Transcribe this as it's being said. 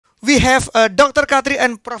we have Dr. Katri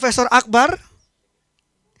and Professor Akbar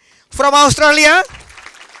from Australia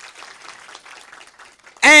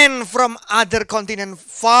and from other continent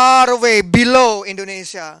far away below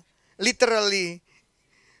Indonesia, literally.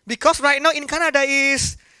 Because right now in Canada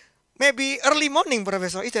is maybe early morning,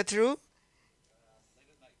 Professor. Is that true?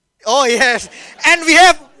 Oh yes, and we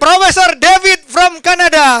have Professor David from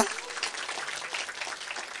Canada.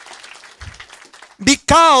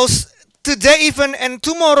 Because today even and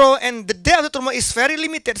tomorrow and the day after tomorrow is very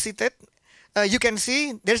limited seated. You can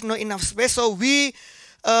see there's no enough space, so we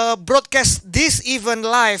broadcast this event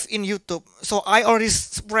live in YouTube. So I already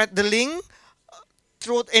spread the link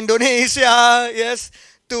through Indonesia, yes,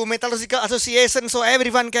 to Metallurgical Association, so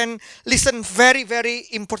everyone can listen very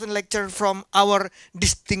important lecture from our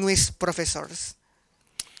distinguished professors.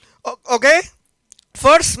 Okay,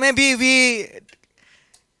 first maybe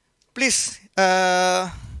please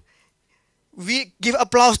we give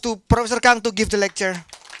applause to Professor Kang to give the lecture.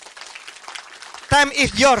 Time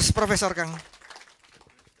is yours, Professor Kang.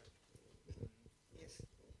 Yes.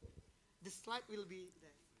 The slide will be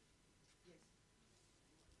there.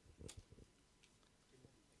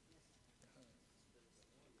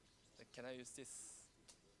 Can I use this?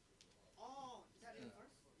 Oh, is that it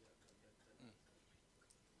first?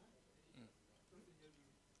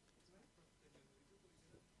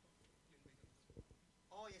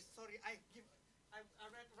 Oh yes, sorry, I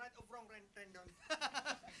read right or wrong random.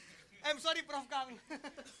 I'm sorry, Prof. Kang.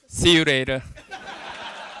 See you later.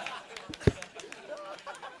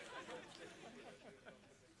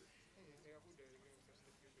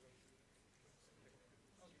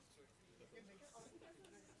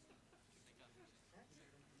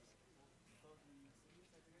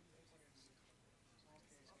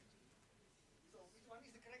 So which one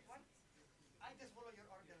is the correct one? I just follow your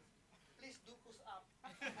order. Please do push up.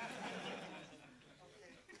 Okay.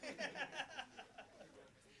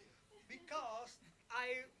 Because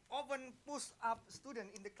I often push up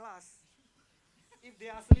student in the class if they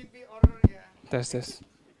are sleepy or yeah. That's this.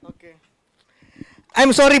 Okay.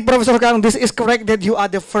 I'm sorry, Professor Kang. This is correct that you are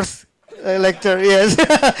the first lecture. Yes.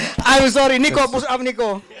 I'm sorry, Nico. Push up,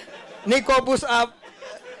 Nico. Nico, push up.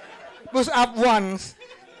 Push up once.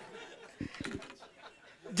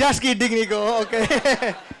 Just kidding, Nico. Okay.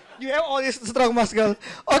 You have all this strong muscle.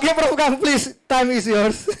 Okay, Prof. Kang, please. Time is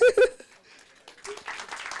yours.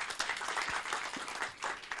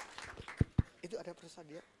 Itu ada Profesor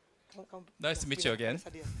Sadia. Nice to meet you again.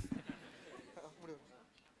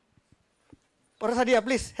 Professor Sadia,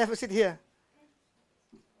 please have a seat here.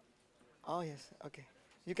 Oh yes, okay.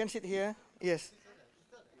 You can sit here. Yes.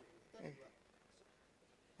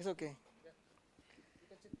 It's okay.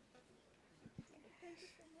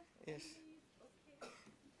 Yes.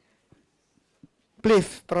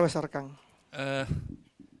 Please, Professor Kang.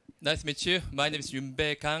 Nice to meet you. My name is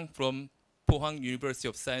Yunbae Kang from Pohang University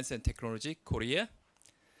of Science and Technology, Korea.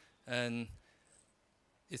 And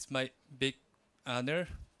it's my big honor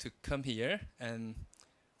to come here. And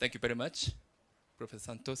thank you very much,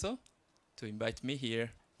 Professor Santoso, to invite me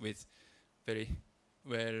here with very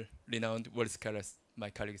well-renowned world scholars,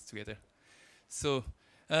 my colleagues together. So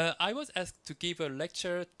I was asked to give a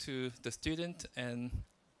lecture to the student, and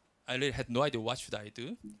I really had no idea what should I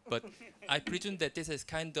do, but I presume that this is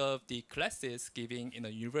kind of the classes giving in a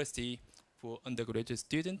university for undergraduate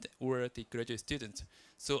student or the graduate student.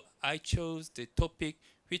 So I chose the topic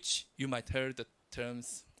which you might heard the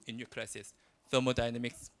terms in your classes: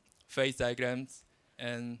 thermodynamics, phase diagrams,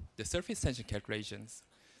 and the surface tension calculations.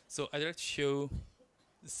 So I'd like to show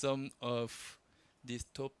some of these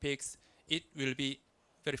topics. It will be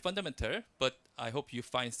very fundamental, but I hope you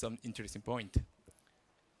find some interesting point.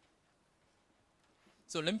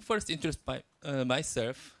 So let me first introduce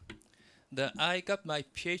myself. I got my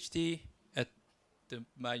PhD at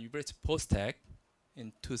my university postdoc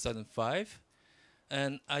in 2005,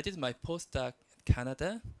 and I did my postdoc in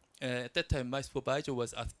Canada. At that time, my supervisor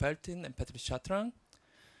was Aspeltin and Patrick Chatrang,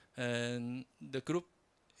 and the group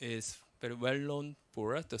is very well known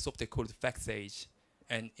for the software called FactSage.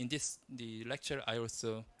 And in the lecture, I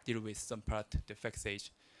also deal with some part the FactSage.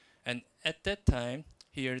 And at that time,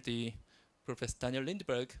 here the Professor Daniel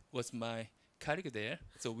Lindberg was my colleague there,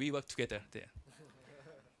 so we worked together there.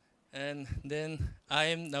 And then I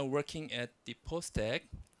am now working at the postdoc.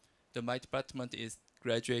 My department is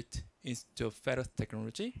Graduate Institute of Ferrous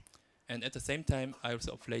Technology, and at the same time, I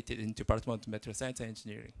also affiliated in Department of Material Science and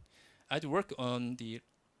Engineering. I'd work on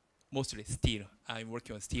mostly steel. I'm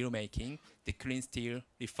working on steel making, the clean steel,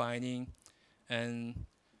 refining, and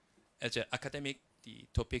as an academic, the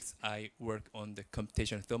topics I work on the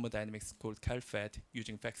computational thermodynamics called CalFET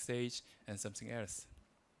using FactSage and something else.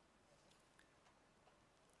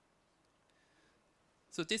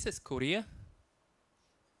 So this is Korea.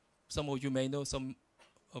 Some of you may know, some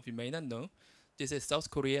of you may not know. This is South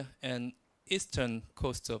Korea, and eastern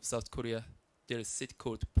coast of South Korea, there is a city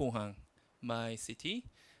called Pohang, my city.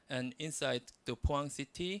 And inside the Pohang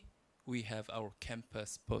city, we have our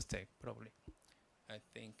campus post-tech, probably. I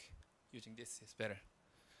think using this is better.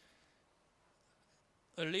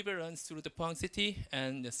 A river runs through the Pohang city,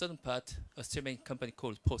 and the southern part, a steelmaking company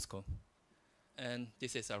called POSCO. And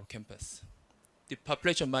this is our campus. The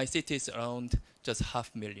population of my city is around just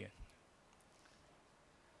 500,000.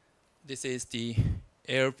 This is the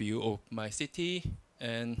air view of my city,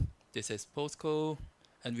 and this is POSCO,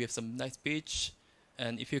 and we have some nice beach.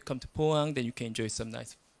 And if you come to Pohang, then you can enjoy some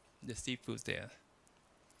nice the seafoods there.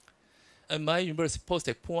 And my university,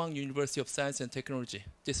 POSTECH, Pohang University of Science and Technology,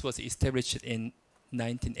 this was established in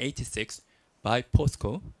 1986 by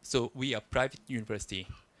POSCO, so we are private university.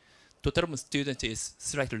 Total number of students is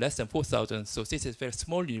slightly less than 4,000, so this is a very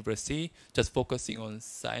small university, just focusing on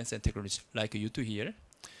science and technology, like you do here.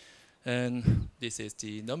 And this is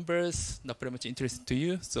the numbers, not very much interesting to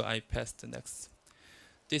you, so I pass the next.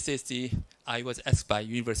 This is I was asked by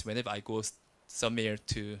university whenever I go somewhere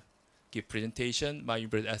to give presentation, my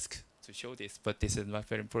university asks to show this, but this is not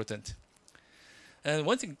very important. And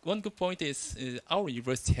one good point is our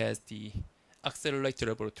university has the accelerator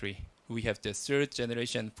laboratory. We have the third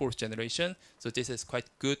generation, fourth generation, so this is quite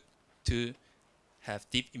good to have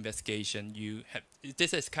deep investigation.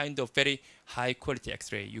 This is kind of very high quality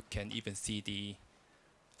X-ray. You can even see the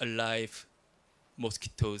alive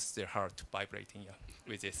mosquitoes, their heart vibrating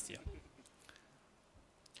with this. Yeah.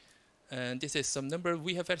 And this is some number.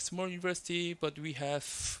 We have a small university, but we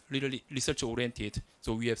have really research oriented.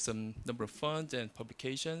 So we have some number of funds and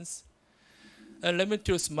publications. And let me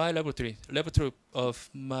introduce my laboratory. Laboratory of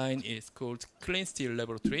mine is called Clean Steel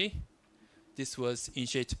Laboratory. This was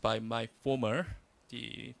initiated by my former,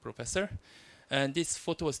 the professor. And this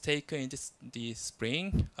photo was taken in the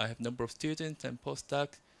spring. I have a number of students and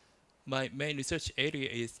postdocs. My main research area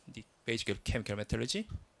is basically chemical metallurgy,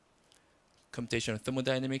 computational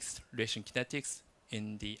thermodynamics, reaction kinetics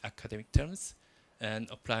in the academic terms, and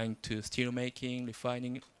applying to steel making,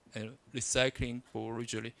 refining, and recycling for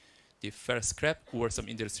usually the ferrous scrap or some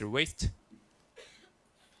industrial waste.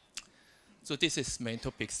 So this is main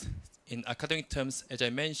topics. In academic terms, as I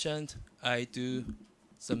mentioned, I do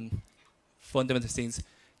some fundamental things,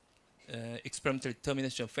 experimental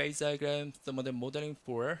determination of phase diagram, thermodynamic modeling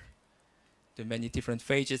for the many different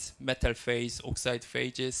phases, metal phase, oxide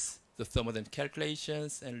phases, the thermodynamic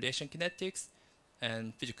calculations and reaction kinetics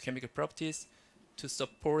and physicochemical properties to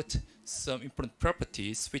support some important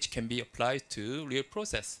properties which can be applied to real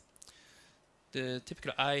process.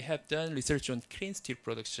 I have done research on clean steel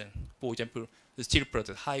production. For example, the steel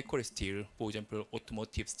product, high quality steel, for example,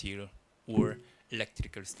 automotive steel or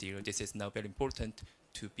electrical steel. This is now very important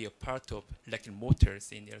to be a part of electric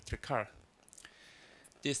motors in the electric car.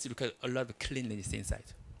 This look at a lot of cleanliness inside.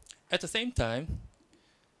 At the same time,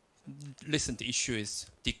 recent issue is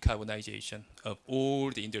decarbonization of all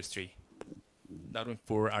the industry, not only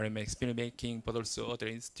for RMX steel making, but also other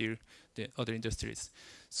industries.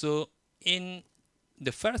 So in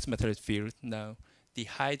the ferrous metals field now, the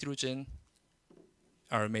hydrogen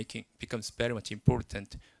becomes very much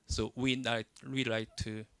important. So we really like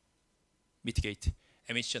to mitigate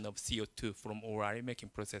emission of CO2 from our making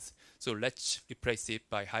process. So let's replace it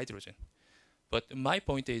by hydrogen. But my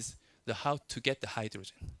point is how to get the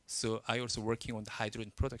hydrogen. So I also working on the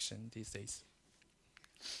hydrogen production these days.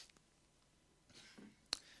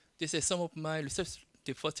 This is some of my research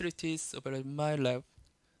facilities about my lab.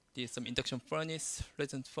 There's some induction furnace,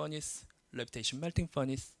 resin furnace, levitation melting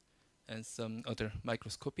furnace, and some other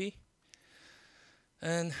microscopy.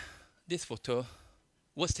 And this photo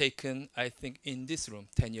was taken, I think, in this room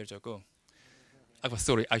 10 years ago. I was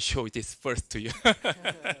sorry, I showed this first to you.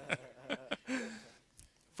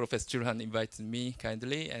 Professor Julhan invited me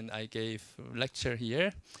kindly, and I gave a lecture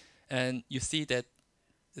here. And you see that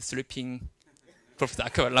the sleeping Professor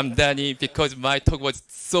Akbar Lamdani, because my talk was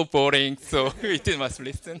so boring, so he didn't must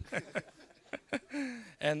listen.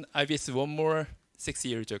 And I visited one more 6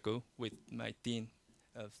 years ago with my dean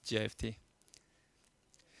of GIFT.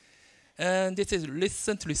 And this is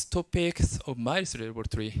recent topics of my research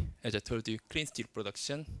laboratory, as I told you, clean steel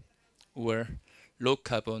production or low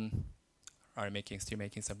carbon steel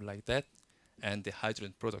making, something like that, and the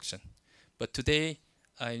hydrogen production. But today,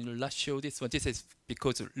 I will not show this one. This is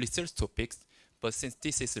because of research topics, but since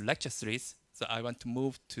this is a lecture series, so I want to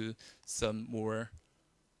move to some more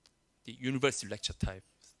the university lecture type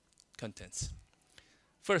contents.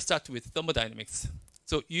 First, start with thermodynamics.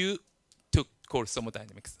 So you took course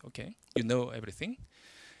thermodynamics, okay? You know everything.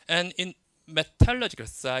 And in metallurgical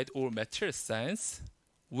side or material science,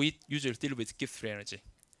 we usually deal with Gibbs free energy.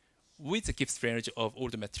 With the Gibbs free energy of all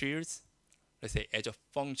the materials, let's say as a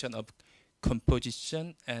function of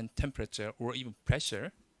composition and temperature or even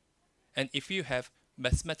pressure, and if you have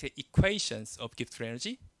mathematical equations of Gibbs free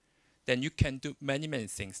energy, then you can do many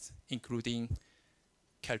things, including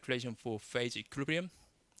calculation for phase equilibrium,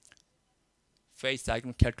 phase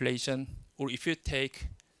diagram calculation, or if you take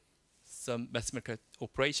some mathematical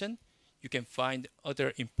operation, you can find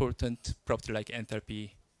other important property like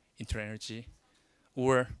enthalpy, internal energy,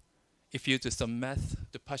 or if you do some math,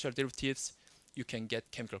 the partial derivatives, you can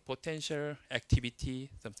get chemical potential,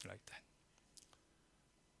 activity, something like that.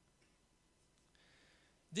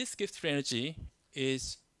 This Gibbs free energy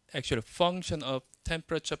is actually a function of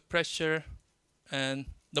temperature, pressure, and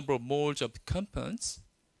number of moles of compounds.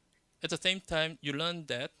 At the same time, you learn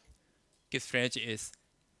that Gibbs free energy is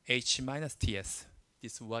H minus Ts.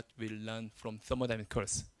 This is what we learn from thermodynamics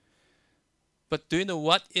course. But do you know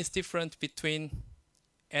what is different between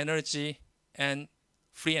energy and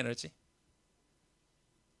free energy?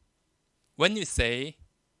 When you say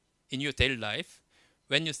in your daily life,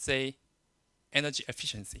 when you say energy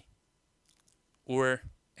efficiency or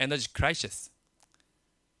energy crisis,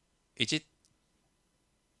 is it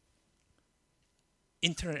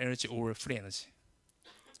internal energy or free energy?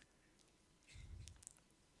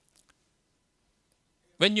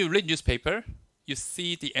 When you read newspaper, you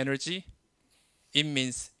see the energy, it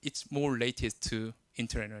means it's more related to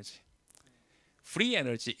internal energy. Free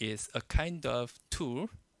energy is a kind of tool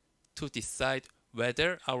to decide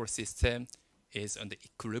whether our system is under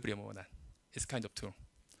equilibrium or not. It's kind of tool.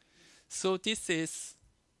 So this is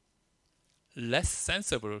less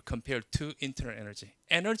sensible compared to internal energy.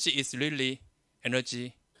 Energy is really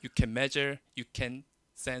energy you can measure, you can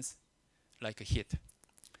sense like a heat.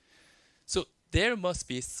 So there must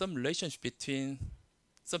be some relationship between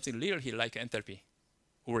something real here like enthalpy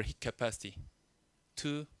or heat capacity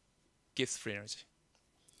to Gibbs free energy.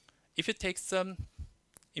 If you take some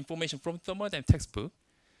information from thermodynamics textbook,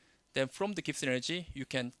 then from the Gibbs energy you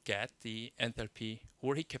can get the enthalpy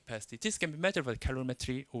or heat capacity. This can be measured by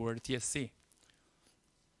calorimetry or DSC.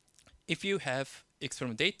 If you have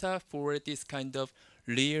experimental data for this kind of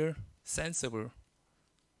real, sensible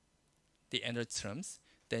the energy terms,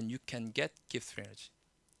 then you can get Gibbs free energy.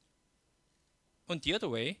 On the other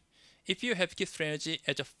way, if you have Gibbs free energy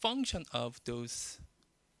as a function of those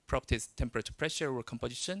properties, temperature, pressure, or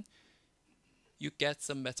composition, you get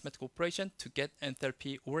some mathematical operation to get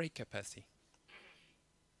enthalpy or heat capacity.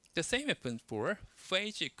 The same happens for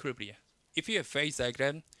phase equilibrium. If you have phase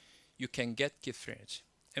diagram, you can get Gibbs free energy,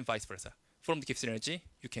 and vice versa. From the Gibbs energy,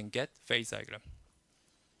 you can get phase diagram.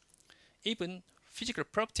 Even physical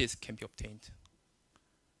properties can be obtained.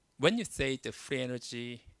 When you say the free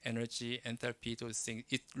energy, enthalpy, those things,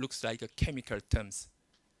 it looks like a chemical terms.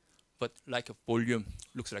 But like a volume,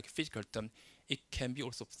 looks like a physical term, it can be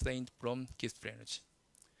also obtained from Gibbs free energy.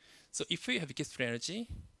 So if we have Gibbs free energy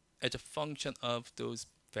as a function of those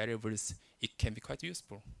variables, it can be quite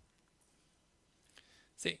useful.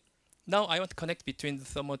 See, now I want to connect between the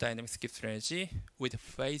thermodynamics Gibbs free energy with the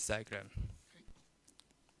phase diagram.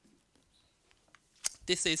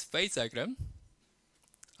 This is phase diagram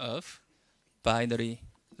of binary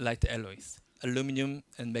light alloys, aluminum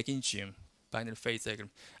and magnesium binary phase diagram.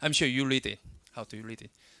 I'm sure you read it. How do you read it?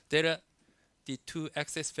 There are the two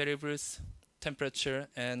axis variables, temperature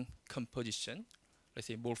and composition. Let's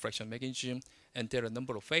say mole fraction magnesium, and there are a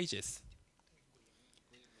number of phases.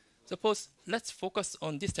 Suppose let's focus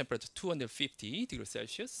on this temperature, 250 degrees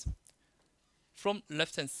Celsius. From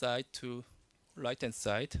left hand side to right hand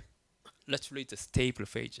side, let's read the stable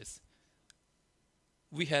phases.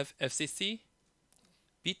 We have FCC,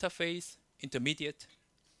 beta phase, intermediate,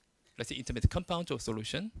 let's say intermediate compound or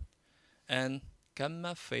solution, and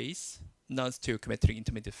gamma phase, non-stoichiometric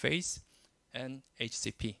intermediate phase, and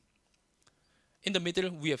HCP. In the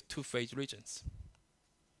middle, we have two phase regions.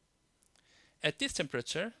 At this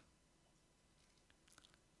temperature,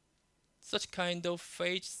 such kind of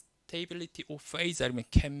phase stability or phase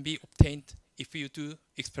element can be obtained if you do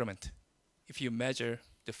experiment. If you measure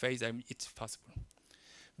the phase element, it's possible.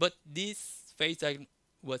 But this phase element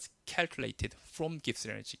was calculated from Gibbs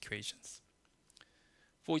energy equations.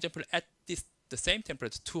 For example, at the same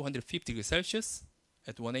temperature, 250 degrees Celsius,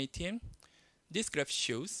 at 1 atm, this graph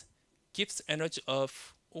shows Gibbs energy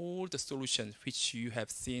of all the solutions which you have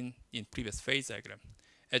seen in previous phase diagram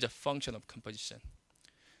as a function of composition.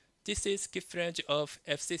 This is Gibbs energy of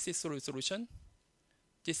FCC solid solution.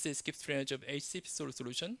 This is Gibbs energy of HCP solid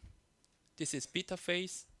solution. This is beta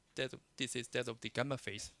phase. This is that of the gamma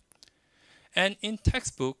phase. And in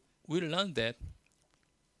textbook, we learned that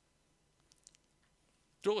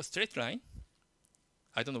draw a straight line.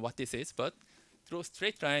 I don't know what this is, but draw a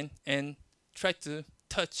straight line and try to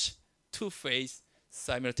touch two faces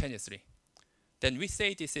simultaneously. Then we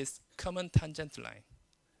say this is common tangent line.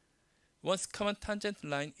 Once common tangent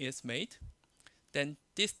line is made, then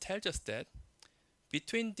this tells us that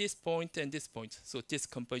between this point and this point, so this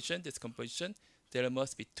composition, there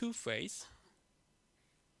must be two faces.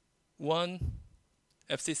 One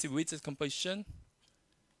FCC with this composition,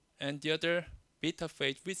 and the other beta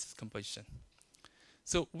phase with this composition.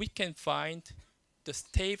 So we can find the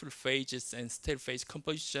stable phases and stable phase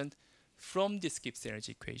composition from these Gibbs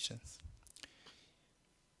energy equations.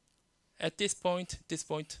 At this point,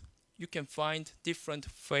 you can find different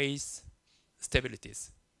phase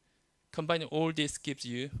stabilities. Combining all this gives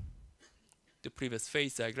you the previous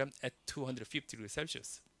phase diagram at 250 degrees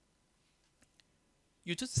Celsius.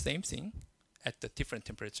 You do the same thing at the different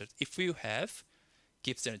temperatures. If you have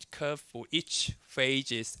Gibbs energy curve for each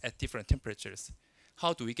phases at different temperatures,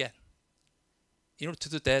 how do we get? In order to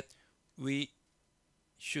do that, we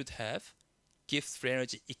should have Gibbs free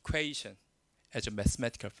energy equation as a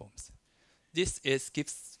mathematical forms. This is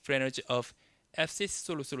Gibbs free energy of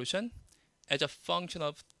FCC solution as a function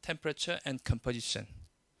of temperature and composition.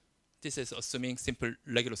 This is assuming simple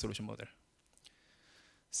regular solution model.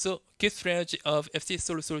 So Gibbs free energy of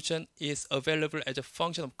FCC solution is available as a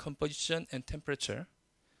function of composition and temperature.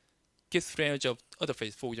 Gibbs free energy of other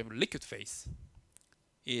phase, for example, liquid phase,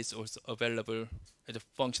 is also available as a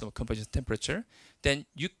function of composition and temperature. Then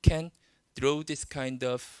you can draw this kind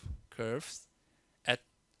of curves at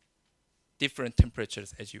different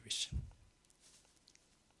temperatures as you wish.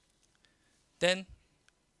 Then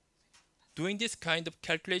doing this kind of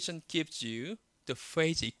calculation gives you the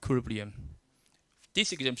phase equilibrium.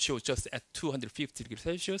 This example shows just at 250 degrees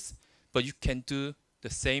Celsius, but you can do the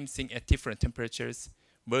same thing at different temperatures,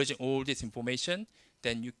 merging all this information,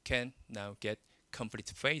 then you can now get complete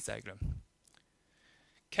phase diagram.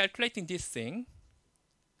 Calculating this thing,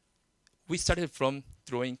 we started from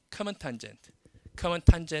drawing common tangent. Common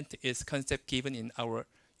tangent is concept given in our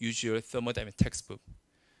usual thermodynamic textbook.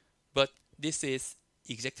 But this is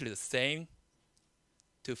exactly the same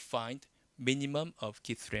to find minimum of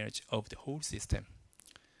Gibbs free energy of the whole system.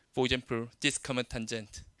 For example, this common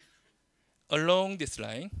tangent. Along this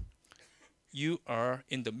line, you are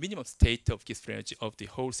in the minimum state of Gibbs free energy of the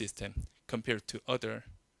whole system compared to other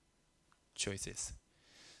choices.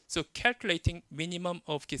 So calculating minimum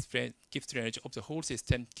of Gibbs free energy of the whole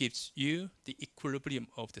system gives you the equilibrium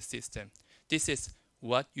of the system. This is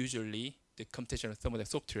what usually the computational thermodynamic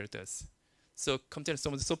software does. So computational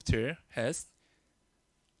thermodynamic software has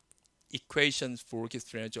equations for Gibbs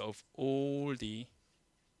free energy of all the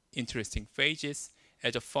interesting phases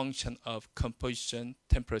as a function of composition,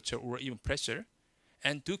 temperature, or even pressure,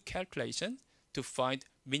 and do calculation to find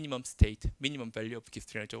minimum state, minimum value of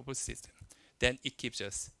Gibbs free energy of the system. Then it gives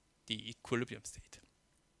us the equilibrium state.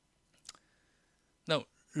 Now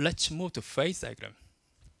let's move to phase diagram.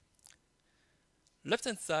 Left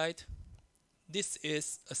hand side, this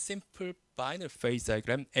is a simple binary phase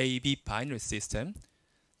diagram, AB binary system,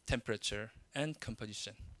 temperature and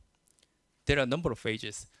composition. There are a number of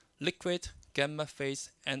phases: liquid, gamma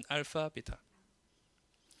phase, and alpha, beta.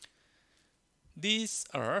 These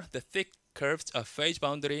are the thick curves of phase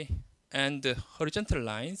boundary, and the horizontal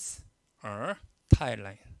lines are tie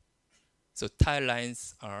line. So tie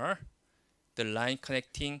lines are the line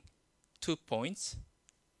connecting 2 points.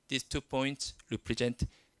 These 2 points represent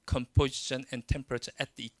composition and temperature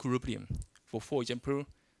at the equilibrium. For example,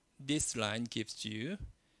 this line gives you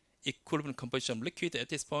equilibrium composition of liquid at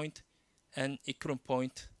this point and equilibrium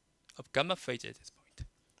point of gamma phase at this point.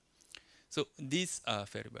 So these are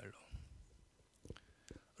very well known.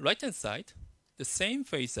 Right hand side, the same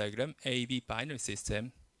phase diagram, AB binary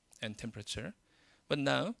system and temperature, but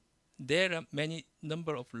now there are many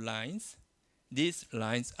number of lines. These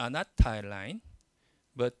lines are not tie line,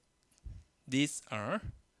 but these are,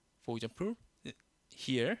 for example,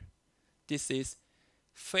 here, this is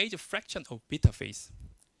phase fraction of beta phase.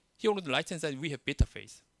 Here on the right hand side, we have beta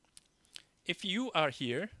phase. If you are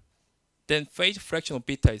here, then phase fraction of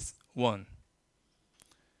beta is 1.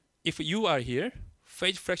 If you are here,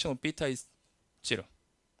 phase fraction of beta is 0.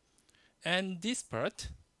 And this part,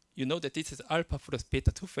 you know that this is alpha plus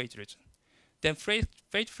beta 2 phase region. Then phase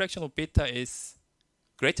fraction of beta is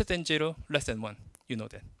greater than 0, less than 1. You know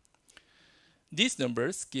that. These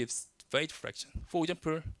numbers gives phase fraction. For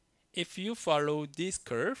example, if you follow this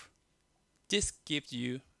curve, this gives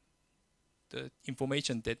you the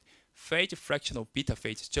information that phase fraction of beta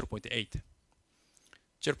phase is 0.8.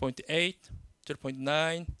 0.8,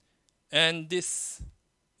 0.9, and this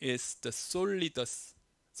is the solidus,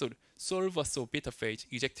 so solvus of beta phase,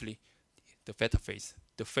 exactly the beta phase.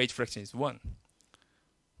 The phase fraction is 1.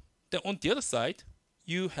 Then on the other side,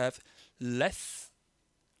 you have less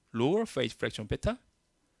lower phase fraction beta,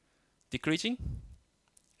 decreasing,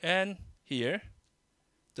 and here,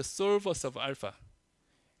 the solvus of alpha.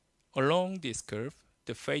 Along this curve,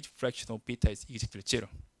 the phase fraction of beta is exactly 0.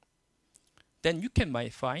 Then you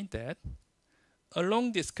might find that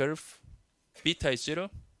along this curve, beta is 0,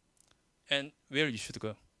 and where you should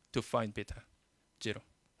go to find beta? 0.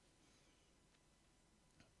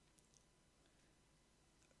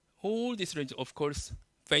 All this range, of course,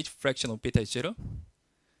 phase fraction of beta is 0.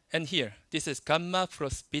 And here, this is gamma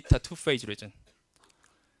plus beta 2 phase region.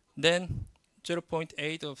 Then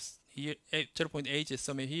 0.8 of here, 0.8 is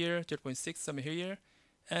somewhere here, 0.6 somewhere here,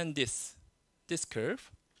 and this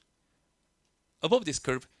curve. Above this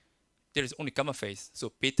curve, there is only gamma phase,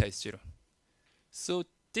 so beta is 0. So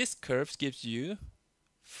this curve gives you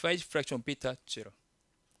phase fraction of beta 0.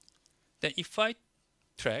 Then if I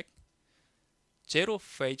track 0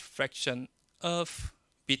 phase fraction of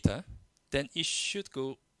beta, then it should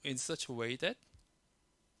go in such a way that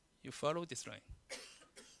you follow this line.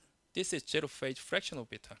 This is 0 phase fraction of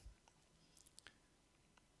beta.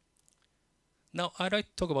 Now I'd like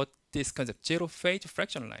to talk about this concept, 0 phase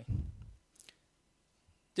fraction line.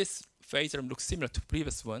 This phase diagram looks similar to the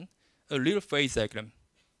previous one, a little phase diagram,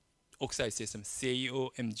 oxide system, CaO,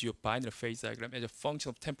 MgO binary phase diagram as a function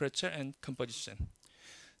of temperature and composition.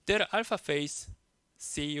 There are alpha phase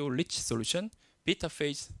CaO rich solution, beta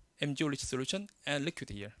phase MgO rich solution, and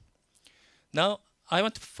liquid here. Now I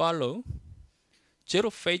want to follow 0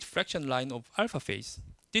 phase fraction line of alpha phase.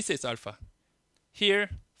 This is alpha. Here,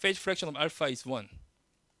 phase fraction of alpha is 1.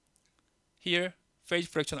 Here, phase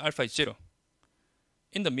fraction of alpha is 0.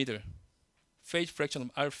 In the middle, phase fraction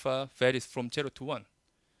of alpha varies from 0 to 1.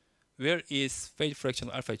 Where is phase fraction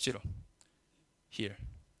of alpha is 0? Here,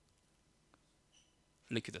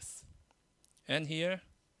 liquidus. And here,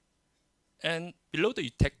 and below the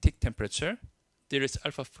eutectic temperature, there is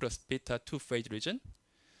alpha plus beta 2 phase region.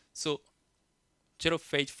 So 0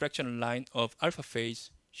 phase fraction line of alpha phase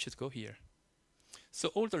should go here. So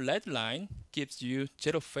all the red line gives you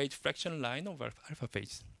 0 phase fraction line of alpha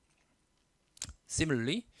phase.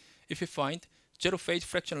 Similarly, if you find 0 phase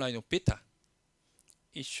fraction line of beta,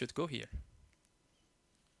 it should go here.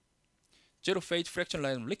 0 phase fraction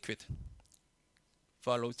line of liquid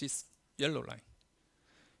follows this yellow line.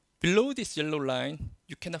 Below this yellow line,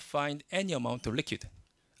 you cannot find any amount of liquid.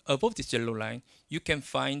 Above this yellow line, you can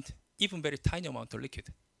find even very tiny amount of liquid.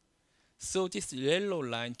 So this yellow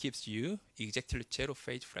line gives you exactly 0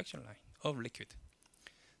 phase fraction line of liquid.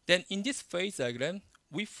 Then in this phase diagram,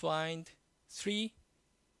 we find 3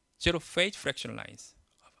 0 phase fraction lines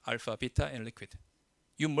of alpha, beta, and liquid.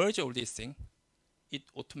 You merge all these things, it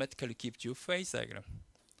automatically gives you phase diagram.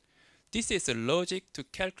 This is a logic to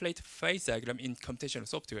calculate phase diagram in computational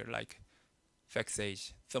software like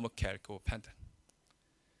FactSage, ThermoCalc, or Pandan.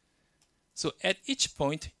 So at each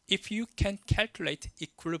point, if you can calculate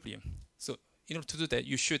equilibrium, so in order to do that,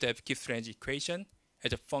 you should have Gibbs range equation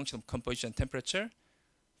as a function of composition temperature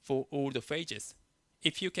for all the phases.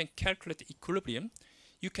 If you can calculate equilibrium,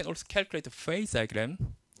 you can also calculate the phase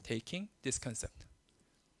diagram taking this concept.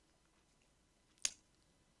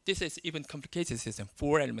 This is even complicated system,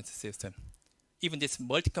 4-element system. Even this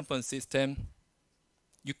multi-component system,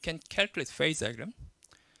 you can calculate phase diagram.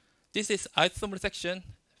 This is isothermal section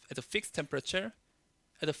at a fixed temperature,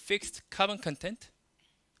 at a fixed carbon content,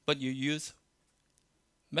 but you use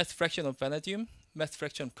mass fraction of vanadium, mass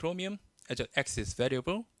fraction of chromium as an axis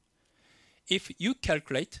variable. If you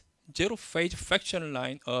calculate 0 phase fraction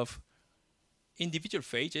line of individual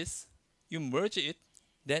phases, you merge it,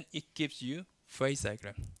 then it gives you phase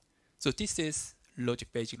diagram. So this is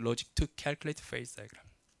logic, basic logic to calculate phase diagram.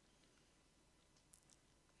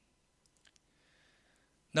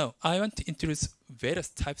 Now, I want to introduce various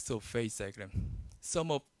types of phase diagram.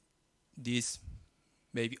 Some of these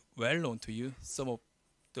may be well known to you, some of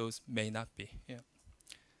those may not be. Yeah.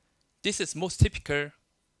 This is most typical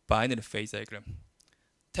binary phase diagram.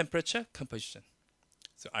 Temperature, composition.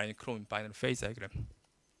 So iron chromium binary phase diagram.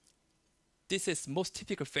 This is most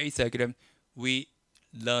typical phase diagram we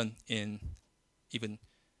learn in even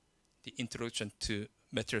the introduction to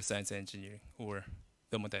material science and engineering or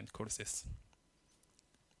thermodynamic courses.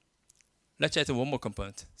 Let's add one more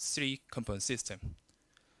component, 3-component system.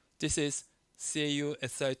 This is CaO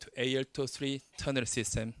Si to Al2O3 ternary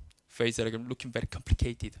system phase diagram looking very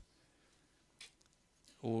complicated.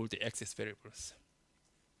 All the axis variables.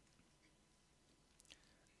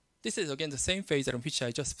 This is again the same phase diagram which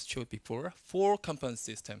I just showed before, 4-component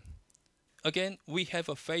system. Again, we have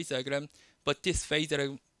a phase diagram, but this phase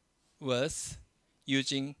diagram was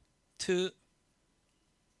using 2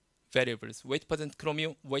 variables, weight percent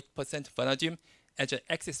chromium, weight percent vanadium as an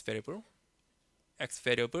axis variable, x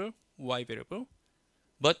variable, y variable,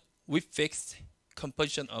 but we fixed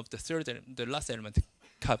composition of the last element,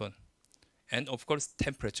 carbon. And of course,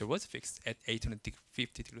 temperature was fixed at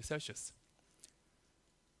 850 degrees Celsius.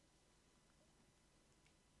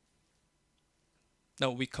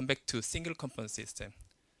 Now we come back to single component system,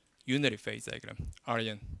 unary phase diagram,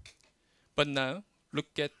 RN. But now look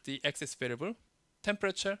at the axis variable,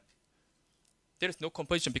 temperature. There is no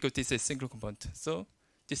composition because this is single component. So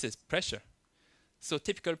this is pressure. So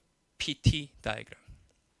typical PT diagram.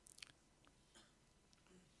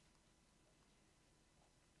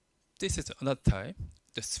 This is another type,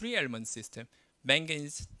 the 3-element system,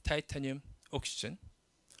 manganese, titanium, oxygen.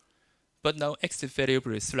 But now x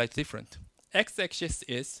variable is slightly different. X-axis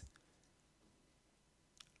is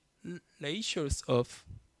ratios of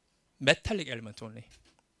metallic element only.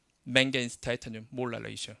 Manganese, titanium, molar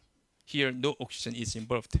ratio. Here no oxygen is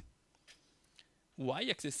involved.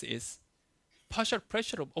 Y-axis is partial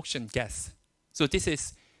pressure of oxygen gas. So this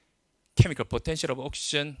is chemical potential of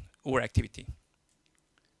oxygen or activity.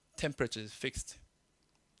 Temperature is fixed.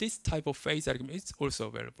 This type of phase diagram is also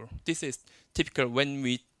available. This is typical when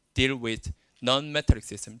we deal with non-metallic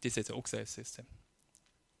system. This is oxide system.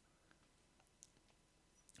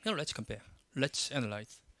 Now let's compare. Let's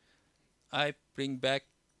analyze. I bring back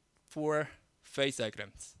 4 phase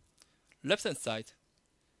diagrams. Left hand side,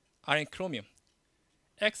 iron chromium.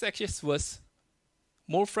 X-axis was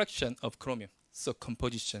mole fraction of chromium, so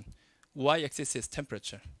composition. Y-axis is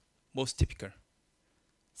temperature, most typical.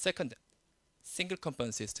 Second, single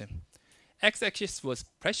component system. X-axis was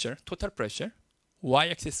pressure, total pressure.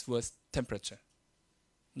 Y-axis was temperature.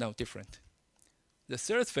 Now different. The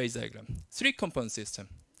third phase diagram, 3-component system.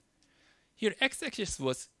 Here x-axis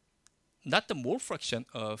was not the mole fraction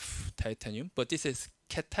of titanium, but this is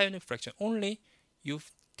cationic fraction. Only you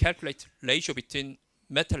calculate ratio between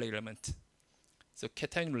metal element. So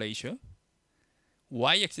cationic ratio.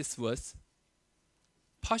 Y-axis was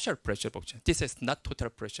partial pressure of oxygen. This is not total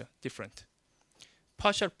pressure, different.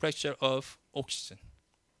 Partial pressure of oxygen.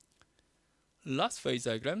 Last phase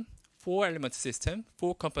diagram, 4-element system,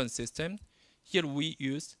 4-component system. Here we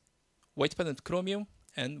use weight percent chromium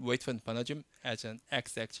and weight percent vanadium as an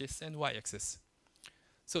x-axis and y-axis.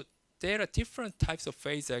 So there are different types of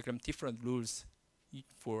phase diagram, different rules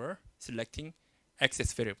for selecting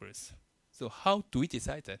axis variables. So how do we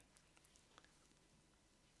decide that?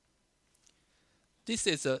 This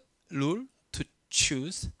is a rule to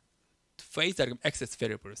choose phase diagram axis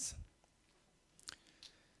variables.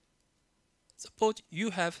 Suppose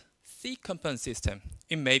you have 3-component system.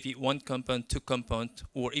 It may be 1 component, 2 component,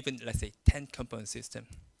 or even let's say 10-component system.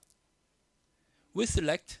 We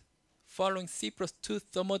select following C+2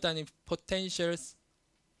 thermodynamic potentials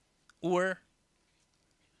or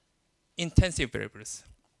intensive variables.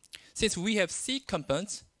 Since we have C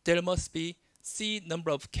components, there must be C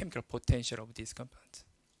number of chemical potential of these compounds.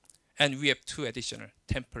 And we have 2 additional,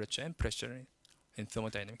 temperature and pressure in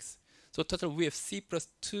thermodynamics. So total we have C plus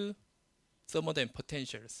 2 thermodynamic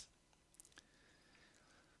potentials.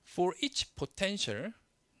 For each potential,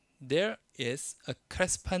 there is a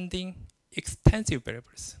corresponding extensive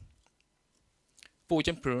variables. For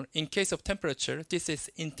example, in case of temperature, this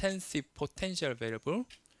is intensive potential variable.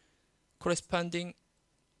 Corresponding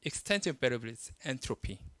extensive variable is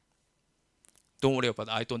entropy. Don't worry about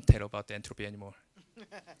it, I don't care about the entropy anymore.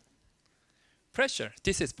 Pressure,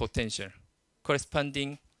 this is potential.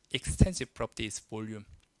 Corresponding extensive property is volume.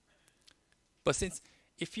 But since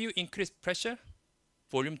if you increase pressure,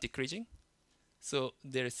 volume decreasing, so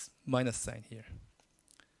there is minus sign here.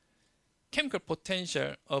 Chemical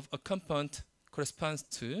potential of a compound corresponds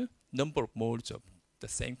to number of moles of the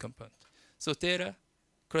same compound. So there are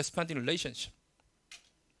corresponding relationship.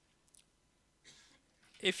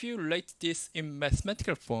 If you relate this in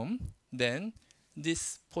mathematical form, then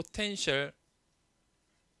this potential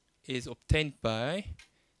is obtained by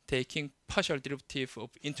taking partial derivative of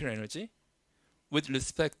internal energy with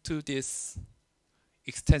respect to these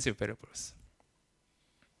extensive variables.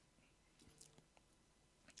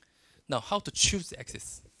 Now, how to choose the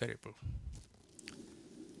axis variable?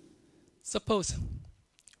 Suppose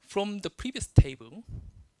from the previous table,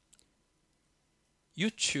 you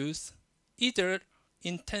choose either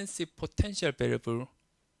intensive potential variable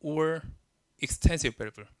or extensive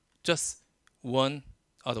variable. Just one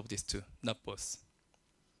out of these two, not both.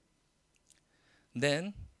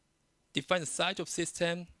 Then define the size of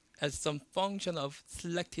system as some function of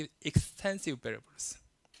selective extensive variables.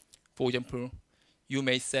 For example, you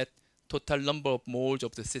may set total number of moles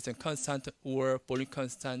of the system constant or volume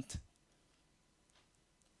constant,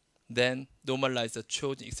 then normalize the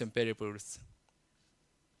chosen extent variables.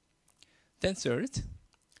 Then third,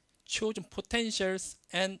 chosen potentials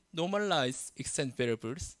and normalized extent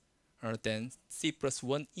variables are then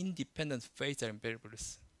C+1 independent phase diagram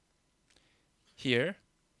variables. Here,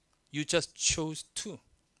 you just chose two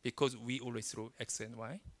because we always wrote x and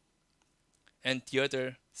y, and the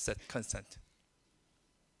other set constant.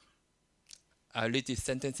 I read these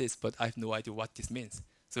sentences, but I have no idea what this means.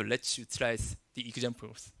 So let's utilize the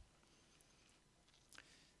examples.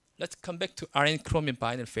 Let's come back to iron chromium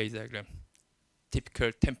binary phase diagram,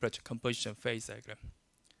 typical temperature composition phase diagram.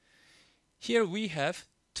 Here we have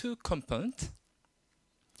two components,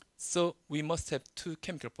 so we must have two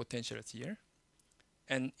chemical potentials here.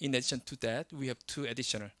 And in addition to that, we have two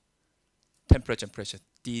additional temperature and pressure.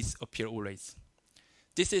 These appear always.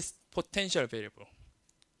 This is potential variable.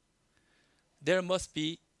 There must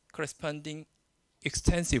be corresponding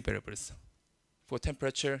extensive variables. For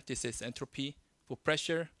temperature, this is entropy. For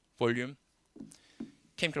pressure, volume.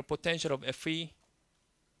 Chemical potential of Fe,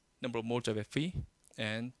 number of moles of Fe,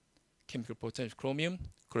 and chemical potential of chromium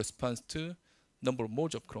corresponds to number of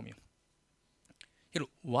moles of chromium. Here,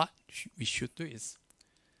 what we should do is,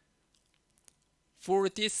 for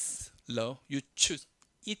this law, you choose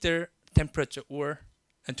either temperature or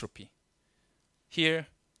entropy. Here,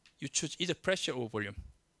 you choose either pressure or volume.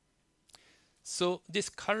 So this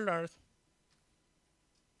color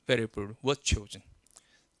variable was chosen.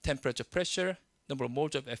 Temperature, pressure, number of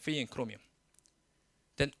moles of Fe and chromium.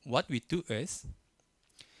 Then what we do is,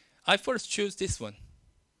 I first choose this one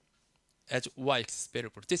as y-axis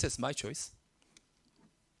variable. This is my choice.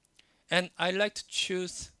 And I like to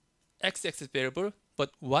choose x-axis variable,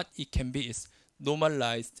 but what it can be is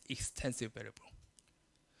normalized extensive variable.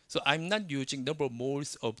 So I'm not using number of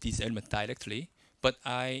moles of this element directly, but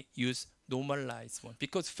I use normalized one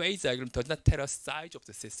because phase diagram does not tell us size of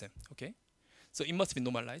the system. Okay, so it must be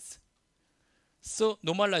normalized. So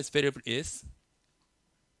normalized variable is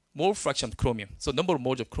mole fraction of chromium. So number of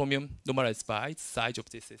moles of chromium normalized by size of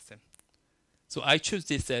this system. So I choose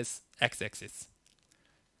this as x-axis.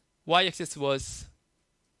 Y-axis was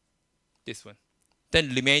this one.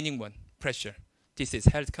 Then remaining one, pressure. This is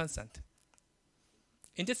held constant.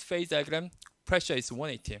 In this phase diagram, pressure is 1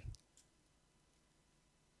 atm.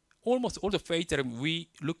 Almost all the phase diagram we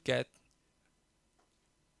look at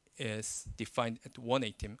is defined at 1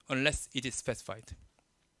 atm unless it is specified.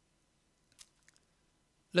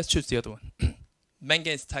 Let's choose the other one.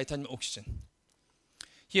 Manganese, titanium, oxygen.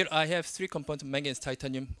 Here I have three components: manganese,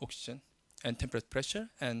 titanium, oxygen, and temperature, pressure,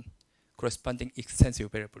 and corresponding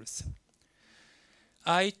extensive variables.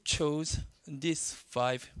 I chose these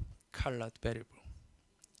 5 colored variables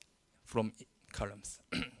from columns.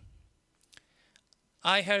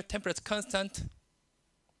 I have temperature constant.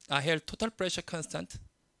 I have total pressure constant.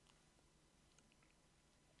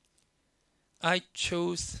 I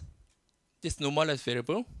chose this normalized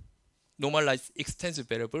variable, normalized extensive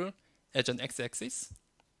variable as an x-axis.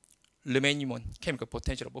 Remaining one, chemical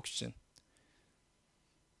potential of oxygen.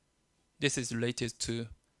 This is related to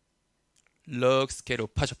log scale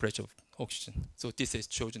of partial pressure of oxygen. So this is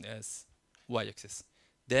chosen as y-axis.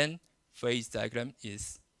 Then phase diagram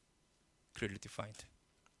is clearly defined.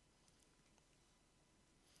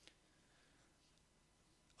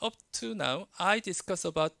 Up to now, I discussed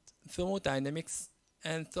about thermodynamics,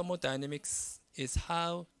 and thermodynamics is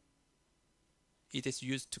how it is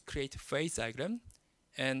used to create phase diagram,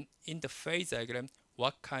 and in the phase diagram,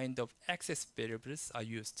 what kind of axis variables are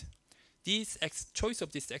used. These choice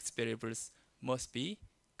of these x variables must be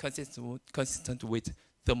consistent with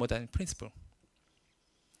thermodynamic principle.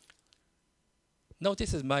 Now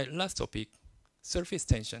this is my last topic, surface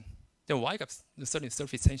tension. Then why the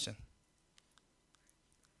surface tension?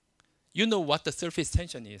 You know what the surface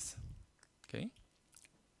tension is, okay?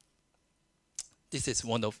 This is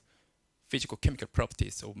one of physical chemical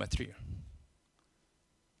properties of material.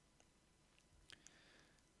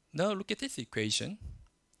 Now look at this equation.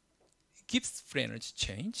 Gibbs free energy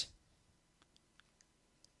change.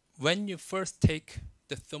 When you first take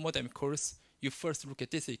the thermodynamics course, you first look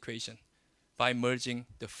at this equation by merging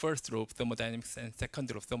the first row of thermodynamics and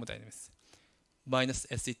second row of thermodynamics. Minus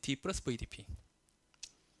SCT plus VDP.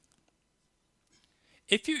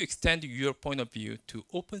 If you extend your point of view to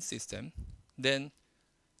open system, then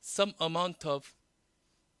some amount of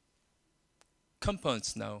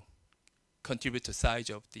components now contribute to size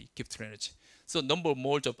of the Gibbs free energy. So number of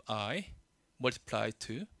moles of I multiplied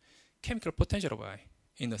to chemical potential of I.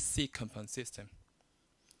 in a C compound system.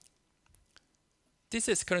 This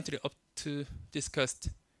is currently up to discussed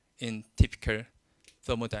in typical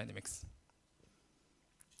thermodynamics.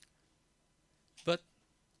 But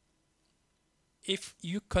if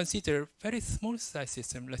you consider very small size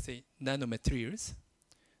system, let's say nanomaterials,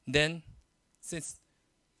 then since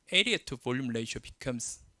area to volume ratio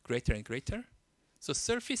becomes greater and greater, so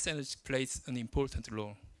surface energy plays an important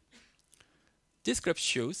role. This graph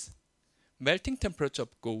shows melting temperature of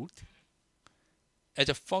gold as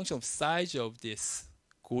a function of size of this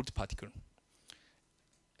gold particle.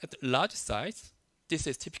 At large size, this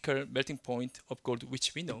is typical melting point of gold,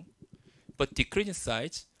 which we know, but decreasing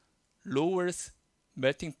size lowers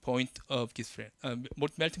melting point of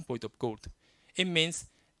melting point of gold. It means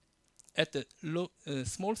at the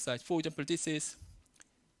small size, for example, this is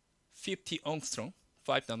 50 angstrom,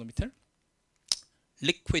 5 nanometer.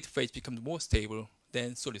 Liquid phase becomes more stable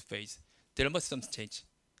than solid phase. There must be some change.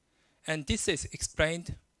 And this is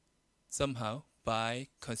explained somehow by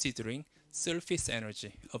considering surface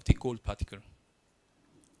energy of the gold particle.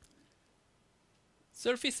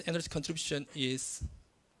 Surface energy contribution is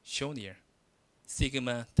shown here,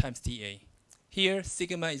 sigma times dA. Here,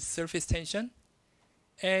 sigma is surface tension,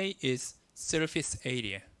 A is surface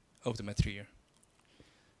area of the material.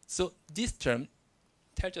 So this term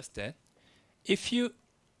tells us that if you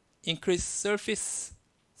increase surface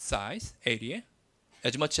size, area,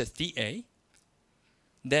 as much as dA,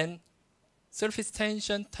 then surface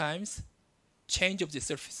tension times change of the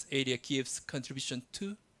surface area gives contribution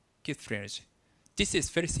to Gibbs free energy. This is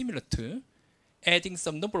very similar to adding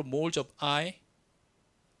some number of moles of I,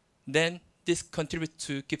 then this contributes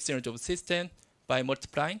to Gibbs energy of the system by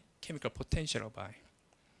multiplying chemical potential of I.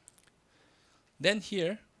 Then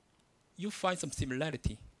here, you find some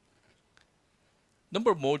similarity.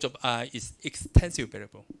 Number of moles of I is extensive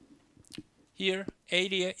variable. Here,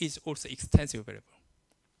 area is also extensive variable.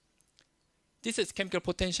 This is chemical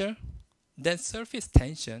potential. Then surface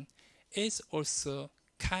tension is also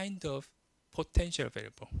kind of potential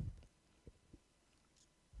variable.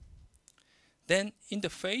 Then in the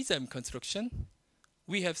phase diagram construction,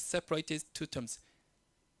 we have separated two terms,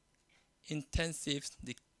 intensive,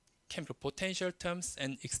 the chemical potential terms,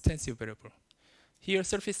 and extensive variable. Here,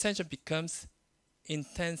 surface tension becomes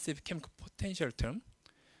intensive chemical potential term,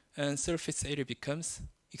 and surface area becomes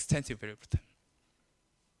extensive variable term.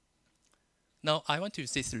 Now, I want to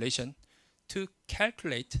use this relation to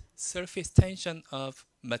calculate surface tension of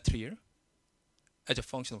material as a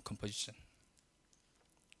function of composition.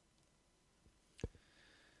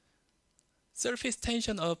 Surface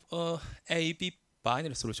tension of a AB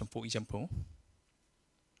binary solution, for example,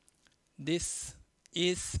 this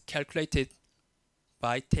is calculated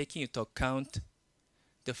by taking into account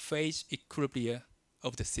the phase equilibria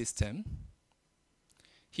of the system.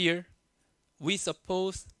 Here, we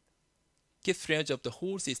suppose Gibbs free energy of the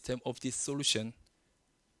whole system of this solution.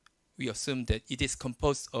 We assume that it is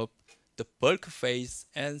composed of the bulk phase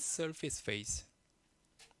and surface phase.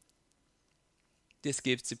 This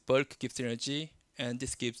gives the bulk Gibbs energy, and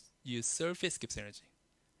this gives you surface Gibbs energy.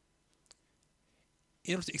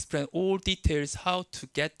 In order to explain all details how to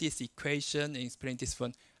get this equation and explain this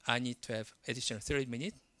one, I need to have additional 30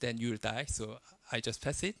 minutes, then you will die, so I just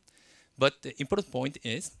pass it. But the important point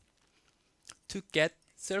is to get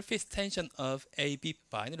surface tension of AB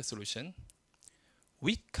binary solution,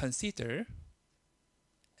 we consider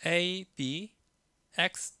AB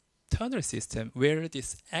external system where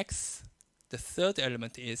this X, the third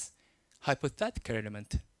element, is hypothetical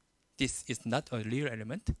element. This is not a real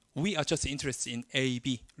element. We are just interested in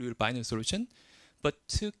AB real binary solution. But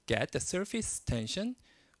to get the surface tension,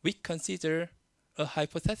 we consider a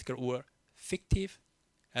hypothetical or fictive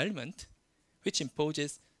element which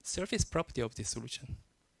imposes surface property of this solution.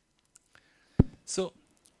 So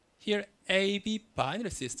here AB binary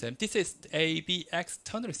system, this is AB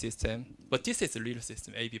external system, but this is a real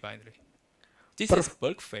system, AB binary. This is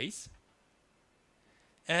bulk phase.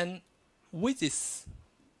 And with this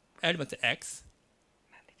element X,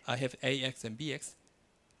 I have AX and BX.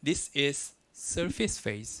 This is surface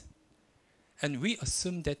phase. And we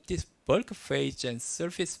assume that this bulk phase and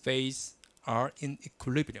surface phase are in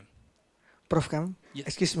equilibrium. Prof Kam, Yes.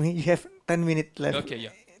 excuse me, you have 10 minutes left. Okay,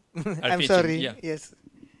 yeah. I'm sorry. Yeah. Yes.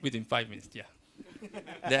 Within 5 minutes, yeah.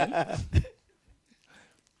 Then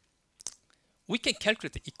we can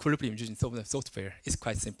calculate the equilibrium using software. It's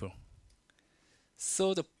quite simple.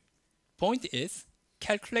 So the point is,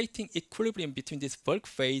 calculating equilibrium between this bulk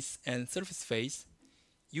phase and surface phase,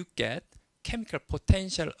 you get chemical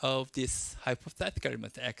potential of this hypothetical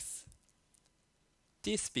element X.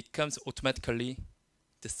 This becomes automatically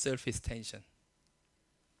the surface tension.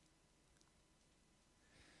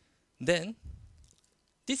 Then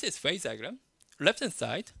this is phase diagram. Left hand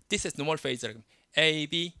side, this is normal phase diagram.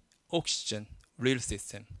 AB oxygen real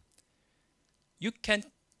system. You can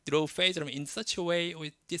draw phase diagram in such a way, or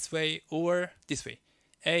this way, or this way.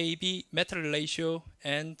 AB metal ratio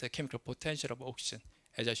and the chemical potential of oxygen,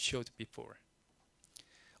 as I showed before.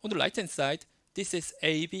 On the right hand side, this is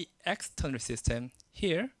AB external system.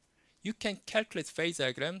 Here, you can calculate phase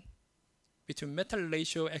diagram between metal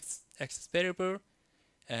ratio x variable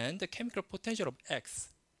and the chemical potential of X.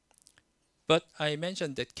 But I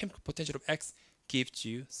mentioned that chemical potential of X gives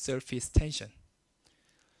you surface tension.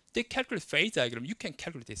 The calculate phase diagram, you can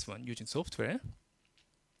calculate this one using software.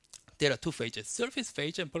 There are two phases, surface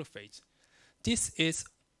phase and bulk phase. This is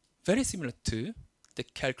very similar to the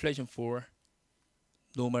calculation for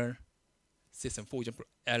normal system, for example,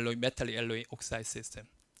 alloy, metal alloy oxide system.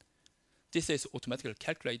 This is automatically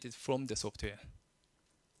calculated from the software.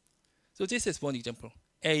 So this is one example.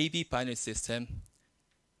 AB binary system,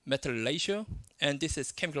 metal ratio, and this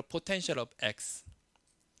is chemical potential of X.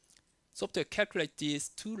 Software calculates these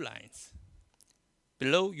two lines.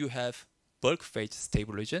 Below you have bulk phase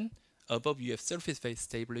stable region. Above you have surface phase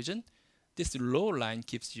stable region. This low line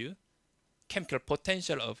gives you chemical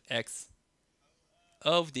potential of X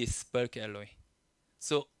of this bulk alloy.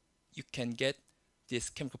 So you can get this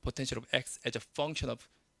chemical potential of X as a function of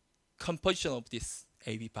composition of this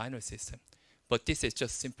AB binary system. But this is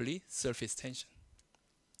just simply surface tension.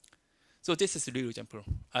 So this is a real example.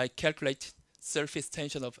 I calculate surface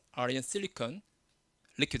tension of iron silicon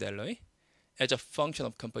liquid alloy as a function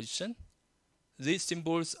of composition. These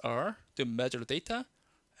symbols are the measured data,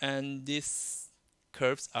 and these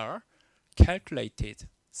curves are calculated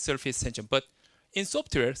surface tension. But in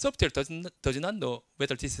software does not know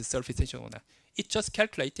whether this is surface tension or not. It just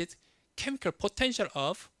calculated chemical potential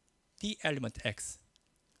of the element X.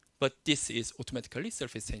 But this is automatically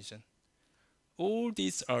surface tension. All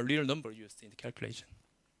these are real numbers used in the calculation.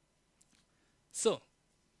 So,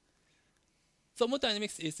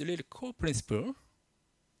 thermodynamics is really core principle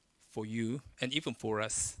for you and even for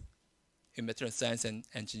us in material science and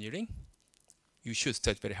engineering. You should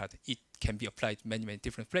study very hard. It can be applied many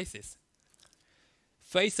different places.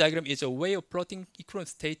 Phase diagram is a way of plotting equivalent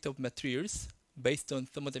state of materials based on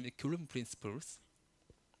thermodynamic equilibrium principles.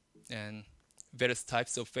 And various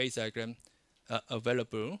types of phase diagram are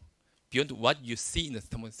available beyond what you see in the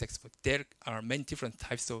thermodynamics textbook. There are many different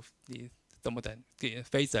types of the thermodynamic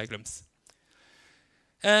phase diagrams.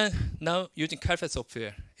 And now using calculus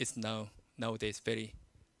software is nowadays very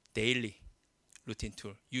daily routine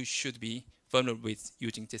tool. You should be familiar with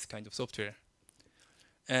using this kind of software.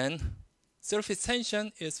 And surface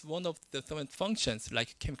tension is one of the thermodynamic functions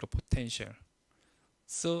like chemical potential.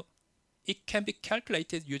 So it can be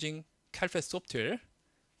calculated using calculus software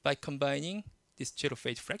by combining these zero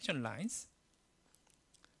phase fraction lines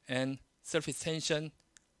and surface tension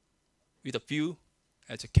with a view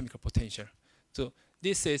as a chemical potential. So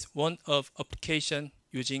this is one of application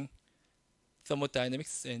using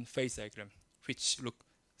thermodynamics and phase diagram, which look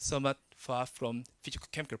somewhat far from physical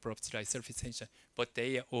chemical properties like surface tension, but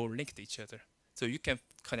they are all linked to each other. So you can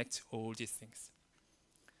connect all these things.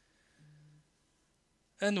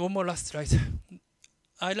 And one more last slide.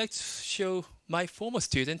 I'd like to show my former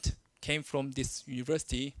student came from this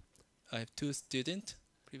university. I have two students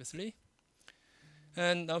previously.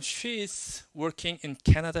 And now she is working in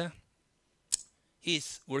Canada.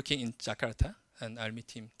 He's working in Jakarta, and I'll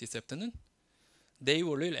meet him this afternoon. They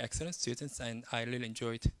were really excellent students, and I really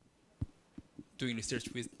enjoyed doing research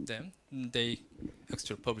with them. They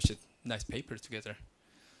actually published a nice paper together.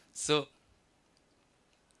 So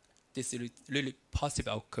this is really positive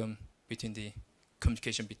outcome between the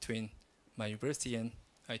communication between my university and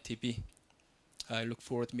ITB. I look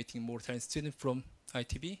forward to meeting more talented students from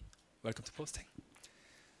ITB. Welcome to posting.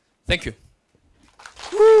 Thank you.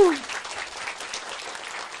 Woo.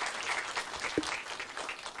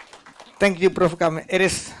 Thank you, Prof. Kam.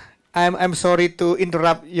 I'm sorry to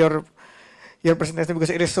interrupt your presentation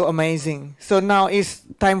because it is so amazing. So now it's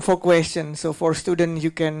time for questions. So for students,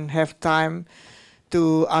 you can have time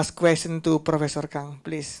to ask questions to Professor Kang,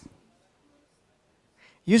 please.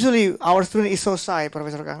 Usually our student is so shy,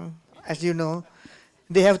 Professor Kang, as you know.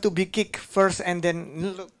 They have to be kicked first, and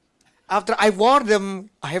then look. After I warn them,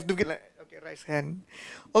 I have to get like, okay, raise hand.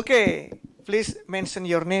 Okay, please mention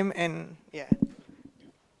your name and yeah.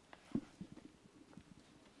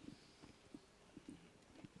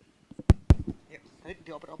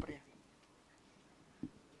 Dioper-oper ya.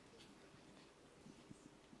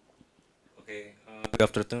 Okay, good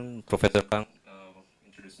afternoon, Professor Kang.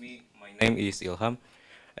 Introduce me. My name is Ilham,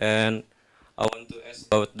 and I want to ask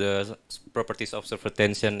about the properties of surface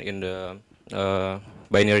tension in the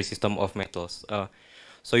binary system of metals.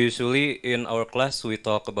 So usually in our class we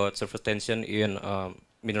talk about surface tension in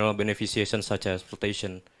mineral beneficiation such as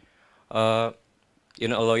flotation. Uh,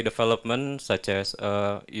 in alloy development, such as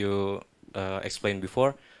you explained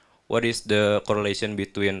before, what is the correlation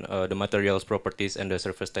between the materials properties and the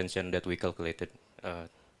surface tension that we calculated?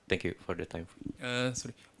 Thank you for the time.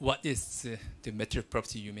 Sorry, what is the material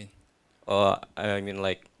property you mean? I mean,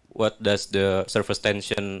 like, what does the surface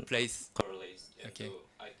tension Place. correlate Okay. to?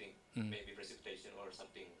 I think maybe precipitation or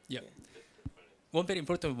something. Yeah. One very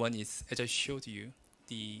important one is, as I showed you,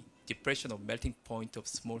 the depression of melting point of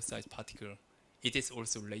small size particle. It is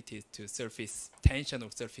also related to surface tension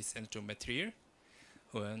of surface energy of material.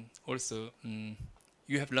 And also,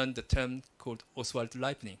 you have learned the term called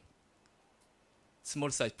Oswald-Leibniz. Small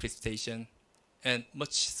size precipitation and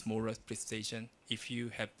much smaller precipitation. If you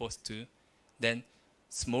have both two, then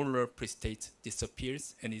smaller precipitate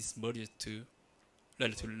disappears and is merged to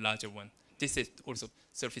relatively larger one. This is also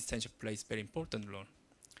surface tension plays very important role.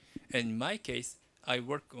 And in my case, I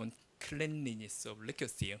work on cleanliness of liquid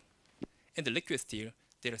steel. In the liquid steel,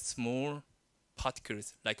 there are small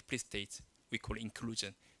particles like precipitates, we call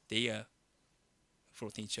inclusion. They are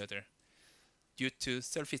floating each other. Due to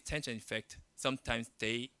surface tension effect, sometimes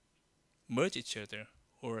they merge each other,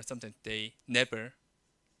 or sometimes they never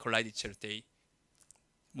collide each other. They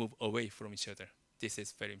move away from each other. This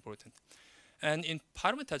is very important. And in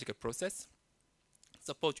pyrometallurgical process,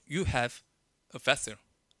 suppose you have a vessel.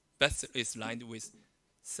 Vessel is lined with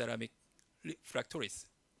ceramic refractories.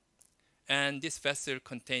 And this vessel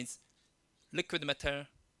contains liquid metal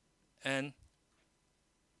and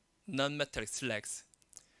non-metallic slags.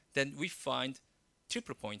 Then we find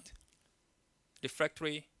triple point,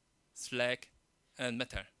 refractory, slag, and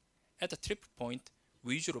metal. At the triple point,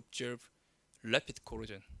 we usually observe rapid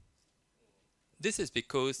corrosion. This is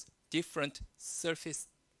because different surface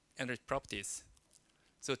energy properties.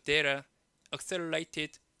 So there are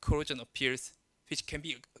accelerated corrosion appears, which can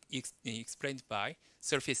be explained by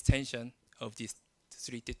surface tension of these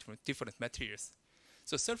three different materials.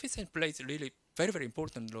 So surface tension plays really very, very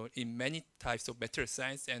important role in many types of material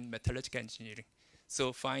science and metallurgical engineering.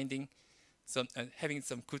 So finding some having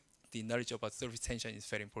some good knowledge about surface tension is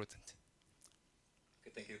very important.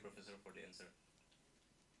 Okay, thank you, Professor, for the answer.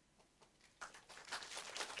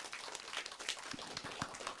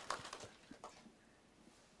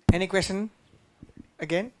 Any question?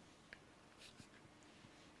 Again?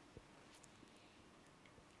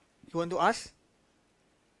 You want to ask?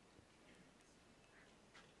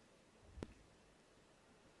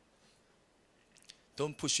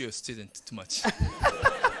 Don't push your student too much.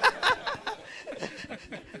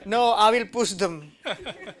 No, I will push them.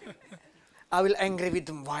 I will angry with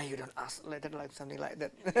them. Why you don't ask? Like something like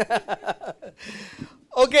that.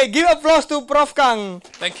 Okay, give applause to Prof. Kang.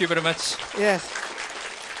 Thank you very much. Yes.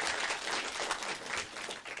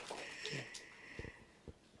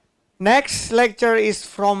 Next lecture is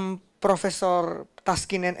from Professor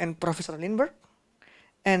Taskinen and Professor Lindberg.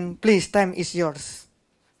 And please, time is yours.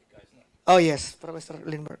 Oh yes, Professor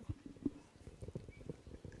Lindberg.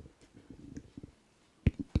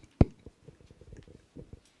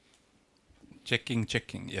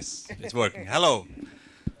 Checking. Yes, it's working. Hello.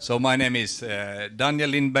 So my name is Daniel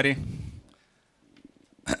Lindberg.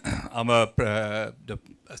 I'm the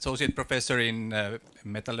associate professor in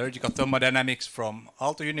metallurgical thermodynamics from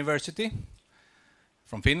Aalto University,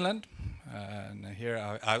 from Finland. And here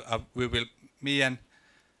me and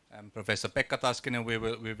Professor Pekka Taskinen, we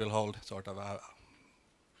will hold sort of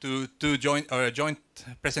two joint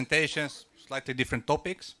presentations, slightly different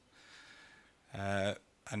topics.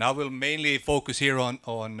 And I will mainly focus here on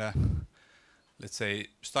let's say,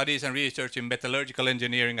 studies and research in metallurgical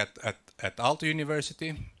engineering at Aalto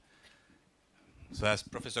University. So as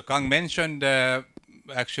Professor Kang mentioned,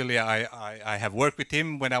 actually I have worked with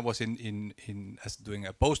him when I was as doing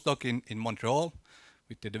a postdoc in Montreal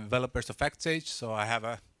with the developers of FactSage. So I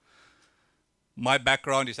have my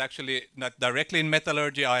background is actually not directly in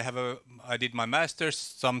metallurgy. I did my master's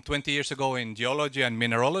some 20 years ago in geology and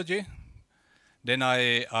mineralogy. Then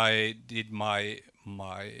I did my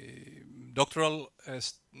doctoral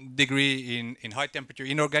degree in high temperature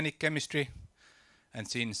inorganic chemistry, and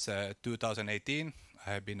since 2018 I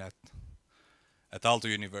have been at Aalto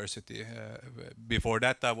University. Before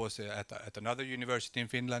that I was at another university in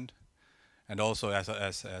Finland, and also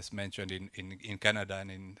as mentioned in Canada and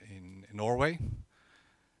in Norway.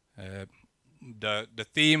 The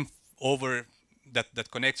theme over that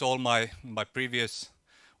connects all my previous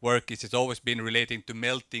work is it's always been relating to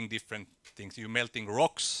melting different things. You're melting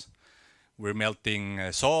rocks, we're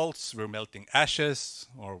melting salts, we're melting ashes,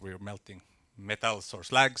 or we're melting metals or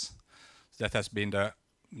slags. That has been the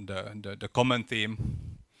common theme.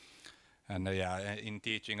 And yeah, in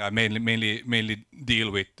teaching, I mainly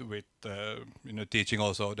deal with teaching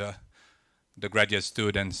also the graduate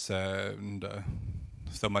students the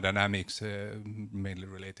thermodynamics, mainly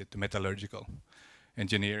related to metallurgical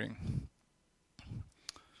engineering.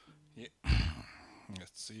 Yeah.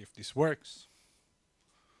 Let's see if this works.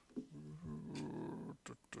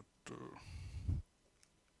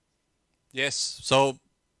 Yes. So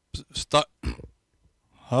start.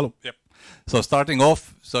 Hello. Yep. So starting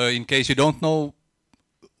off, so in case you don't know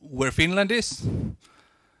where Finland is,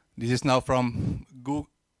 this is now from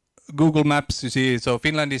Google Maps. You see, so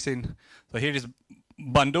Finland is in. So here is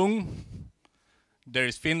Bandung. There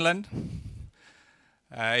is Finland.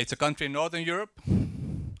 It's a country in Northern Europe.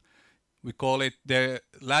 We call it the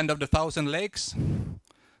land of the thousand lakes,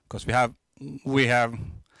 because we have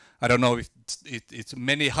I don't know if it's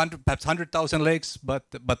many hundred, perhaps 100,000 lakes,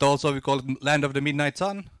 but also we call it land of the midnight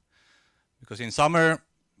sun, because in summer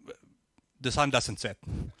the sun doesn't set.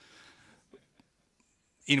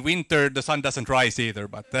 In winter the sun doesn't rise either,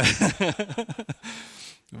 but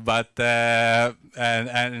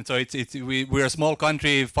and so we're a small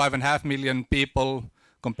country, 5.5 million people,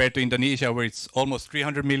 compared to Indonesia, where it's almost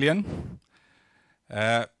 300 million.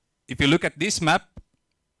 If you look at this map,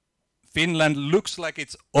 Finland looks like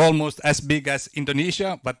it's almost as big as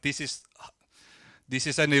Indonesia, but this is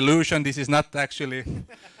an illusion. This is not actually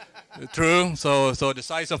true. So the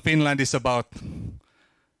size of Finland is about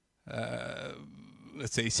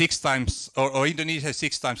let's say 6 times, or Indonesia is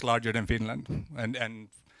 6 times larger than Finland. And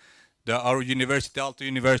our university, Aalto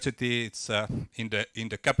University, it's in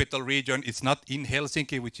the capital region. It's not in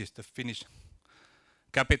Helsinki, which is the Finnish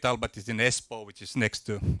capital, but it's in Espoo, which is next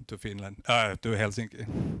to Finland, to Helsinki.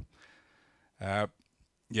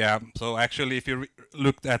 Yeah, so actually if you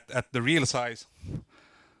looked at the real size,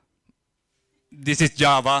 this is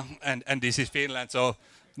Java and this is Finland. So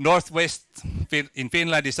northwest in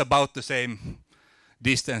Finland is about the same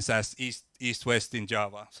distance as east-west in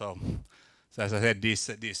Java. So as I said,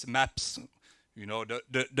 these maps, you know,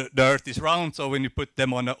 the Earth is round, so when you put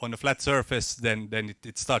them on a flat surface, then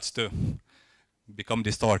it starts to become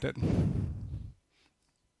distorted.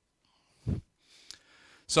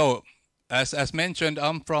 So as mentioned,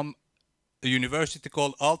 I'm from a university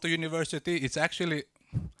called Aalto University. It's actually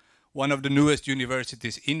one of the newest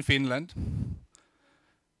universities in Finland.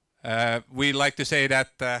 We like to say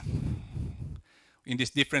that in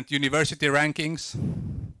these different university rankings,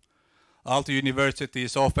 Aalto University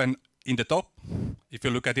is often in the top, if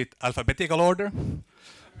you look at it alphabetical order.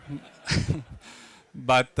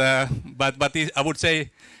 but I would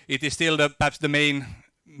say it is still perhaps the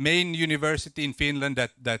main university in Finland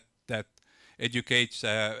that educates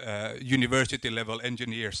university level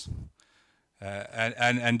engineers,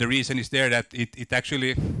 and the reason is there that it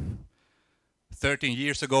actually 13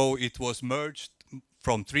 years ago it was merged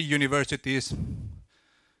from 3 universities.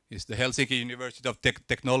 It's the Helsinki University of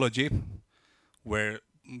Technology, where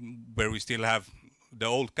we still have the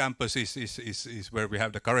old campus is where we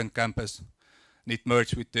have the current campus, and it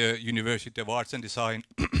merged with the University of Arts and Design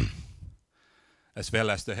as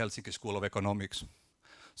well as the Helsinki School of Economics.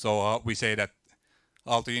 So we say that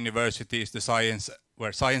Aalto University is the science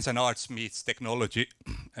where science and arts meets technology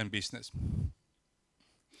and business.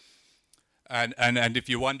 And if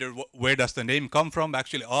you wonder where does the name come from,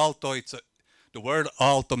 actually Aalto, the word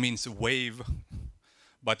Aalto means wave,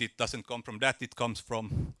 but it doesn't come from that. It comes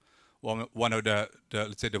from one of the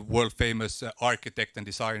let's say the world famous architect and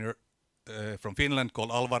designer from Finland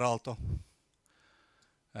called Alvar Aalto,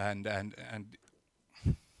 and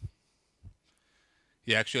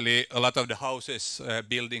he actually, a lot of the houses,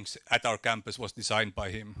 buildings at our campus was designed by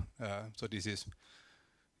him. So this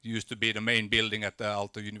used to be the main building at the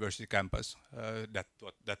Aalto University campus.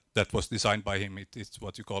 That was designed by him. It's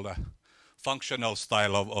what you call a functional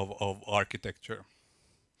style of architecture.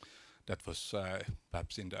 That was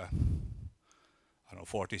perhaps in the, I don't know,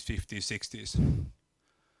 40s, 50s, 60s.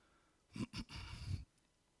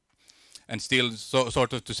 And still,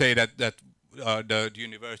 sort of to say that the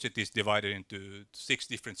university is divided into 6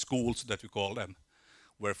 different schools, that we call them,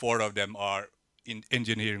 where 4 of them are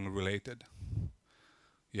engineering related.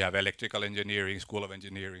 You have electrical engineering, School of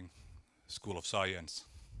Engineering, School of Science,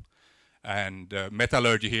 and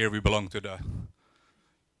metallurgy. Here we belong to the,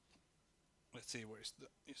 let's see, where is the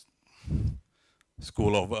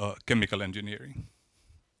School of Chemical Engineering.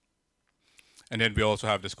 And then we also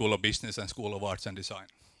have the School of Business and School of Arts and Design.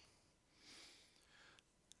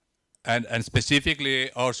 And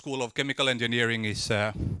specifically, our School of Chemical Engineering is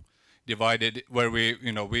divided, where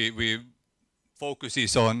we focus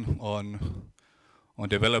is on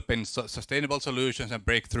developing sustainable solutions and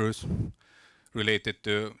breakthroughs related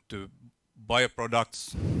to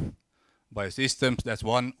bioproducts, biosystems. That's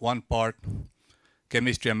one part.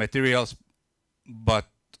 Chemistry and materials, but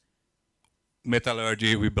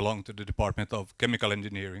metallurgy, we belong to the Department of Chemical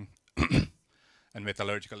Engineering and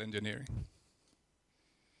Metallurgical Engineering.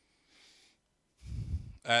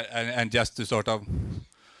 And just to sort of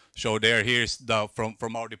show there, here's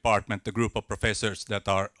from our department, the group of professors that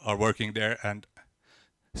are working there, and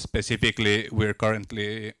specifically we're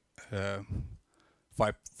currently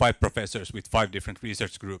five professors with 5 different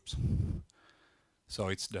research groups. So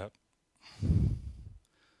it's the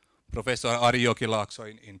Professor Ari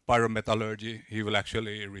Jokilaakso in pyrometallurgy. He will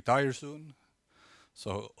actually retire soon.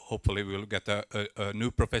 So hopefully we'll get a new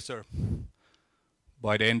professor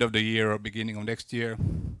by the end of the year or beginning of next year.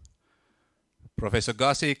 Professor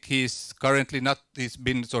Gasik, he's currently not, he's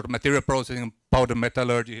been sort of material processing and powder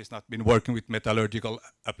metallurgy. He's not been working with metallurgical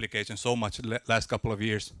applications so much last couple of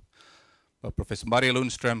years. But Professor Mari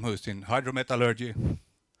Lundström, who's in hydrometallurgy,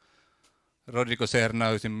 Rodrigo Serna,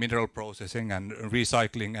 who's in mineral processing and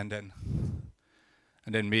recycling, and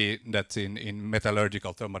then me, that's in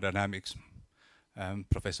metallurgical thermodynamics.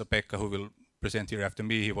 Professor Pekka, who will present here after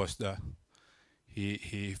me,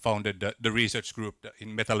 he founded the research group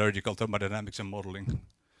in metallurgical thermodynamics and modeling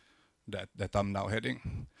that I'm now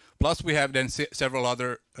heading. Plus we have then several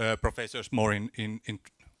other professors more in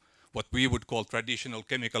what we would call traditional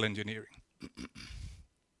chemical engineering.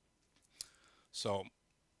 So,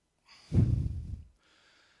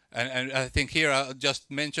 and I think here I'll just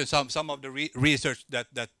mention some of the research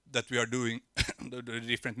that we are doing, the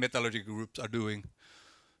different metallurgy groups are doing.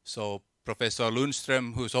 So Professor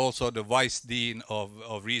Lundström, who's also the Vice Dean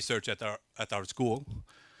of Research at our school,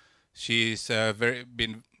 she's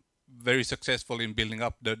been very successful in building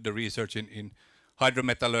up the research in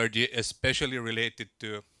hydrometallurgy, especially related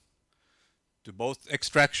to both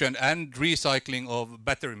extraction and recycling of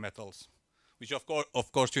battery metals, which of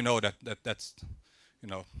course you know that's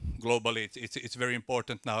globally it's very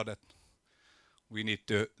important now that we need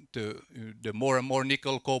to the more and more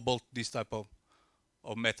nickel, cobalt, these type of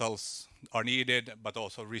metals are needed, but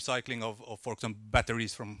also recycling of for example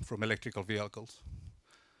batteries from electrical vehicles.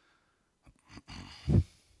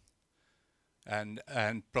 And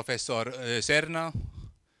Professor Serna,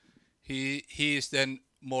 he is then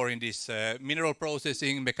more in this mineral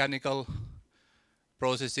processing, mechanical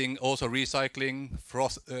processing, also recycling,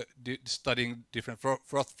 studying different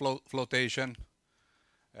froth flotation,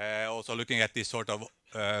 also looking at this sort of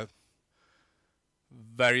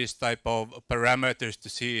various type of parameters to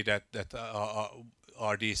see that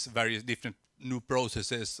are these various different new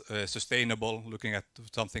processes sustainable, looking at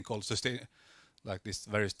something called like this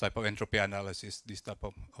various type of entropy analysis, these type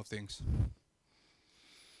of things.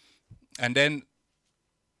 And then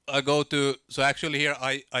I go to, so actually here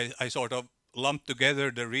I sort of lump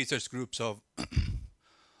together the research groups of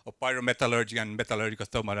pyrometallurgy and metallurgical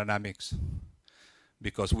thermodynamics,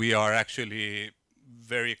 because we are actually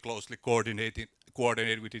very closely coordinated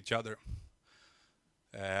with each other.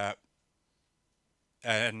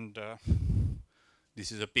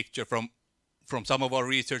 This is a picture from some of our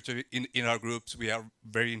research in our groups. We are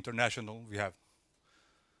very international. We have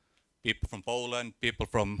people from Poland, people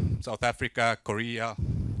from South Africa, Korea,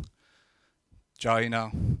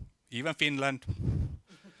 China, even Finland.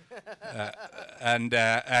 And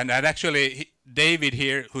actually David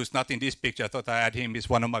here, who's not in this picture, I thought I had him, is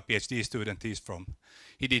one of my PhD students.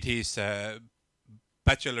 He did his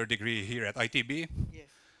bachelor degree here at ITB. Yes.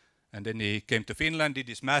 And then he came to Finland, did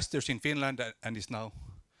his master's in Finland, and is now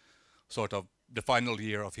sort of the final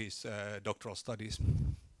year of his doctoral studies.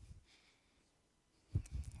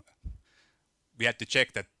 We had to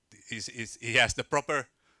check that he has the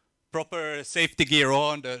proper safety gear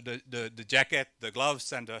on, the jacket, the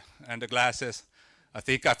gloves, and the glasses. I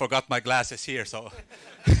think I forgot my glasses here, so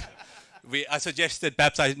I suggested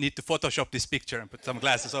perhaps I need to Photoshop this picture and put some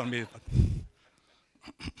glasses on me.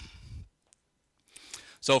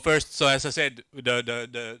 So first, so as I said,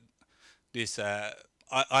 this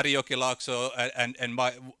Ari Jokilaakso and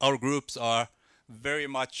our groups are very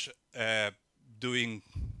much doing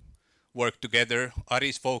work together.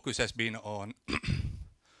 Ari's focus has been on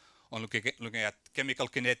looking at chemical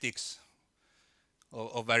kinetics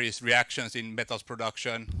of various reactions in metals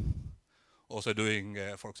production. Also doing,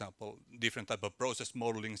 for example, different type of process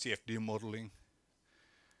modeling, CFD modeling.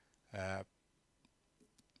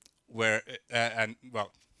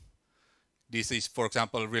 This is, for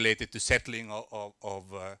example, related to settling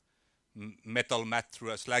of metal matte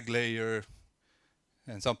through a slag layer,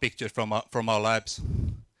 and some pictures from our labs.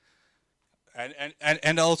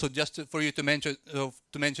 And also just for you to mention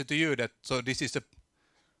to you that this is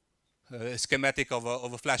a schematic of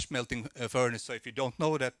a flash melting furnace. So if you don't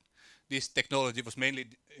know that, this technology was mainly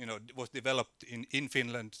was developed in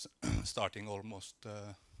Finland starting almost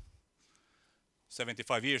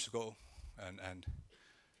 75 years ago,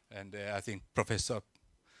 and I think Professor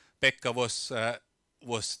Pekka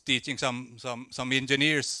was teaching some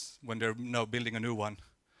engineers when they're now building a new one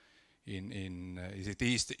in is it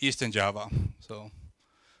Eastern Java. So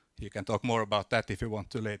you can talk more about that if you want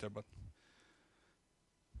to later. But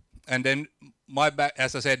and then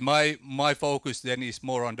as I said, my focus then is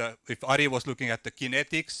more on if Ari was looking at the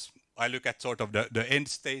kinetics, I look at sort of the end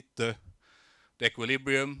state, the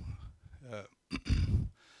equilibrium,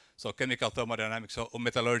 so chemical thermodynamics or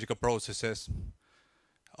metallurgical processes.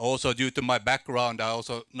 Also, due to my background, I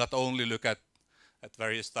also not only look at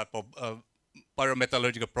various type of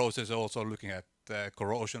pyrometallurgical processes, also looking at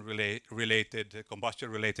corrosion related,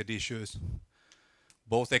 combustion related issues,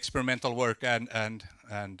 both experimental work and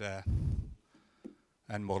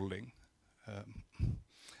modeling,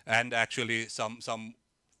 and actually some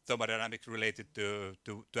thermodynamics related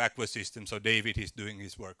to aqueous systems. So David is doing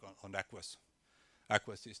his work on aqueous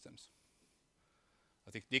systems.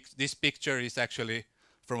 I think this picture is actually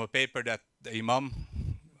from a paper that the Imam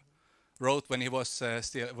wrote when he was a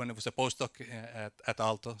postdoc at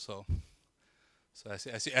Aalto. So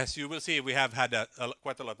as you will see, we have had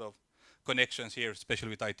quite a lot of connections here, especially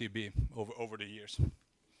with ITB over the years.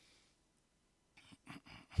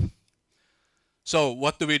 So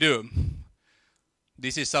what do we do?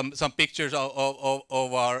 This is some pictures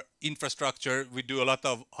of our infrastructure. We do a lot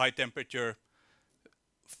of high temperature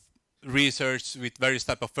research with various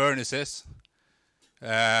type of furnaces.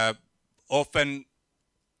 Often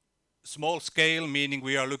small scale, meaning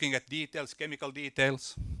we are looking at details, chemical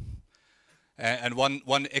details. And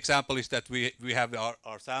one example is that we have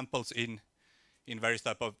our samples in various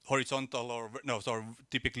type of horizontal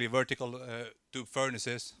typically vertical tube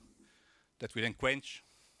furnaces that we then quench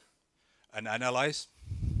and analyze.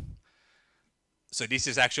 So this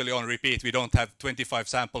is actually on repeat. We don't have 25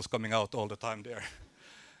 samples coming out all the time there.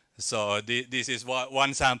 So this is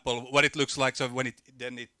one sample, what it looks like. So when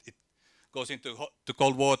it goes into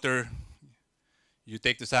cold water, you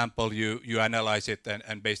take the sample, you analyze it,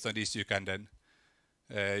 and based on this you can then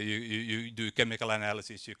you do chemical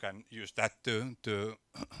analysis. You can use that to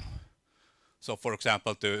so for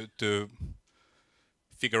example to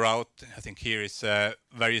figure out. I think here is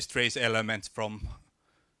various trace elements from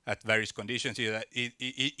at various conditions here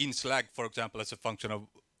in slag, for example, as a function of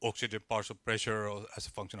oxygen partial pressure or as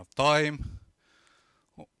a function of time,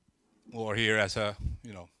 or here as a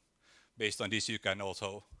based on this you can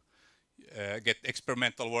also get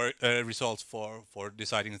experimental results for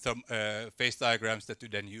deciding phase diagrams that you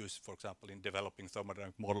then use, for example, in developing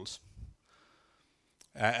thermodynamic models.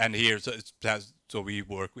 And here so we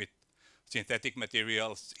work with synthetic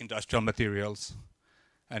materials, industrial materials,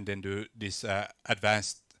 and then do this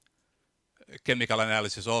advanced chemical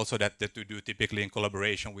analysis also that we do typically in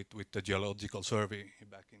collaboration with the Geological Survey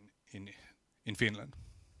back in Finland.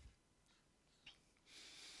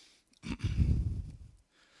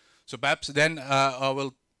 So perhaps then I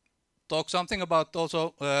will talk something about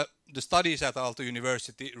also the studies at Aalto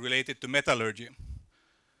University related to metallurgy.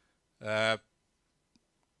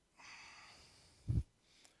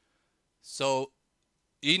 So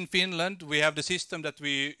in Finland we have the system that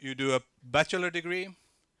you do a bachelor degree,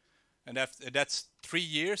 and that's 3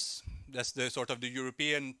 years. That's the sort of the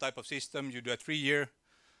European type of system. You do a 3-year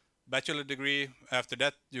bachelor degree. After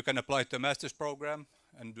that you can apply to a master's program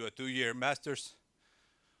and do a 2-year master's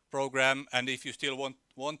program, and if you still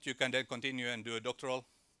want you can then continue and do a doctoral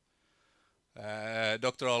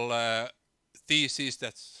thesis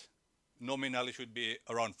that's nominally should be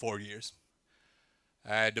around 4 years.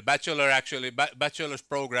 The bachelor's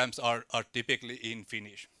programs are typically in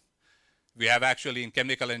Finnish. We have actually in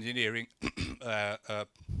chemical engineering a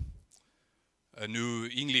new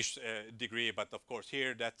English degree, but of course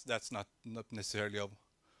here that's not necessarily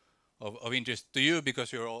of interest to you,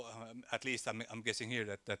 because you're all, at least I'm guessing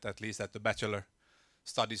here that at least at the bachelor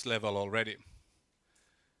studies level already.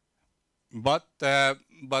 But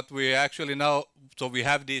we actually now, so we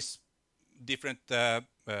have these different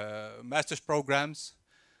master's programs.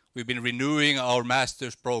 We've been renewing our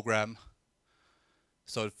master's program.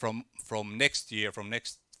 So from next year, from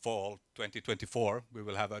next fall, 2024, we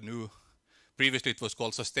will have a new. Previously it was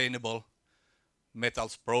called Sustainable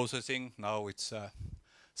Metals Processing. Now it's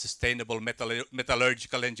Sustainable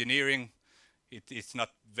Metallurgical Engineering. It's not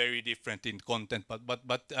very different in content,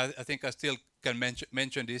 but I think I still can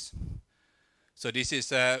mention this. So this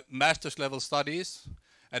is master's level studies,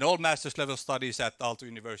 and all master's level studies at Aalto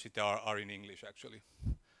University are in English actually.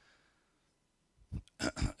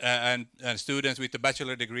 And students with a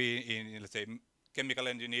bachelor degree in, let's say, chemical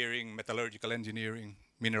engineering, metallurgical engineering,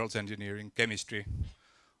 minerals engineering, chemistry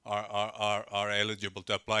are eligible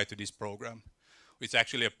to apply to this program. It's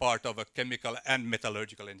actually a part of a chemical and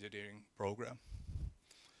metallurgical engineering program.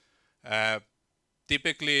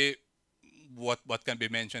 Typically, what can be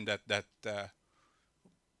mentioned that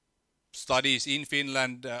studies in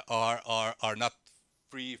Finland are not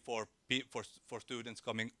free for students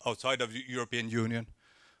coming outside of the European Union,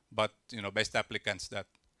 but best applicants that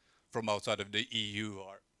from outside of the EU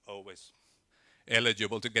are always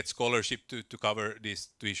eligible to get scholarship to cover these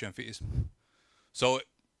tuition fees. So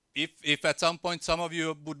if at some point some of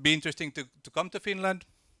you would be interesting to come to Finland,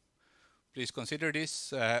 please consider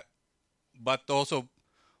this. But also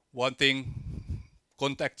one thing,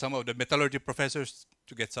 contact some of the metallurgy professors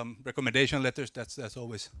to get some recommendation letters. That's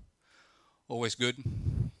always good.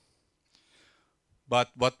 But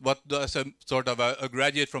what does a sort of a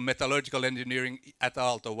graduate from metallurgical engineering at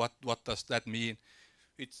Aalto, what does that mean?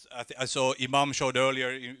 I saw Imam showed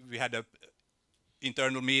earlier, we had a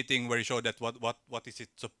internal meeting where he showed that what is it,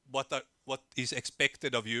 so what is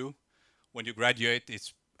expected of you when you graduate.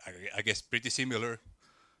 It's I guess pretty similar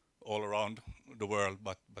all around the world,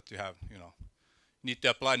 but you have need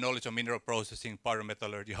to apply knowledge of mineral processing,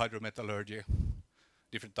 pyrometallurgy, hydrometallurgy,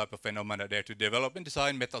 different type of phenomena there to develop and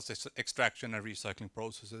design metals extraction and recycling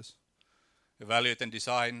processes. Evaluate the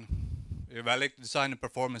design and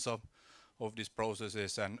performance of these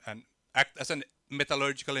processes, and act as a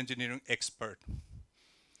metallurgical engineering expert,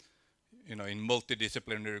 in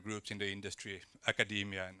multidisciplinary groups in the industry,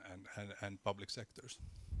 academia, and public sectors.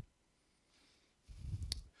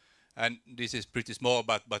 And this is pretty small,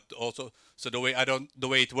 but also, so the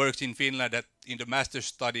way it works in Finland, that in the master's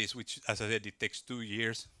studies, which as I said, it takes 2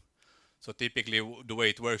 years. So typically the way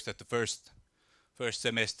it works, that the first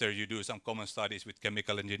semester you do some common studies with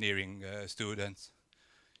chemical engineering students.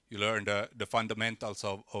 You learn the fundamentals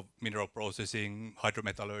of mineral processing,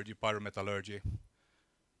 hydrometallurgy, pyrometallurgy,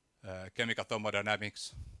 chemical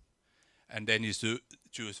thermodynamics, and then you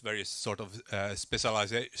choose various sort of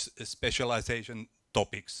specialization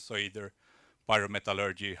topics, so either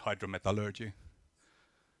pyrometallurgy, hydrometallurgy,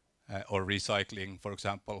 or recycling, for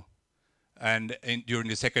example. And during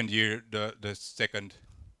the second year, the second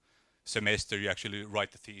semester, you actually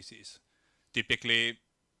write the thesis, typically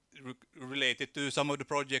related to some of the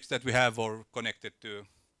projects that we have or connected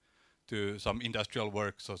to some industrial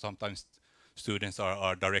work. So sometimes students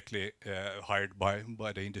are directly hired by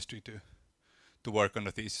the industry to work on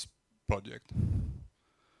a thesis project.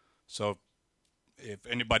 So if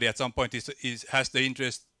anybody at some point has the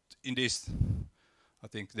interest in this, I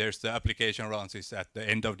think there's the application rounds is at the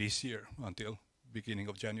end of this year until beginning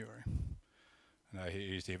of January. And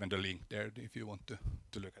here's even the link there if you want to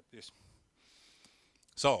look at this.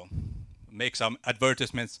 So, make some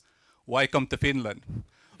advertisements. Why come to Finland?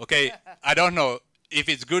 Okay, I don't know if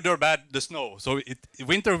it's good or bad, the snow. So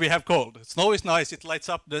winter we have cold. Snow is nice, it lights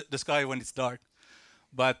up the sky when it's dark.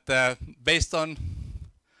 But based on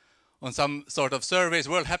some sort of surveys,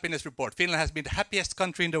 World Happiness Report, Finland has been the happiest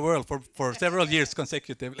country in the world for several years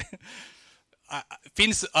consecutively.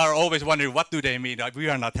 Finns are always wondering, what do they mean? We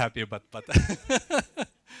are not happy, but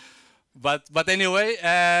but anyway,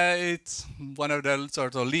 it's one of the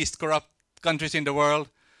sort of least corrupt countries in the world,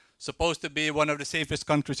 supposed to be one of the safest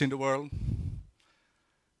countries in the world,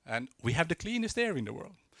 and we have the cleanest air in the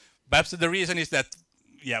world. Perhaps the reason is that,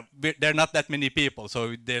 yeah, there are not that many people,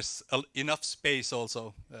 so there's enough space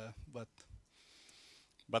also.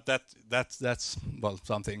 But that's well,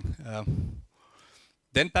 something.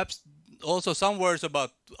 Then perhaps also some words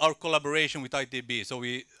about our collaboration with ITB. So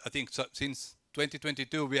I think since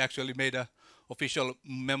 2022 we actually made an official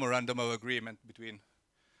memorandum of agreement between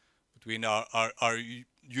our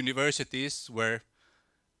universities, where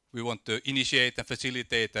we want to initiate and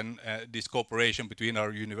facilitate this cooperation between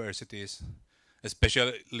our universities,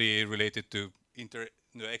 especially related to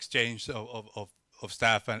exchange of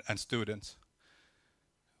staff and students,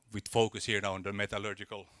 with focus here now on the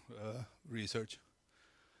metallurgical research.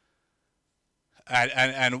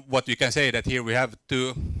 And what we can say that here we have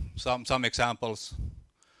some examples,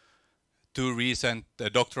 2 recent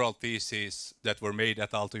doctoral theses that were made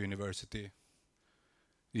at Aalto University.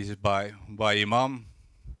 This is by Imam,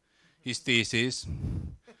 his thesis.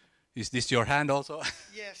 Is this your hand also?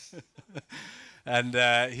 Yes. And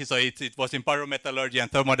so it was in pyrometallurgy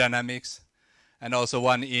and thermodynamics. and also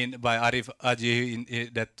one by Arif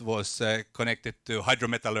Aji that was connected to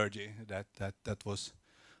hydrometallurgy. That was,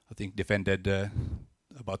 I think, defended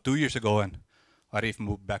about 2 years ago, and Arif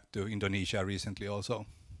moved back to Indonesia recently also.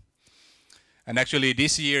 And actually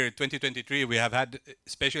this year, 2023, we have had,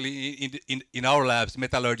 especially in our labs,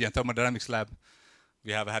 metallurgy and thermodynamics lab,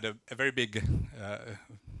 we have had a very big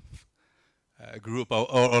group or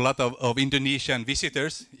a lot of Indonesian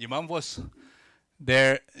visitors. Imam was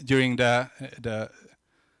there during the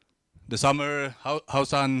summer.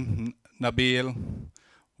 Hausan, Nabil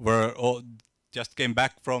were all just came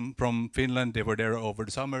back from Finland. They were there over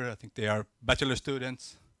the summer. I think they are bachelor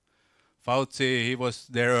students. Fauzi, he was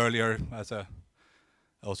there earlier as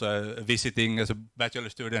also visiting as a bachelor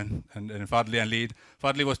student, and Fadli and Lead.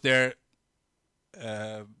 Fadli was there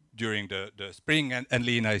during the spring, and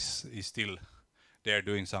Lina is still there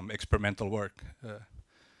doing some experimental work.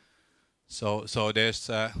 So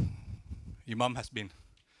there's Imam has been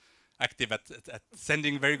active at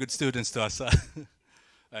sending very good students to us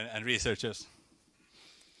and researchers.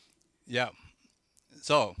 Yeah.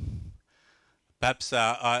 So perhaps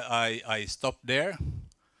I stop there.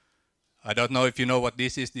 I don't know if you know what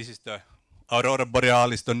this is. This is the Aurora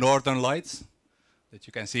Borealis, the northern lights that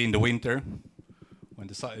you can see in the winter. When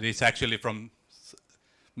the sun, it's actually from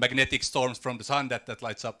magnetic storms from the sun that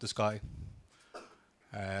lights up the sky.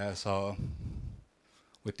 So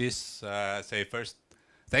with this, say first,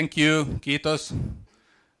 thank you, kiitos,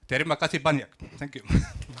 terima kasih banyak. Thank you.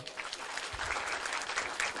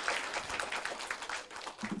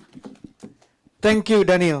 Thank you,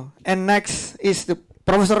 Daniel. And next is the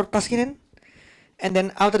Professor Taskinen. And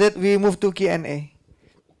then after that, we move to Q&A.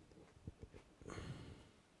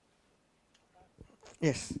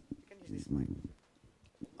 Yes. You can use this mic.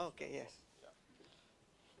 Okay, yes.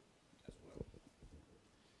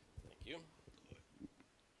 Thank you.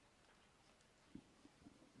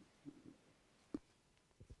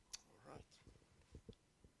 All right.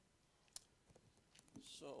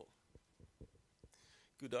 So,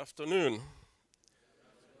 good afternoon.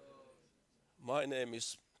 My name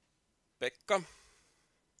is Pekka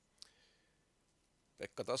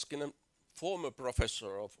Taskinen, former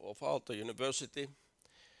professor of Aalto University,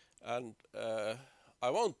 and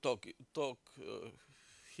I won't talk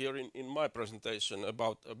here in my presentation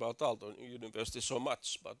about Aalto University so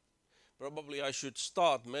much, but probably I should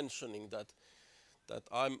start mentioning that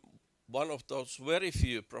I'm one of those very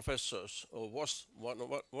few professors, or was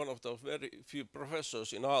one of those very few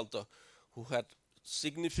professors in Aalto who had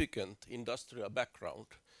significant industrial background.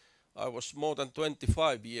 I was more than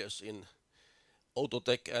 25 years in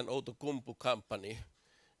Outotec and Outokumpu company,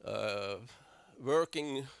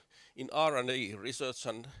 working in R&D, research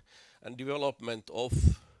and development of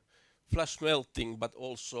flash smelting, but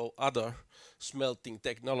also other smelting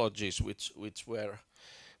technologies which were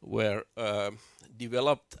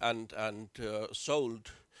developed and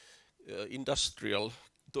sold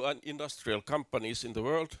to industrial companies in the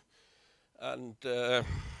world. And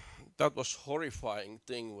that was horrifying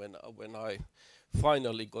thing when I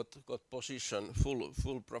finally got position,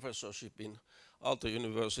 full professorship in Aalto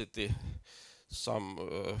University some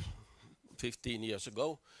 15 years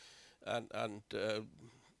ago, and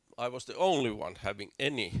I was the only one having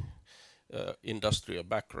any industrial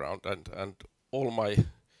background, and all my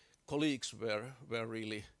colleagues were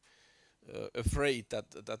really afraid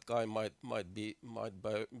that guy might be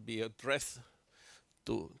a threat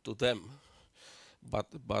to them.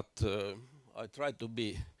 But I tried to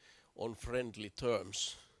be on friendly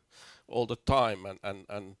terms all the time,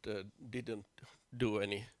 and didn't do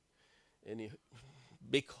any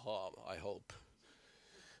big harm, I hope.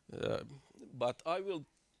 But I will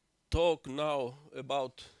talk now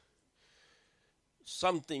about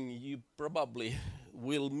something you probably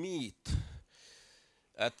will meet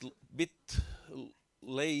at bit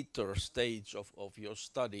later stage of your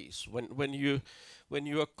studies, when you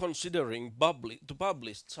are considering to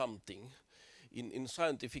publish something in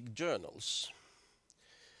scientific journals,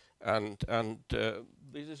 and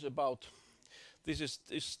this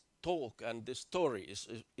talk and this story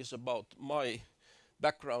is about my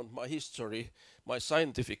background, my history, my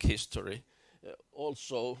scientific history,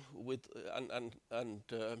 also with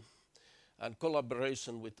and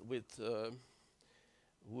collaboration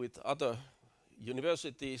with other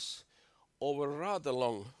universities over a rather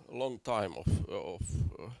long time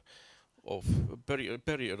of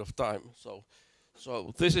period of time. So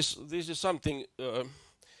this is something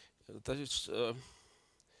that is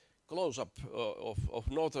close up of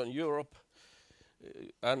Northern Europe,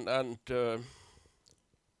 and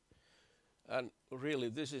really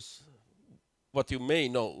this is what you may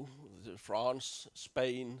know: France,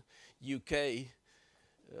 Spain, UK,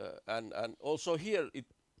 and also here it.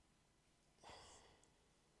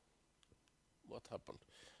 What happened?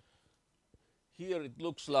 Here it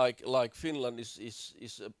looks like Finland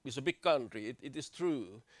is a big country. It is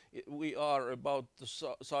true. We are about the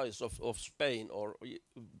size of Spain, or a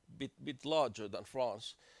bit larger than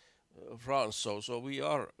France. So we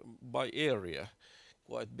are by area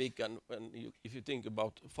quite big, and if you think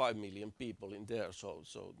about 5 million people in there, so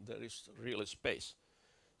there is really space,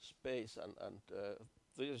 and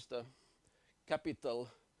this is the capital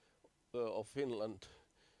of Finland,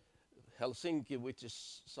 Helsinki, which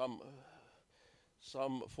is some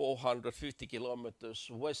 450 kilometers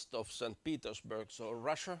west of St. Petersburg, so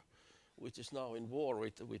Russia, which is now in war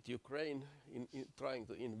with Ukraine, trying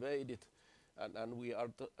to invade it. And we are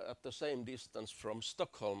at the same distance from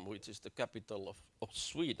Stockholm, which is the capital of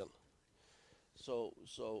Sweden. So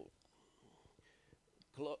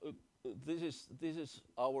this is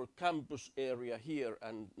our campus area here,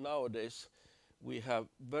 and nowadays we have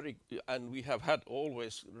had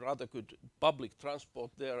always rather good public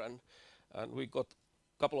transport there, and we got a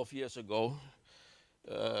couple of years ago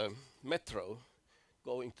metro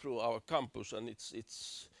going through our campus, and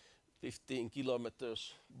it's 15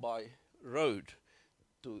 kilometers by road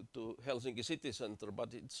to Helsinki city center,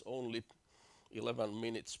 but it's only 11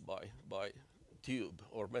 minutes by tube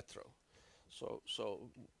or metro. So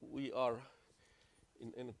we are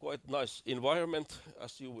in a quite nice environment,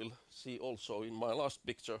 as you will see also in my last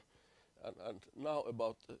picture. And now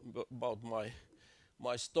about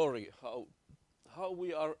my story, how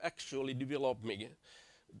we are actually developing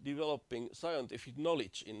scientific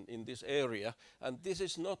knowledge in this area. And this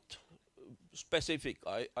is not specific,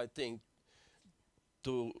 I think,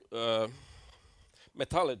 to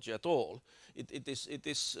metallurgy at all. It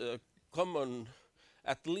is common,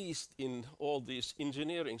 at least in all these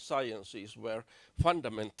engineering sciences, where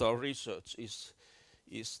fundamental research is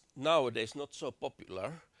nowadays not so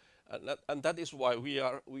popular, and that is why we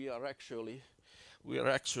are actually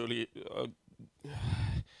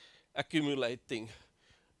accumulating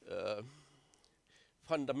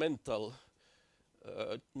fundamental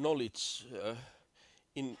knowledge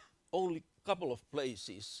in only couple of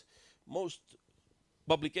places. Most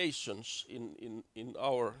publications in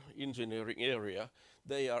our engineering area,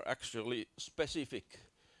 they are actually specific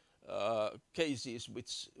cases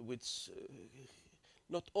which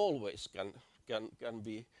not always can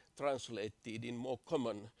be translated in more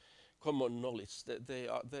common knowledge. They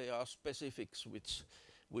are specifics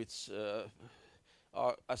which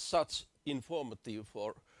are as such informative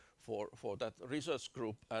for that research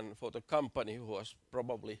group and for the company who has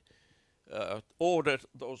probably ordered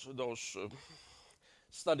those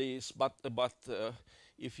studies, but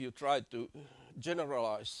if you try to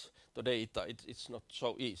generalize the data, it's not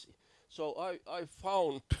so easy. So I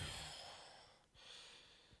found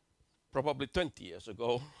probably 20 years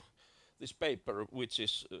ago this paper, which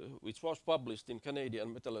was published in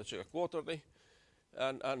Canadian Metallurgical Quarterly,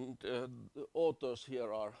 and the authors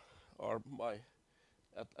here are my,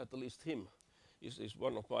 at least him, is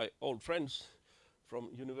one of my old friends from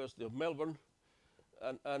University of Melbourne,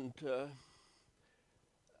 and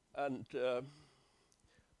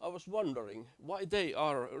I was wondering why they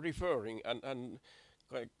are referring and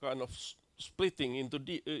kind of splitting into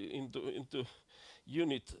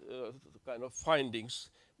unit kind of findings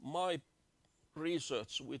my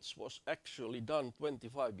research, which was actually done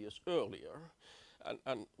 25 years earlier,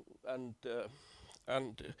 and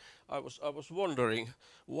I was wondering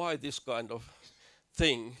why this kind of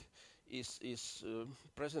thing is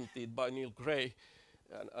presented by Neil Gray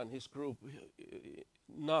and his group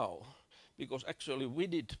now, because actually we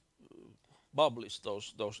did publish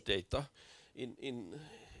those data in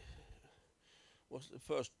was the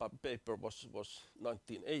first paper was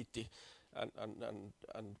 1980, and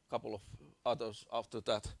a couple of others after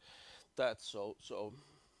that. So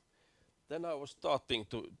then I was starting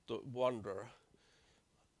to wonder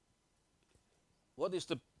what is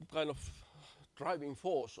the kind of driving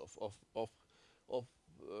force of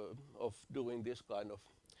doing this kind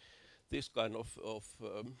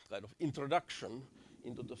of introduction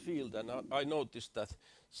into the field. And I noticed that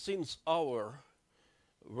since our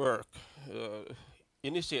work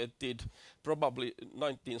initiated probably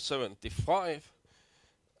 1975,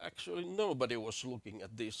 actually nobody was looking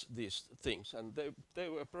at these things, and they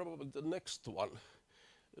were probably the next one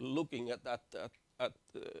looking at that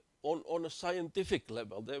on a scientific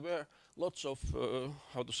level. There were lots of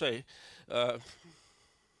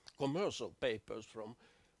commercial papers from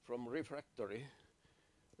refractory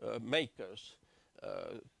makers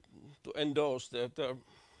to endorse their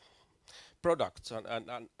products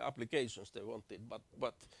and applications they wanted,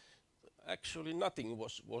 but actually nothing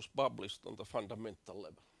was published on the fundamental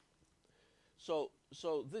level. So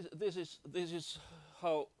this is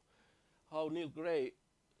how Neil Gray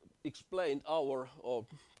explained our, or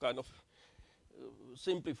kind of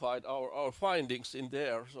simplified our findings in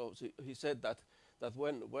there. So he said that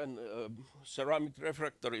when ceramic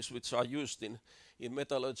refractories, which are used in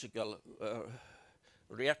metallurgical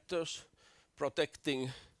reactors,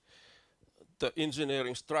 protecting the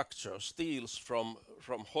engineering structure, steels from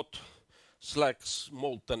hot slags,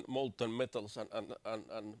 molten metals,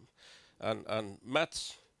 and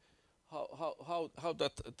mats, how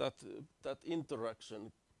that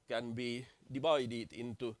interaction can be divided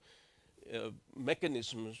into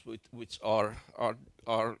mechanisms which are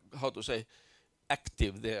how to say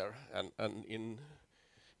active there, and in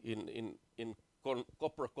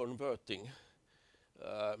copper converting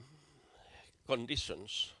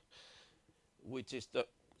conditions, which is the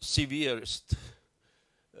severest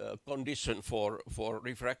condition for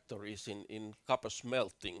refractories in copper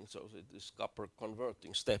smelting, so this copper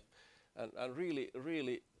converting step, and really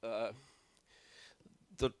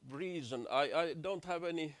the reason I don't have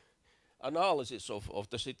any analysis of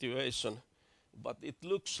the situation, but it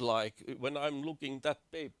looks like when I'm looking that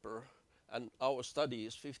paper, and our study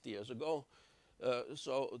is 50 years ago,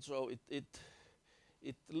 so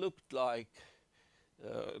it looked like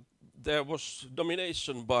there was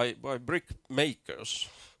domination by brick makers,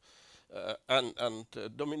 and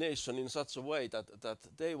domination in such a way that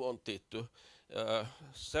they wanted to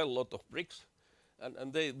sell a lot of bricks,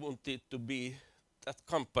 and they wanted to be that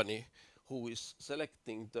company who is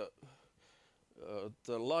selecting the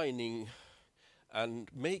lining and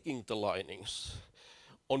making the linings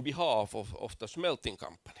on behalf of the smelting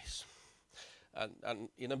companies. And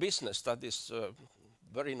in a business, that is a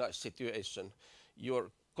very nice situation.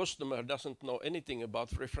 Your customer doesn't know anything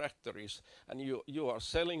about refractories, and you are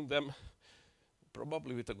selling them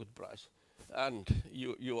probably with a good price, and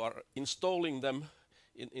you are installing them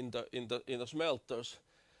in the smelters,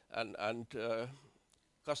 and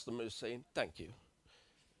customer is saying thank you.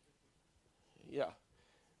 Yeah,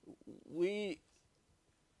 we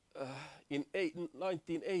in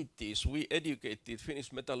 1980s we educated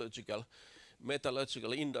Finnish metallurgical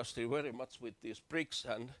industry very much with these bricks,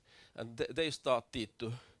 and they started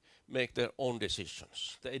to make their own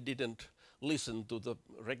decisions. They didn't listen to the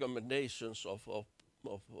recommendations of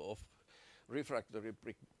refractory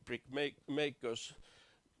brick makers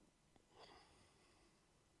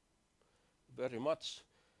very much,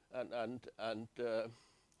 and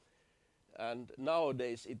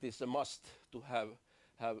nowadays it is a must to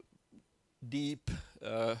have deep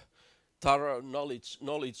thorough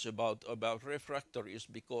knowledge about refractories,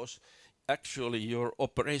 because actually your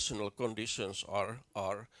operational conditions are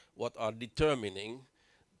what are determining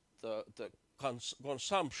the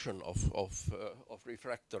consumption of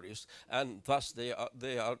refractories, and thus they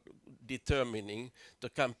are determining the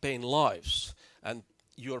campaign lives and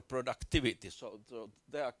your productivity. So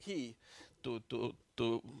they are key to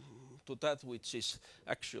that which is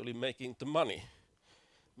actually making the money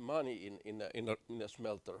in a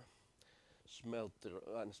smelter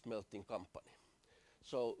and smelting company.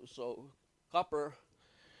 So copper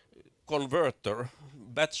converter,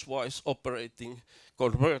 batch-wise operating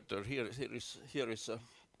converter. Here is a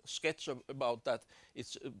sketch about that.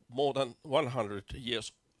 It's more than 100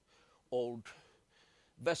 years old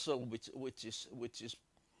vessel which is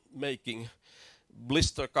making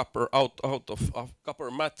blister copper out of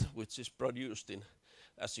copper matte, which is produced in,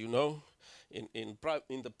 as you know, in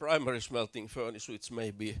the primary smelting furnace, which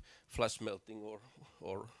may be flash smelting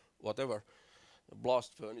or whatever,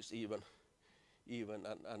 blast furnace even,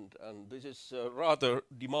 and this is a rather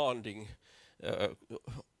demanding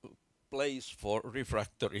place for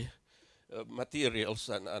refractory materials,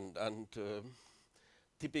 and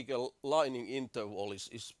typical lining interval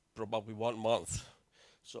is probably 1 month.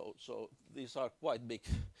 So these are quite big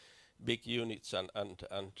units, and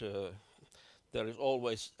there is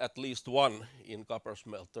always at least one in copper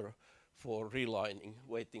smelter for relining,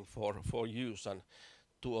 waiting for use, and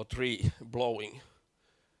 2 or 3 blowing.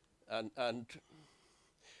 And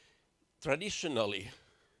traditionally,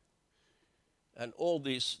 and all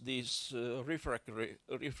these refractory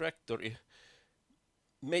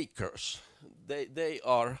makers, they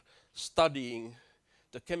are studying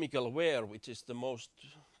the chemical wear, which is the most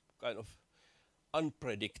kind of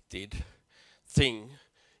unpredicted thing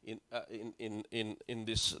in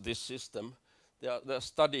this system. They're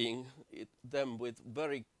studying them with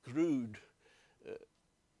very crude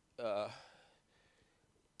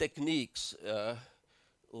techniques,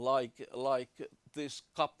 like this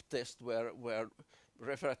cup test, where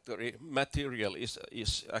refractory material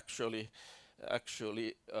is actually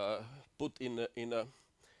put in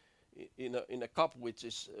a cup which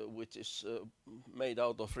is made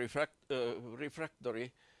out of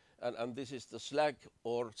refractory, and this is the slag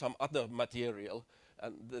or some other material,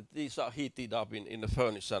 and these are heated up in the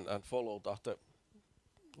furnace and followed after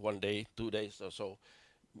 1 day, 2 days or so.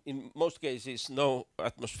 In most cases, no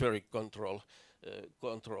atmospheric control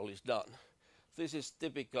is done. This is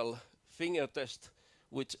typical finger test,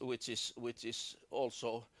 which is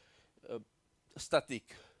also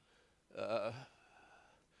static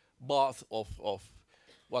bath of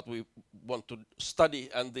what we want to study,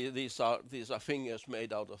 and these are fingers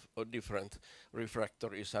made out of different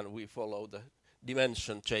refractories, and we follow the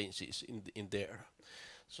dimension changes in there.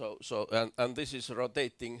 And this is a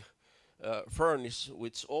rotating furnace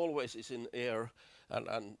which always is in air,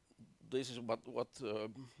 and this is what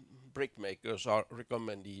brick makers are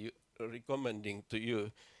recommending to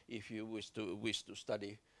you if you wish to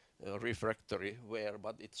study refractory wear,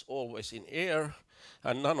 but it's always in air,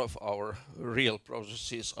 and none of our real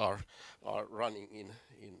processes are running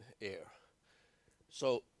in air.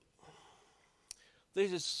 So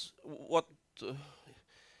this is what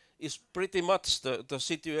is pretty much the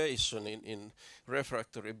situation in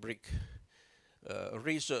refractory brick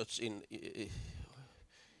research in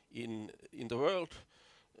the world,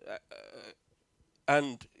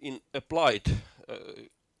 and in applied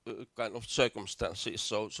kind of circumstances.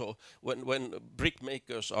 So when brick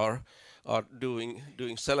makers are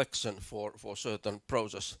doing selection for certain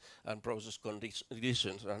process and process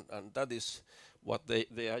conditions, and that is what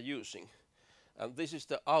they are using. And this is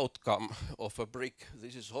the outcome of a brick.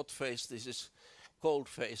 This is hot phase, this is cold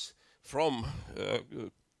phase from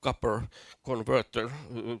copper converter,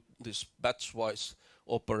 this batch-wise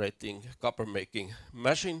operating copper making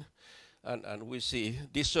machine. And we see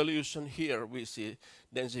dissolution here, we see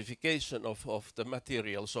densification of the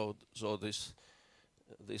material. So this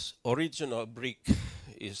original brick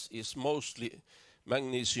is mostly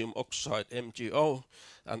magnesium oxide MgO,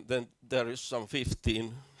 and then there is some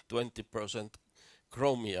 15-20%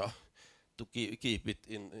 chromia to keep it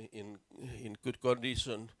in good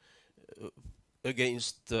condition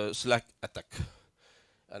against slag attack.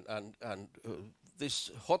 And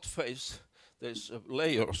this hot phase, there's a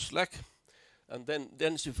layer of slag, and then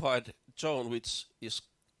densified zone which is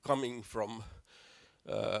coming from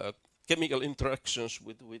chemical interactions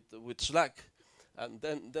with slag, and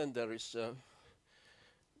then there is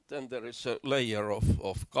a layer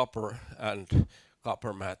of copper and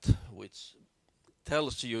copper matte, which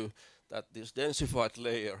tells you that this densified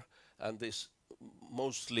layer and this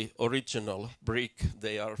mostly original brick,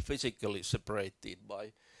 they are physically separated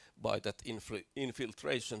by that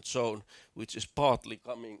infiltration zone, which is partly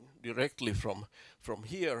coming directly from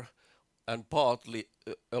here and partly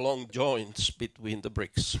along joints between the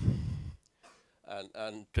bricks.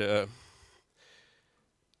 And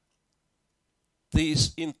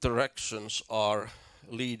these interactions are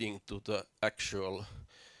leading to the actual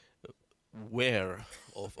wear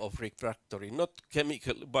of refractory, not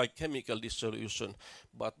by chemical dissolution,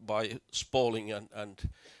 but by spalling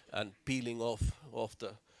and peeling off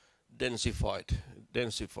the densified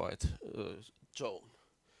zone.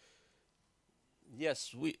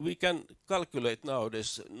 Yes, we can calculate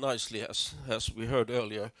nowadays nicely, as we heard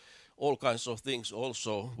earlier, all kinds of things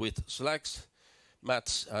also with slags,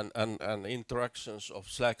 mats, and interactions of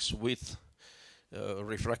slags with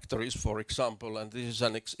refractories, for example. And this is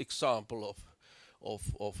an example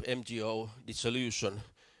of MgO dissolution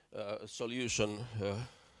solution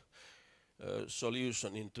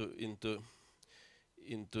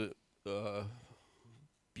into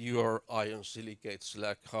pure iron silicate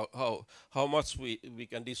slag, how much we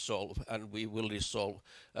can dissolve, and we will dissolve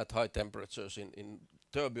at high temperatures in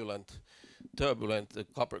turbulent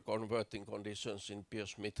copper converting conditions in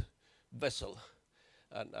Pear-Smith vessel.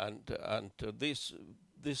 And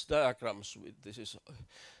these diagrams, this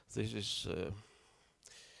is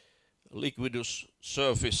liquidus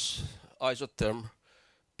surface isotherm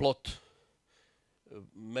plot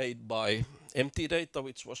made by MT Data,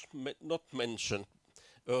 which was not mentioned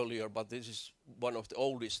earlier, but this is one of the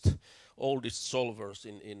oldest solvers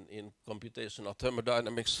in computational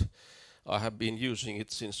thermodynamics. I have been using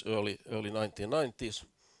it since early 1990s,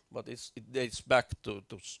 but it dates back to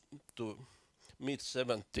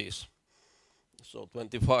mid-70s, so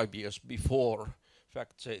 25 years before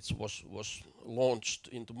FactSage was launched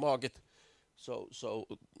into market. So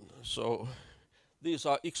these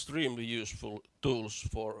are extremely useful tools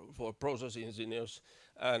for process engineers,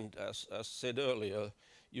 and as said earlier,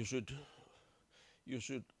 you should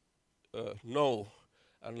know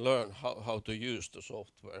and learn how to use the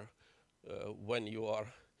software when you are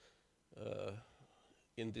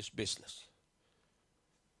in this business.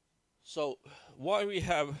 So why we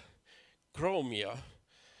have chromia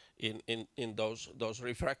in those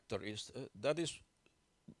refractories? That is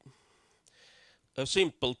a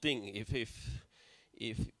simple thing.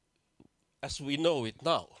 If as we know it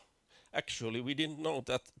now, actually we didn't know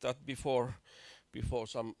that before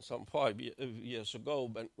some 5 years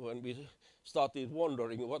ago when we started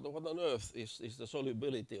wondering what on earth is the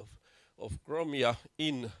solubility of chromia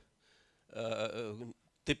in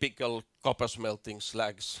typical copper smelting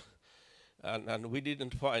slags, and we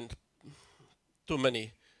didn't find too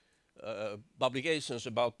many publications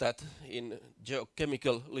about that in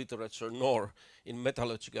geochemical literature nor in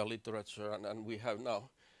metallurgical literature, and we have now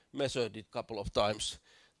measured it a couple of times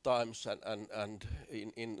and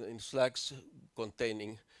in slags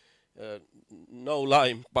containing no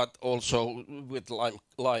lime, but also with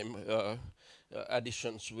lime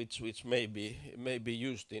additions, which may be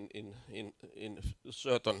used in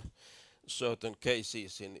certain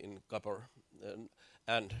cases in copper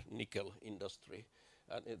and nickel industry,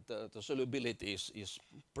 and the solubility is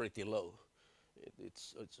pretty low.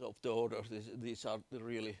 It's of the order. These are the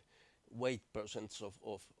really weight percents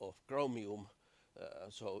of chromium.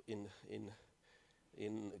 So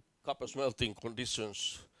in copper smelting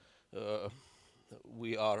conditions,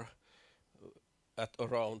 we are at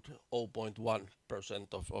around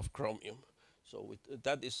 0.1% of chromium. So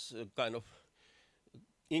that is kind of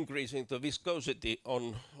increasing the viscosity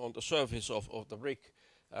on the surface of the brick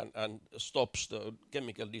and stops the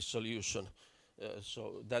chemical dissolution.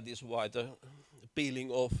 So that is why the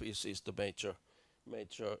peeling off is the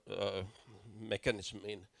major mechanism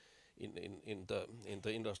in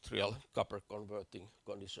the industrial copper converting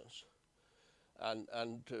conditions.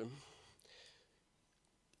 And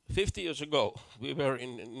 50 years ago, we were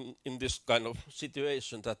in this kind of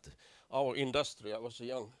situation that our industry, I was a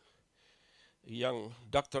young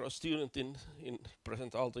doctoral student in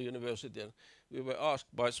present Aalto University, and we were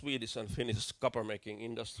asked by Swedish and Finnish copper making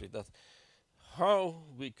industry that how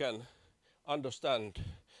we can understand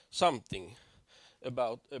something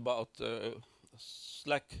about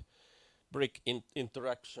slag brick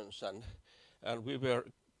interactions, and we were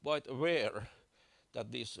quite aware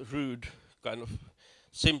that these rude kind of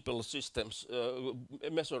simple systems,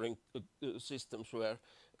 measuring systems were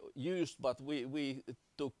used, but we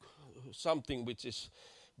took something which is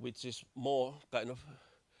more kind of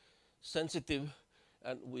sensitive,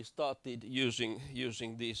 and we started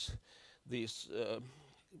using these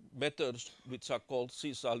methods which are called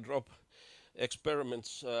sessile drop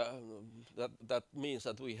experiments. That means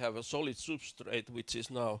that we have a solid substrate which is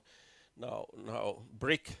now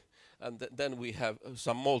brick, and then we have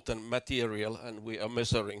some molten material, and we are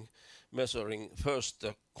measuring first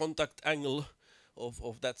the contact angle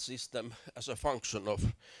of that system as a function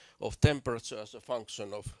of temperature, as a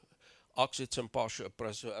function of oxygen partial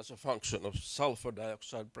pressure, as a function of sulfur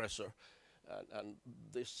dioxide pressure, and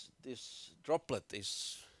this droplet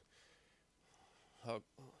is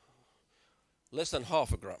less than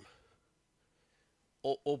half a gram,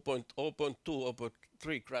 0.2,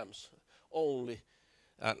 0.3 grams only.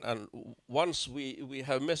 And once we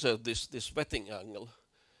have measured this wetting angle,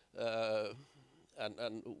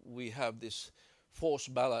 and we have this force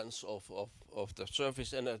balance of the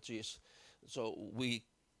surface energies, so we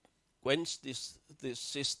quench this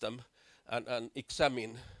system and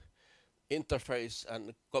examine interface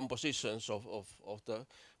and compositions of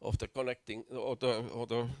the connecting or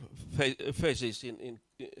the phases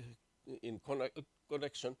in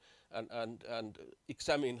connection, and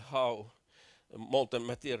examine how molten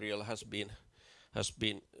material has been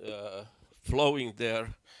flowing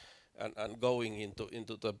there and going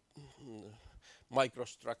into the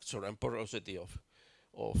microstructure and porosity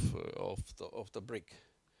of the brick,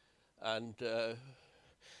 and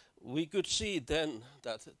we could see then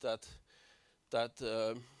that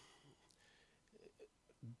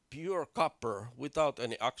pure copper without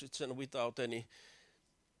any oxygen, without any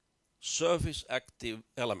surface active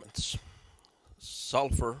elements,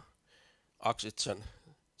 sulfur, oxygen,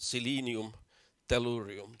 selenium,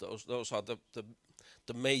 tellurium, those are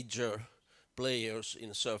the major players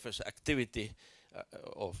in surface activity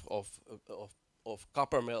of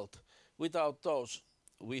copper melt. Without those,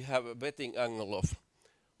 we have a wetting angle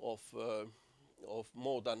of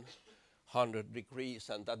more than 100 degrees,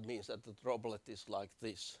 and that means that the droplet is like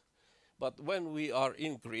this. But when we are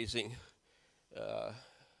increasing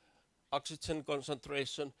oxygen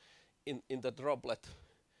concentration in the droplet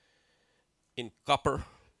in copper,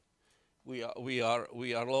 we are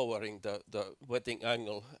lowering the wetting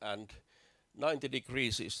angle, and 90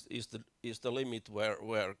 degrees is the limit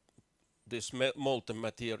where this molten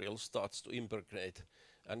material starts to impregnate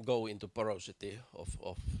and go into porosity of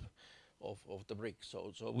the brick.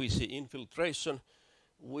 So we see infiltration,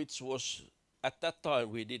 which was at that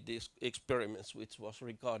time we did these experiments, which was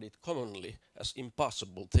regarded commonly as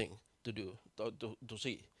impossible thing to do to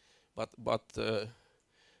see, but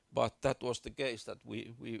that was the case that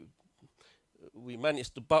we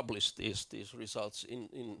managed to publish these results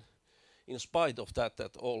in spite of that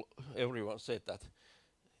everyone said that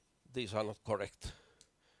these are not correct.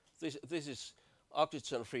 This is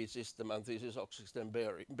oxygen-free system and this is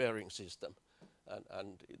oxygen-bearing system,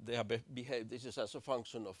 and they have behaved. This is as a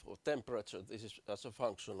function of temperature. This is as a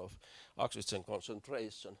function of oxygen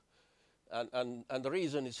concentration, and the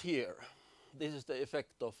reason is here. This is the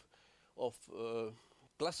effect of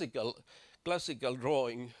classical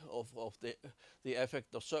drawing of the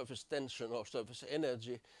effect of surface tension or surface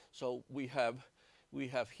energy. So we have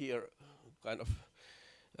here kind of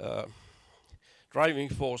driving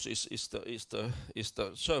force is the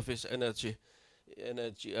surface energy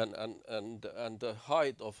and the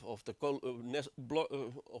height of the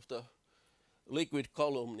liquid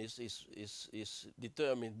column is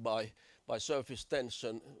determined by surface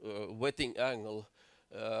tension, wetting angle,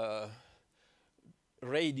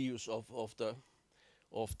 radius of the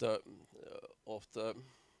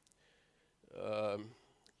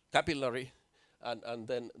capillary, and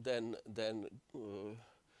then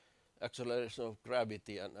acceleration of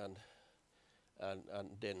gravity and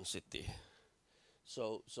density.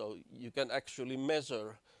 So you can actually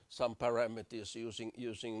measure some parameters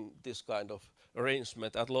using this kind of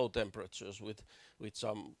arrangement at low temperatures with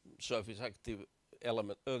some surface active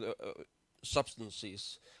element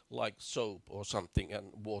substances like soap or something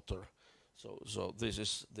and water. So this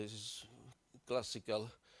is classical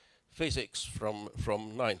physics from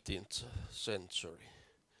 19th century.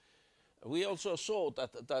 We also saw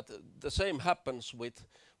that the same happens with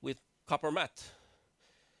copper matte,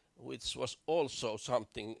 which was also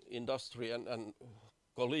something industry and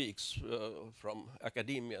colleagues from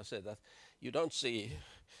academia said that you don't see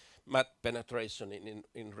matte penetration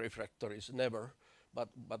in refractories, never. But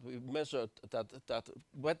we measured that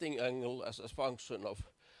wetting angle as a function of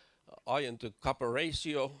iron to copper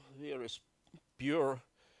ratio. Here is pure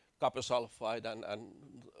copper sulfide and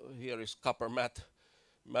here is copper matte.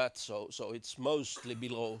 So it's mostly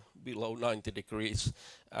below 90 degrees,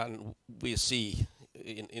 and we see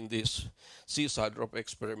in these seaside drop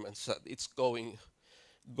experiments that it's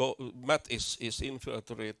matte is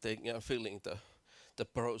infiltrating and filling the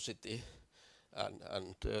porosity,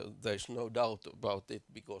 and there's no doubt about it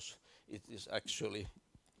because it is actually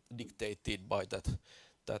dictated by that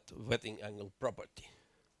wetting angle property.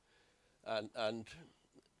 And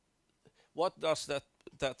what does that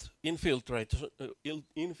infiltration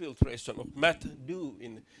of matte do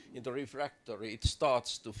in the refractory? It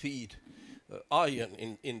starts to feed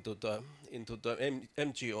iron into the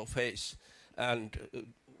MgO phase, and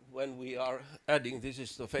when we are adding, this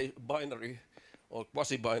is the binary or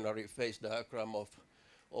quasi-binary phase diagram of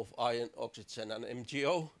iron, oxygen, and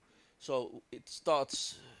MgO. So it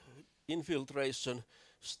starts, infiltration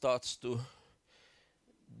starts to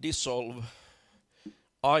dissolve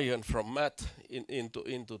iron from matte into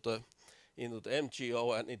the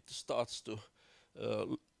MgO, and it starts to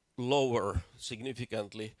lower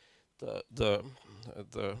significantly the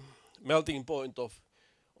melting point of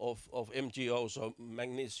MgO, so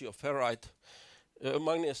magnesium-ferrite,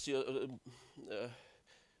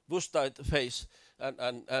 magnesium-wustite phase,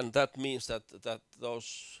 and that means that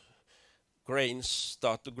those grains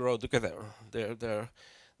start to grow together. The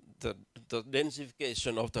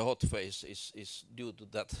densification of the hot phase is due to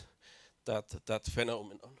that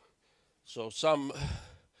phenomenon. So some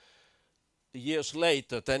years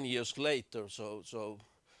later, 10 years later, so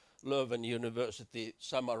Leuven University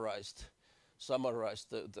summarized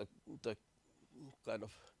the kind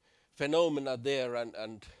of phenomena there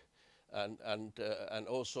and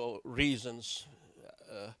also reasons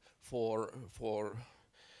for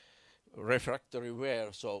refractory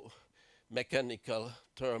wear. So mechanical,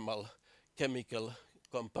 thermal, chemical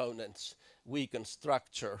components weaken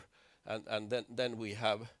structure, and then we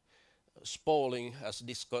have spalling as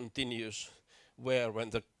discontinuous wear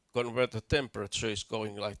when the converter temperature is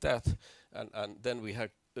going like that, and then we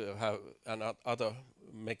have another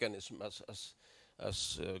mechanism as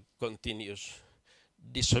continuous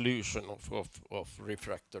dissolution of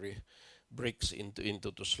refractory bricks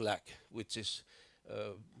into the slag, which is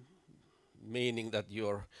meaning that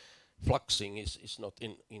your fluxing is not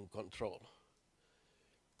in control.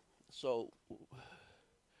 So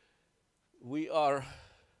we are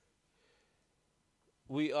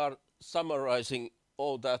we are summarizing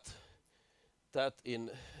all that in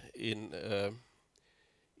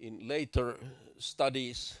later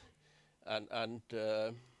studies, and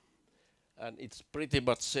it's pretty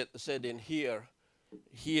much said in here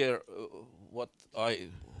what I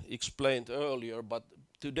explained earlier. But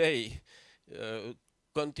today,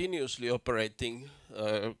 continuously operating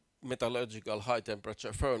metallurgical high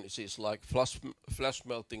temperature furnaces like flash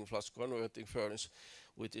melting, flash converting furnace,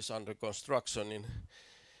 which is under construction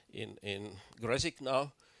in Gresik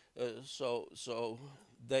now. So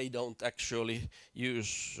they don't actually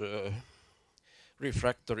use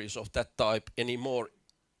refractories of that type anymore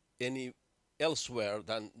any elsewhere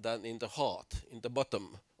than in the heart, in the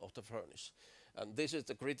bottom of the furnace. And this is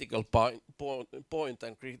the critical point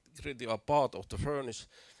and critical part of the furnace.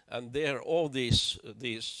 And there all these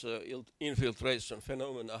infiltration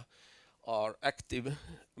phenomena are active,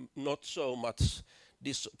 not so much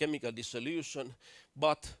chemical dissolution,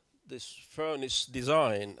 but this furnace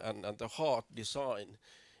design and the heart design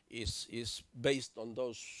is based on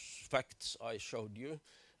those facts I showed you,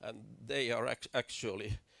 and they are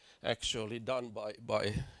actually done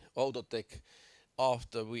by Outotec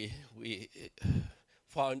after we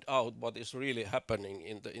find out what is really happening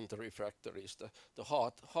in the refractories. The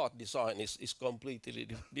heart design is completely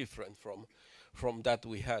different from that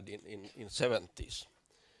we had in 70s,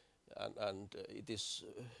 and it is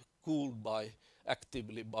cooled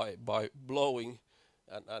actively by blowing,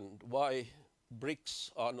 and why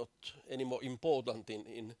bricks are not any more important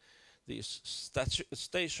in these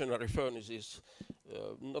stationary furnaces,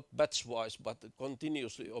 not batch-wise, but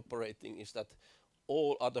continuously operating, is that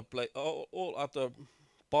all other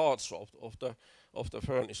parts of the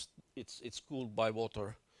furnace it's cooled by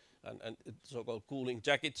water, and so-called cooling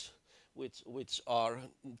jackets, which are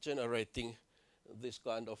generating this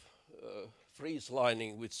kind of freeze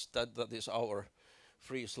lining, that is our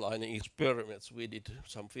freeze lining experiments we did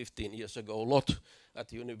some 15 years ago a lot at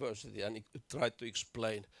the university, and tried to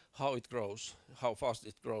explain how it grows, how fast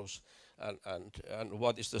it grows, and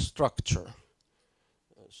what is the structure.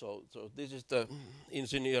 So this is the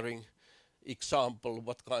engineering example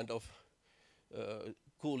what kind of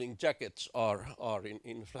cooling jackets are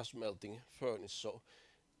in flash melting furnace. So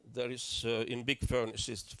there is in big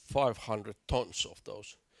furnaces 500 tons of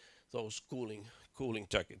those cooling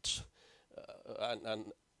jackets,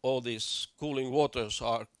 and all these cooling waters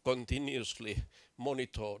are continuously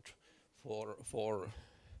monitored for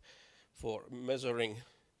measuring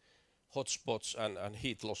hotspots and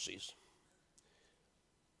heat losses.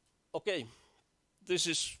 Okay, this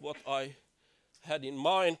is what I had in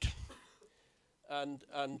mind, and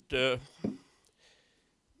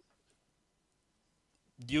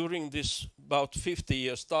during this about 50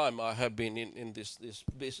 years time I have been in this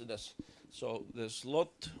business. So there's a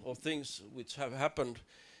lot of things which have happened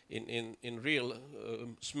in real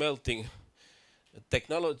smelting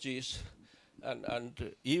technologies,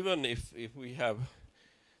 and even if we have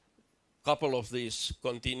couple of these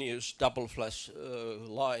continuous double flash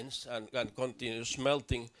lines and continuous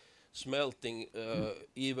smelting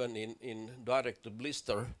even in direct to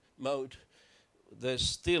blister mode, there's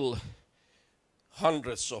still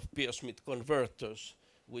hundreds of Peer-Smith converters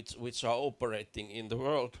which are operating in the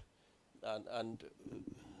world, and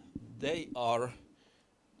they are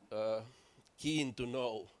keen to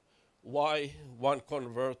know why one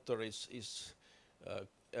converter is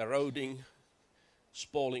eroding,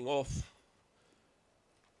 spalling off,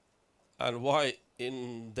 and why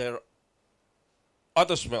in their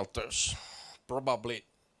other smelters, probably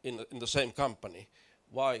in the same company,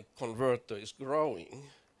 why converter is growing.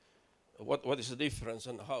 What is the difference,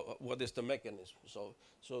 and what is the mechanism? So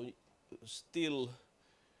still,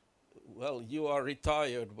 well, you are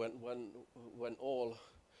retired when all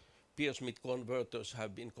Peer-Smith converters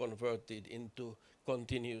have been converted into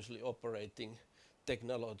continuously operating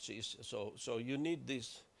technologies. So you need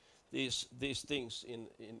these things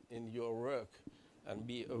in your work, and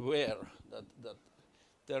be aware that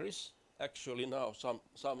there is actually now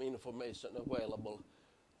some information available.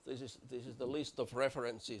 This is the list of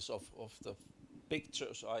references of the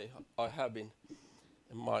pictures I have in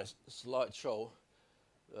my slideshow.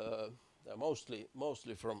 They're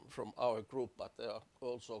mostly from our group, but there are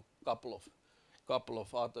also couple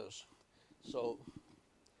of others. So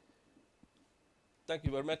thank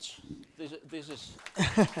you very much. This is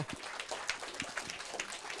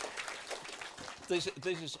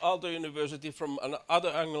this is Aalto University from another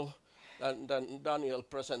angle than Daniel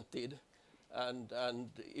presented, and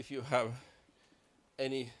if you have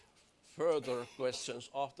any further questions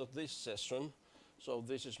after this session, so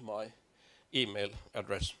this is my email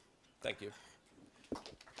address. Thank you.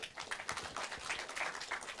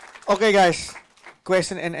 Okay, guys.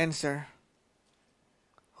 Question and answer.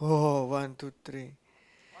 Oh, 1, 2, 3.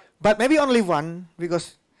 But maybe only one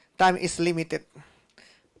because time is limited.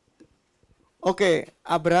 Okay,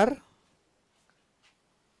 Abrar.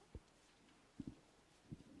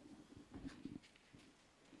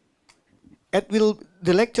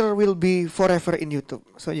 The lecture will be forever in YouTube,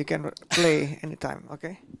 so you can play anytime.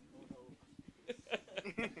 Okay.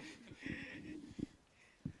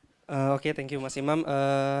 Okay, thank you, Mas Imam.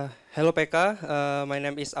 Hello, PK. My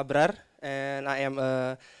name is Abrar, and I am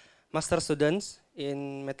a master student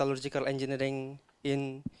in metallurgical engineering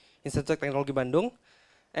in Institut Teknologi Bandung,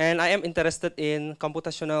 and I am interested in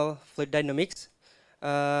computational fluid dynamics.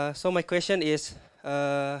 So my question is,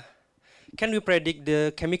 can we predict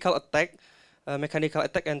the chemical attack, mechanical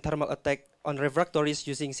attack, and thermal attack on refractories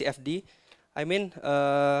using CFD? I mean,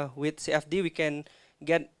 with CFD, we can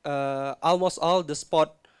get almost all the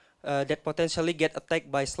spot that potentially get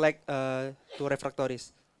attacked by slag to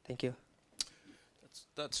refractories. Thank you.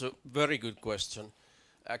 That's a very good question.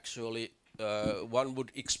 Actually, one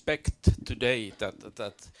would expect today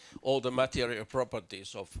that all the material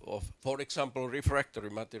properties of, for example,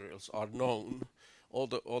 refractory materials are known. All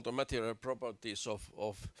the material properties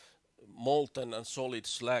of molten and solid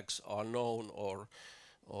slags are known, or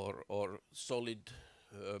solid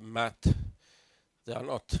matte. They are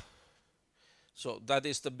not. So that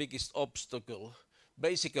is the biggest obstacle.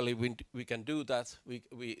 Basically, we can do that.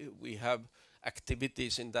 We have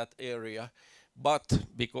activities in that area, but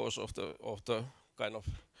because of the kind of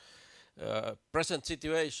present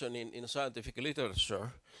situation in scientific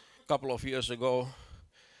literature, a couple of years ago,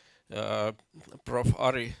 Prof.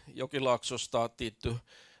 Ari Jokilaakso started to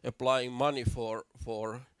applying money for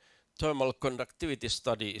thermal conductivity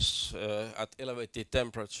studies at elevated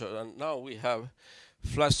temperature, and now we have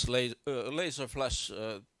laser flash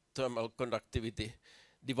thermal conductivity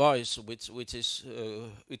device, which is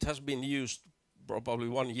it has been used probably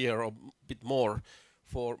 1 year or a bit more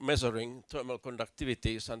for measuring thermal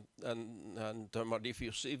conductivities and thermal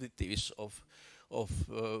diffusivities of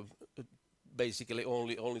basically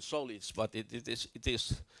only solids, but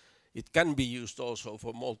it can be used also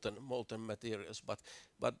for molten materials.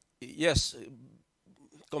 But yes,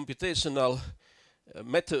 computational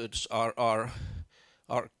methods are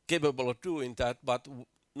capable of doing that, but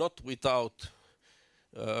not without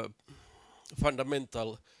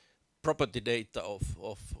fundamental property data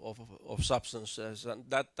of substances, and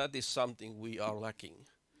that is something we are lacking.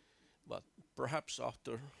 But perhaps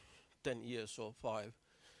after 10 years or 5,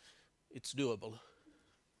 it's doable.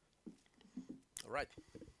 All right.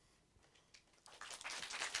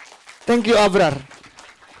 Thank you, Abrar.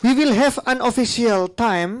 We will have an official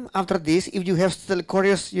time after this. If you have still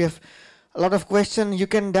curious, you have a lot of questions, you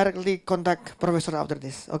can directly contact Professor after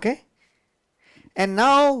this, okay? And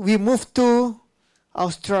now we move to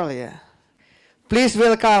Australia. Please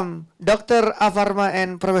welcome Dr. Avarma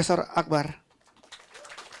and Professor Akbar.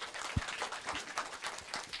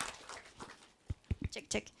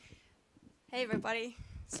 Check. Hey everybody,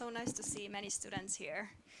 so nice to see many students here.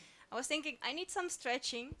 I was thinking I need some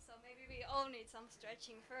stretching, so maybe we all need some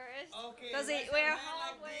stretching first. Okay. Because we're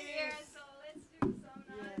halfway here, so let's do some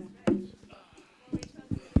nice stretch.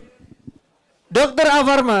 Dr.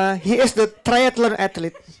 Avarma, he is the triathlon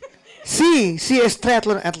athlete. She is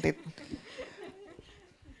triathlon athlete.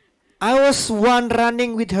 I was one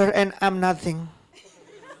running with her and I'm nothing.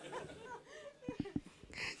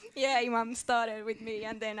 Yeah, Imam started with me,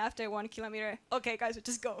 and then after 1 kilometer, okay guys,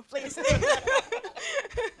 just go, please.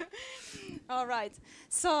 All right,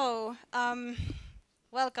 so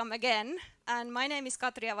welcome again, and my name is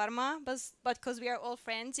Katri Avarma, but because we are all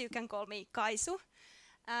friends, you can call me Kaisu.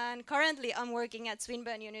 And currently I'm working at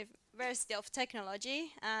Swinburne University of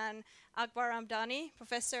Technology, and Akbar Ramdani,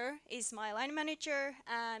 professor, is my line manager,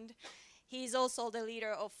 and he's also the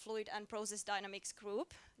leader of Fluid and Process Dynamics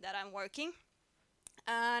group that I'm working.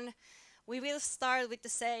 And we will start with the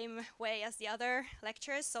same way as the other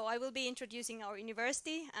lectures. So I will be introducing our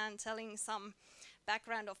university and telling some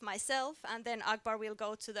background of myself, and then Akbar will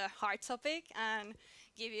go to the hard topic and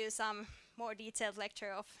give you some more detailed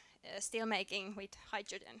lecture of steel making with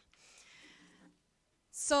hydrogen.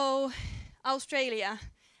 So Australia,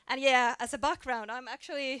 and yeah, as a background, I'm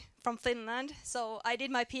actually from Finland, so I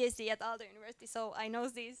did my PhD at Aalto University, so I know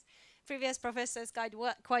these previous professors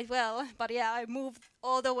quite well, but yeah, I moved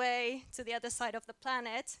all the way to the other side of the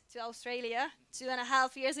planet, to Australia,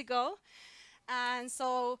 2.5 years ago. And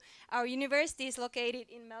so our university is located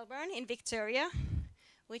in Melbourne, in Victoria,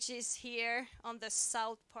 which is here on the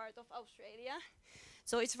south part of Australia.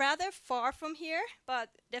 So it's rather far from here, but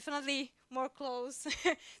definitely more close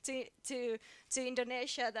to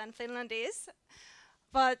Indonesia than Finland is.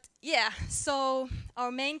 But yeah, so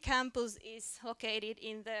our main campus is located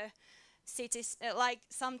in the cities, like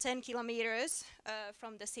some 10 kilometers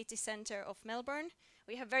from the city center of Melbourne.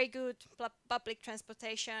 We have very good public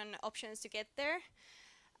transportation options to get there.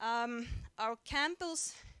 Our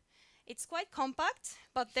campus, it's quite compact,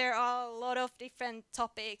 but there are a lot of different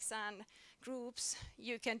topics and groups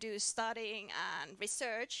you can do studying and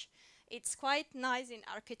research. It's quite nice in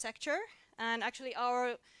architecture, and actually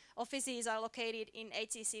our offices are located in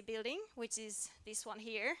ATC building, which is this one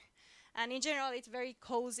here. And in general, it's very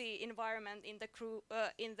cozy environment in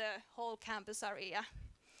the whole campus area.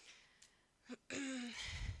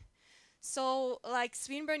 So, like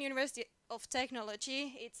Swinburne University of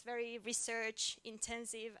Technology, it's very research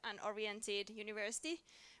intensive and oriented university.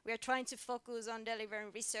 We are trying to focus on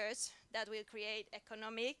delivering research that will create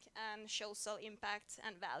economic and social impact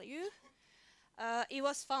and value. It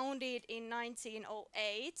was founded in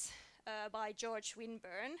 1908 by George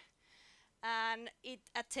Swinburne, and it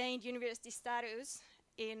attained university status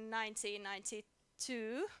in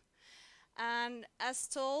 1992. And as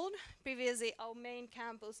told previously, our main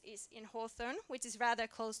campus is in Hawthorne, which is rather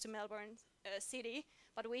close to Melbourne city,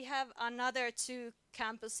 but we have another 2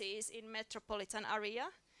 campuses in metropolitan area,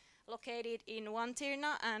 located in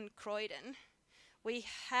Wantirna and Croydon. We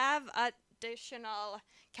have additional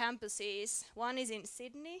campuses. One is in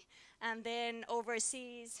Sydney, and then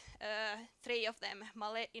overseas, 3 of them,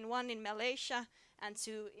 one in Malaysia and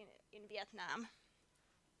 2 in Vietnam.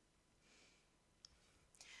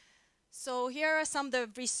 So here are some of the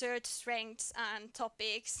research strengths and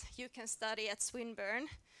topics you can study at Swinburne.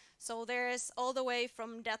 So there's all the way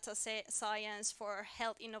from data science for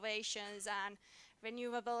health innovations and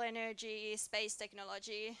renewable energy, space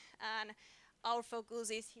technology, and our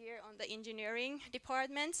focus is here on the engineering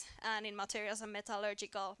department and in materials and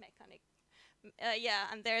metallurgical mechanics.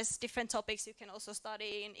 Yeah, and there's different topics you can also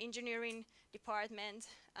study in engineering department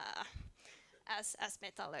as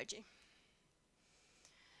metallurgy.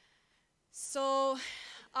 So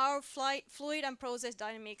our Fluid and Process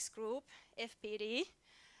Dynamics group, FPD,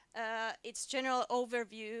 its general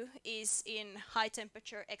overview is in high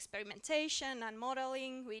temperature experimentation and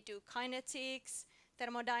modeling. We do kinetics,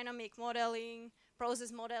 thermodynamic modeling,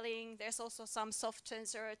 process modeling. There's also some soft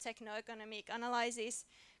sensor techno-economic analysis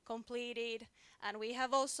completed. And we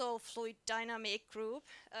have also fluid dynamic group,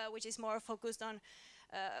 which is more focused on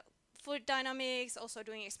fluid dynamics, also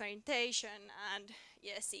doing experimentation and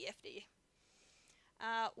CFD.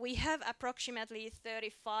 We have approximately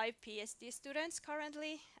 35 PhD students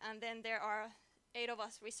currently, and then there are 8 of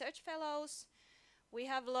us research fellows. We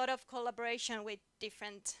have a lot of collaboration with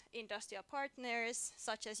different industrial partners,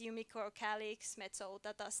 such as Umicore, Calix, Metso,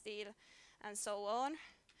 Tata Steel, and so on.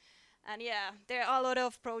 And yeah, there are a lot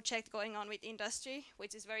of projects going on with industry,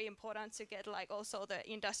 which is very important to get like also the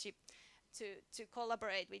industry to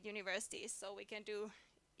collaborate with universities so we can do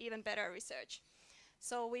even better research.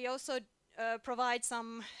 So we also provide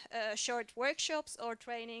some short workshops or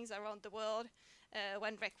trainings around the world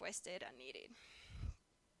when requested and needed.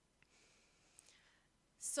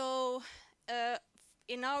 So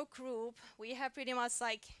in our group, we have pretty much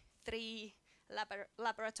like 3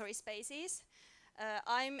 laboratory spaces.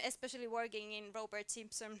 I'm especially working in Robert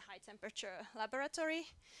Simpson high temperature laboratory.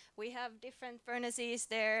 We have different furnaces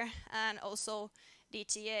there and also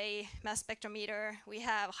DTA, mass spectrometer. We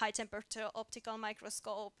have high temperature optical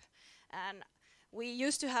microscope, and we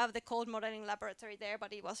used to have the cold modeling laboratory there,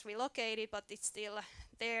 but it was relocated, but it's still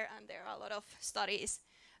there, and there are a lot of studies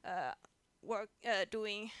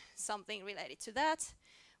doing something related to that.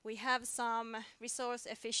 We have some resource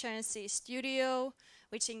efficiency studio,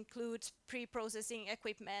 which includes pre-processing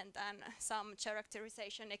equipment and some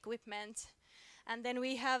characterization equipment. And then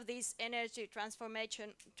we have this energy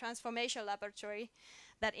transformation laboratory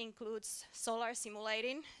that includes solar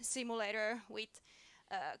simulator with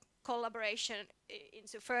collaboration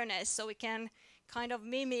into furnace, so we can kind of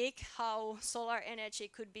mimic how solar energy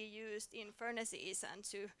could be used in furnaces and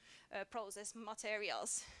to process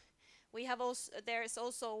materials. We have also, there is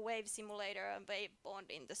also wave simulator and wave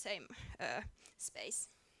bond in the same space.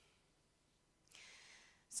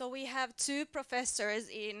 So we have 2 professors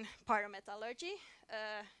in pyrometallurgy,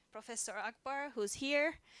 Professor Akbar, who's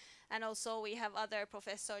here, and also we have other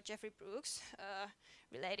Professor Jeffrey Brooks,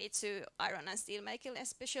 related to iron and steel making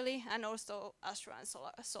especially, and also astro and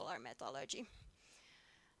solar metallurgy.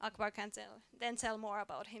 Akbar can tell more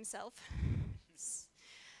about himself.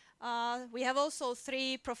 We have also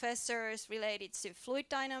 3 professors related to fluid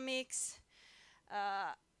dynamics,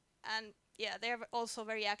 and yeah, they're also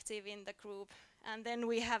very active in the group. And then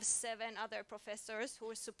we have 7 other professors who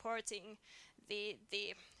are supporting the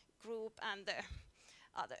group and the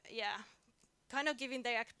other, yeah, kind of giving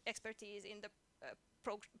their expertise in the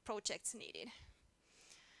projects needed.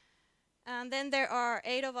 And then there are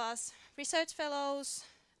 8 of us research fellows,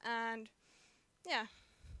 and yeah,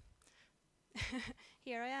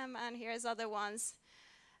 here I am, and here's other ones.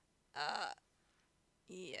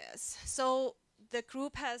 Yes, so the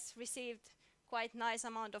group has received quite nice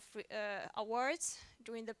amount of awards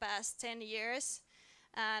during the past 10 years,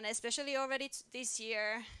 and especially already this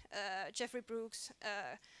year, Jeffrey Brooks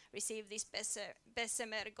received this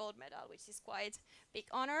Bessemer gold medal, which is quite big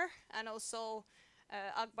honor, and also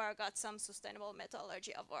Akbar got some Sustainable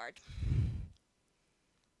Metallurgy award.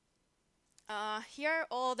 Here are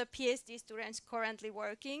all the PhD students currently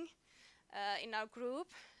working in our group,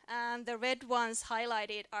 and the red ones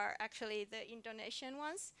highlighted are actually the Indonesian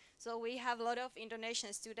ones. So we have a lot of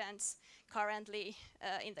Indonesian students currently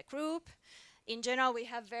in the group. In general, we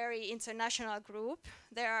have very international group.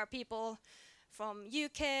 There are people from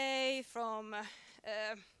UK, from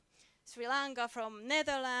Sri Lanka, from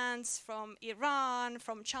Netherlands, from Iran,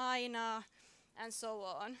 from China, and so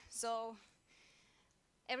on. So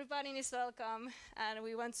everybody is welcome, and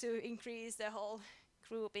we want to increase the whole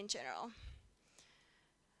group in general.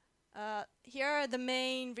 Here are the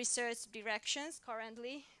main research directions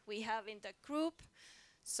currently we have in the group.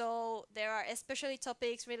 So there are especially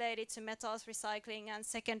topics related to metals recycling and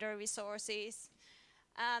secondary resources,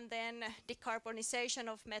 and then decarbonization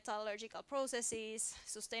of metallurgical processes,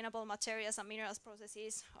 sustainable materials and minerals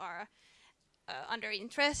processes are under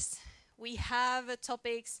interest. We have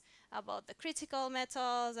topics about the critical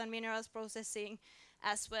metals and minerals processing,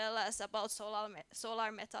 as well as about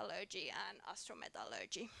solar metallurgy and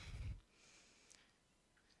astrometallurgy.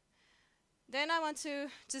 Then I want to,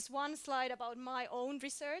 just one slide about my own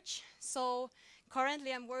research. So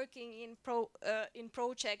currently I'm working in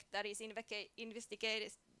project that is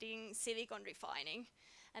investigating silicon refining.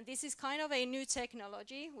 And this is kind of a new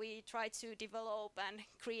technology we try to develop and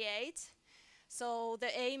create. So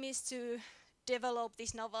the aim is to develop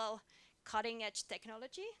this novel cutting edge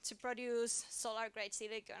technology to produce solar grade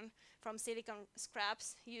silicon from silicon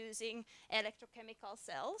scraps using electrochemical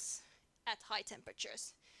cells at high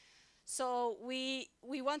temperatures. So we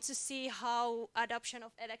want to see how adoption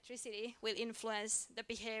of electricity will influence the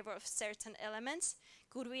behavior of certain elements.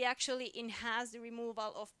 Could we actually enhance the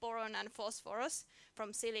removal of boron and phosphorus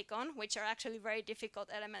from silicon, which are actually very difficult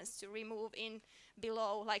elements to remove in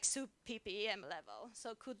below like sub-ppm level?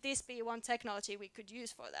 So could this be one technology we could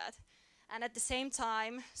use for that? And at the same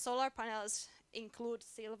time, solar panels include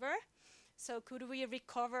silver. So could we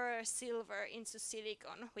recover silver into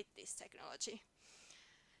silicon with this technology?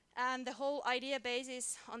 And the whole idea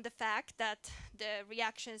bases on the fact that the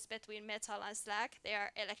reactions between metal and slag, they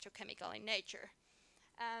are electrochemical in nature.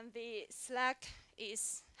 And the slag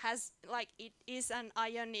is an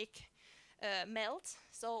ionic melt,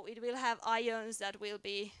 so it will have ions that will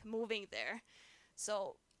be moving there.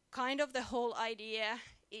 So kind of the whole idea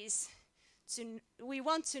is we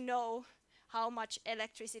want to know how much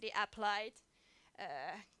electricity applied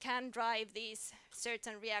can drive these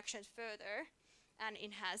certain reactions further and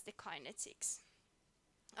enhance the kinetics.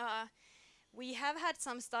 We have had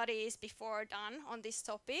some studies before done on this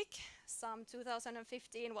topic. Some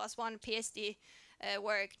 2015 was one PhD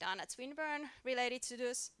work done at Swinburne related to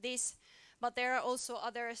this, but there are also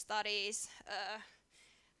other studies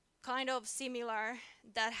kind of similar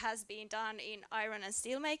that has been done in iron and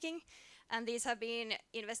steel making, and these have been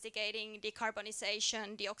investigating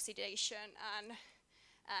decarbonization, deoxidation,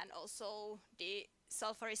 and also the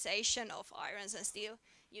sulfurization of irons and steel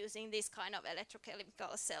using this kind of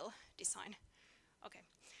electrochemical cell design. Okay.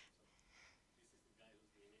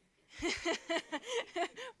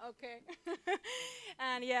 Okay.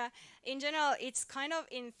 And yeah, in general, it's kind of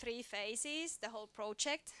in 3 phases, the whole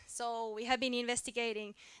project. So we have been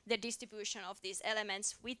investigating the distribution of these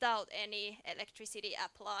elements without any electricity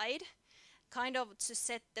applied, kind of to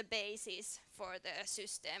set the basis for the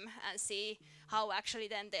system and see how actually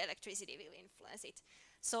then the electricity will influence it.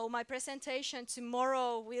 So my presentation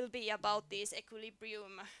tomorrow will be about these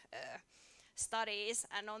equilibrium studies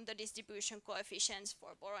and on the distribution coefficients for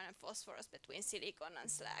boron and phosphorus between silicon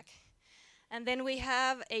and slag. And then we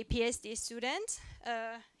have a PhD student.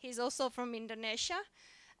 He's also from Indonesia,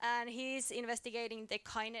 and he's investigating the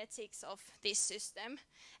kinetics of this system.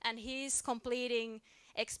 And he's completing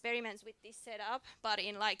experiments with this setup, but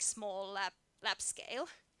in like small lab scale.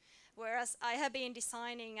 Whereas I have been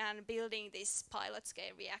designing and building this pilot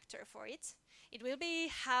scale reactor for it It will be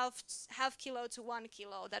half kilo to 1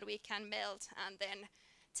 kilo that we can melt and then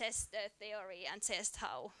test the theory and test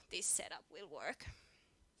how this setup will work.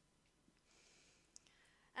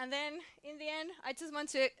 And then in the end, I just want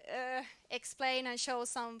to explain and show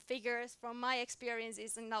some figures from my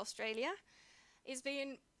experiences in Australia. It's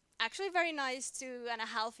been actually very nice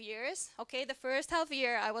 2.5 years. Okay, the first half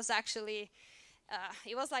year I was actually,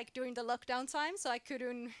 it was like during the lockdown time, so I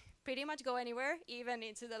couldn't pretty much go anywhere, even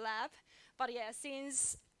into the lab. But yeah,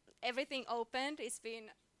 since everything opened, it's been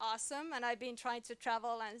awesome, and I've been trying to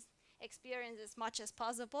travel and experience as much as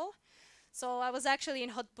possible. So I was actually in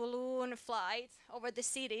hot balloon flight over the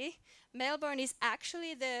city. Melbourne is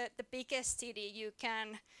actually the biggest city you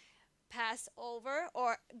can pass over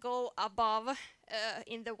or go above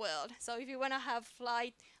in the world. So if you want to have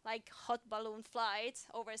flight, like hot balloon flight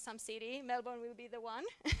over some city, Melbourne will be the one.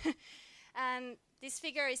 And this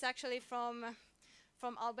figure is actually from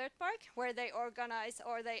Albert Park, where they organize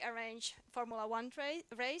or they arrange Formula 1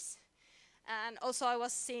 race. And also I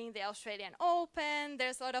was seeing the Australian Open.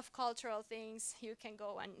 There's a lot of cultural things you can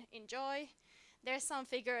go and enjoy. There's some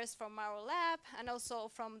figures from our lab and also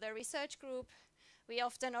from the research group. We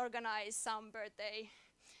often organize some birthday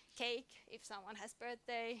cake if someone has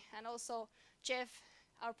birthday. And also Jeff,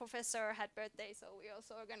 our professor, had birthday, so we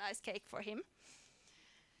also organized cake for him.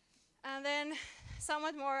 And then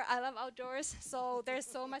somewhat more, I love outdoors, so there's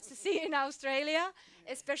so much to see in Australia,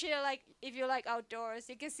 especially like if you like outdoors.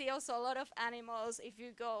 You can see also a lot of animals. If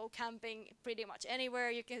you go camping pretty much anywhere,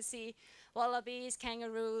 you can see wallabies,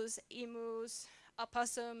 kangaroos, emus,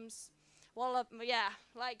 opossums,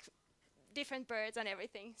 like different birds and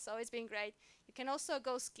everything. So it's been great. You can also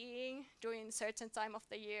go skiing during a certain time of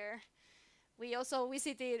the year. We also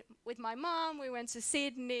visited with my mom. We went to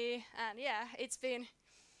Sydney, and yeah, it's been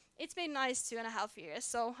nice 2.5 years.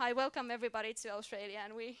 So I welcome everybody to Australia,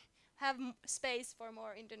 and we have space for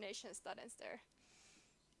more Indonesian students there.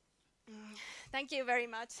 Thank you very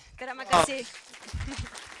much. Terima kasih.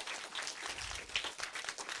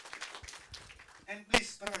 And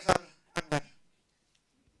please, Professor Akbar.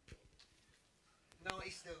 Now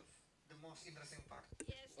is the most interesting part.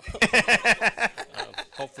 Yes.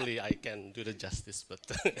 Hopefully I can do the justice, but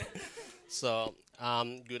so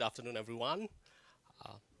good afternoon, everyone.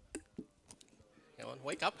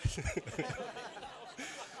 Wake up.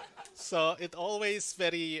 So it's always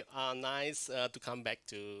very nice to come back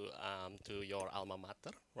to your alma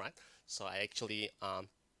mater, right? So I actually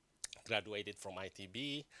graduated from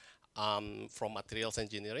ITB from materials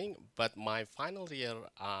engineering, but my final year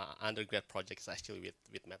undergrad project is actually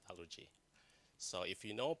with metallurgy. So if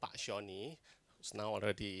you know Pak Shoni, who's now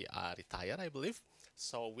already retired, I believe.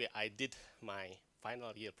 So I did my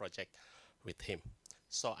final year project with him.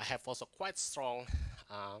 So I have also quite strong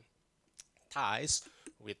ties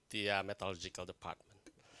with the metallurgical department.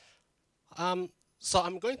 So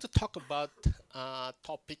I'm going to talk about a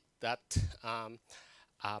topic that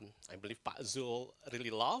I believe Pak Zul really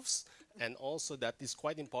loves, and also that is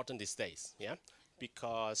quite important these days, yeah?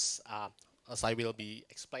 Because as I will be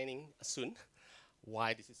explaining soon,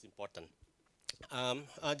 why this is important.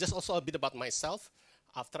 Just also a bit about myself.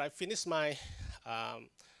 After I finished my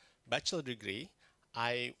bachelor degree,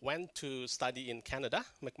 I went to study in Canada,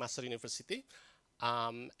 McMaster University,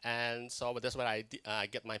 and so that's where I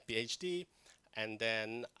get my PhD. And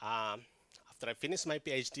then after I finished my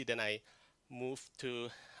PhD, then I moved to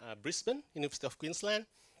Brisbane, University of Queensland,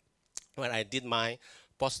 where I did my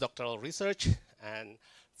postdoctoral research, and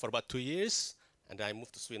for about 2 years, and I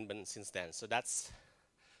moved to Swinburne since then. So that's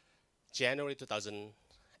January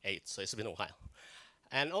 2008. So it's been a while.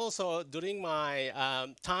 And also during my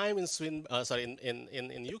time in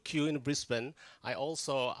in UQ in Brisbane, I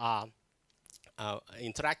also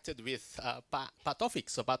interacted with Pak Taufik.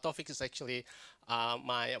 So Pak Taufik is actually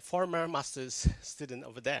my former master's student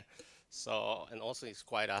over there. So, and also he's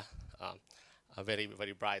quite a very,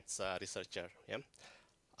 very bright researcher. Yeah.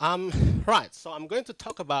 Right, so I'm going to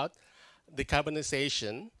talk about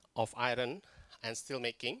decarbonization of iron and steel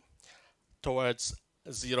making towards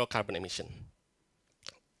zero carbon emission.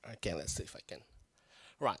 Okay, let's see if I can.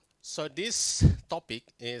 Right, so this topic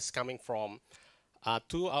is coming from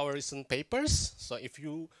 2 of our recent papers. So if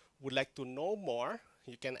you would like to know more,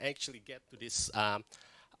 you can actually get to these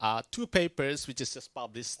 2 papers which is just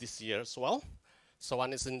published this year as well. So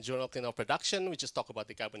one is in Journal of Clean Production, which is talk about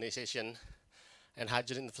decarbonization and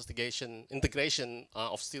hydrogen integration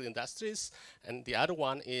of steel industries. And the other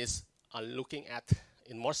one is looking at,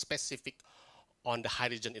 in more specific, on the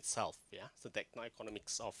hydrogen itself, yeah? So the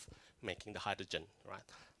techno-economics of making the hydrogen, right?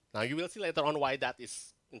 Now you will see later on why that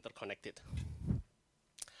is interconnected.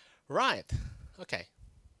 Right, okay.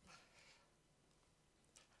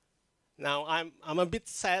 Now I'm a bit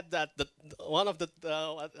sad that one of the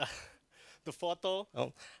the photo,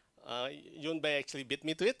 Yun Bei actually beat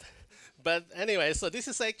me to it. But anyway, so this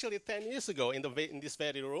is actually 10 years ago in this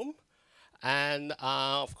very room. And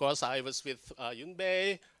of course, I was with Yun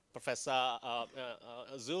Bei, Professor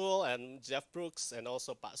Azul, and Jeff Brooks, and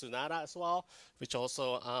also Pak Sunara as well, which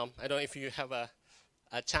also, I don't know if you have a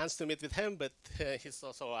chance to meet with him, but he's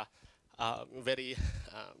also very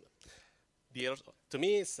dear to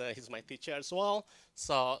me. So he's my teacher as well.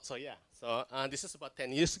 So yeah, so this is about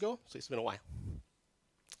 10 years ago, so it's been a while.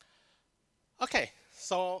 Okay,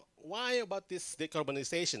 so why about this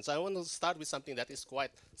decarbonization? So I want to start with something that is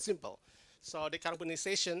quite simple. So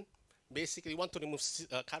decarbonization, basically want to remove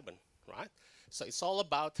carbon, right? So it's all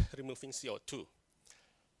about removing CO2.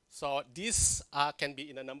 So this can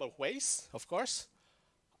be in a number of ways, of course.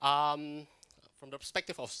 From the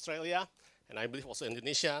perspective of Australia, and I believe also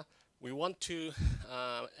Indonesia, we want to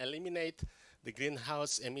eliminate the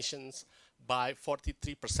greenhouse emissions by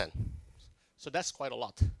 43%. So that's quite a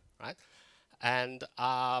lot, right? And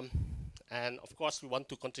of course we want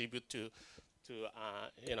to contribute to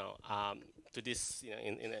this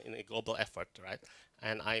in a global effort, right?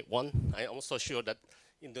 And I'm also sure that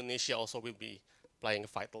Indonesia also will be playing a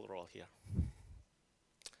vital role here.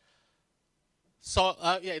 So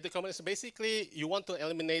yeah, the comment is basically you want to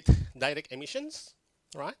eliminate direct emissions,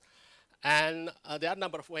 right? And there are a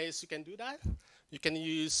number of ways you can do that. You can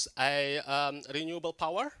use a renewable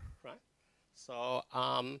power, right? So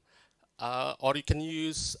or you can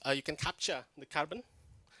use you can capture the carbon,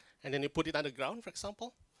 and then you put it underground, for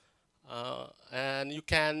example. And you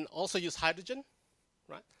can also use hydrogen,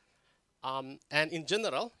 right? And in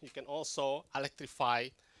general, you can also electrify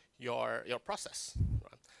your process.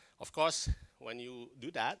 Right? Of course, when you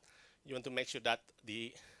do that, you want to make sure that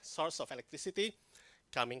the source of electricity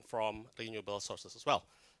coming from renewable sources as well,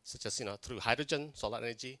 such as through hydrogen, solar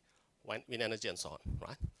energy, wind energy, and so on.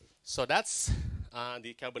 Right? So that's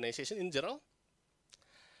decarbonization in general,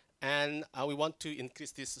 and we want to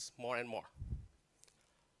increase this more and more.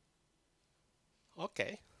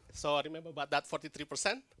 Okay, so remember about that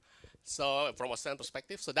 43%. So from Australian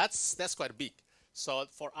perspective, so that's quite big. So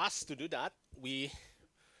for us to do that, we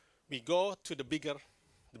go to the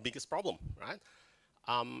biggest problem, right?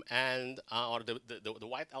 Or the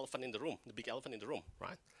white elephant in the room, the big elephant in the room,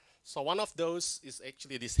 right? So one of those is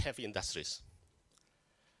actually these heavy industries.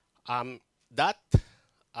 That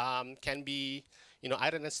can be,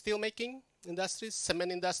 iron and steel making industries,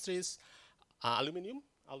 cement industries, alumina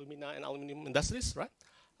and aluminum industries, right?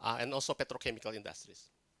 And also petrochemical industries.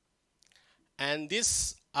 And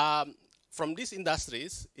this, from these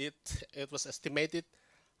industries, it was estimated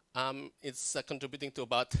it's contributing to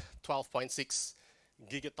about 12.6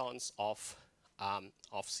 gigatons of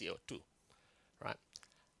CO2, right?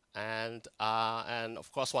 And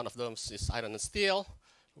of course, one of those is iron and steel,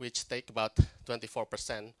 which take about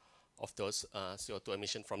 24% of those CO2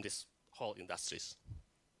 emission from these whole industries.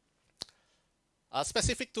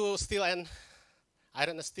 Specific to steel and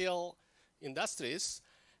iron and steel industries,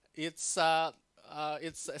 it's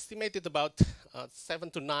estimated about 7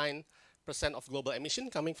 to 9% of global emission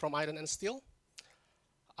coming from iron and steel.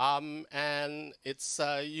 And it's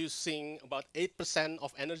using about 8%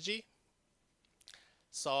 of energy.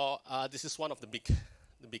 So this is one of the big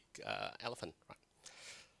elephant, right?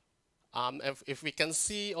 If we can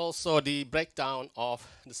see also the breakdown of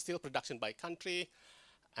the steel production by country,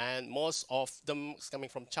 and most of them is coming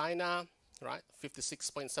from China, right?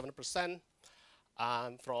 56.7%,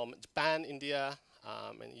 from Japan, India,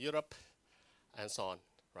 and Europe, and so on,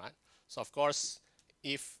 right? So of course,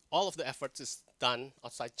 if all of the efforts is done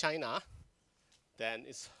outside China, then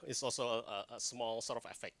it's also a small sort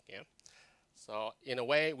of effect, yeah. So in a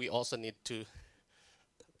way, we also need to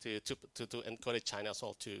encourage China as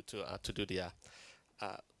well to do the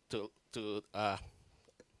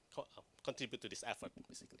contribute to this effort,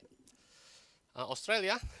 basically.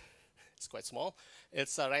 Australia, it's quite small.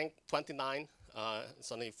 It's ranked 29.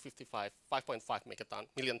 It's only 5.5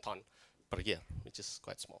 million ton per year, which is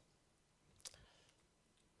quite small.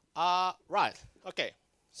 Right. Okay.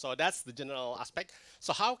 So that's the general aspect.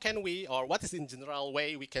 So how can we, or what is the general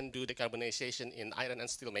way we can do decarbonization in iron and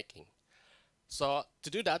steel making? So to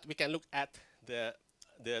do that, we can look at the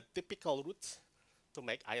typical routes to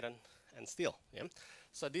make iron and steel. Yeah?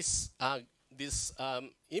 So this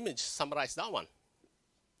image summarizes that one.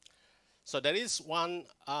 So there is one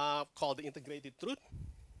called the integrated route,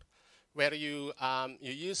 where you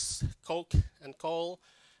use coke and coal,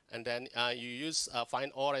 and then you use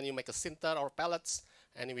fine ore, and you make a sinter or pellets,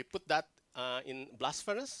 and we put that in blast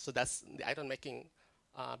furnace. So that's the iron making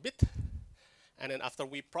bit. And then after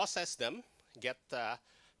we process them, get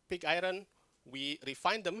pig iron, we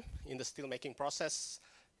refine them in the steel making process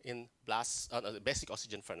in the basic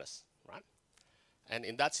oxygen furnace, right? And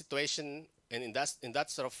in that situation, and in that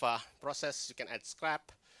sort of process, you can add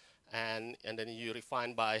scrap, and then you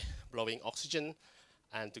refine by blowing oxygen,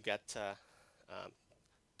 and to get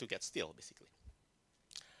steel, basically.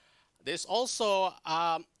 There's also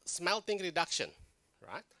smelting reduction,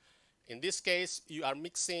 right? In this case, you are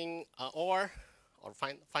mixing ore or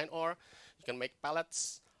fine ore. You can make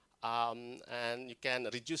pellets, and you can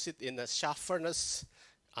reduce it in a shaft furnace,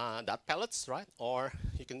 that pellets, right? Or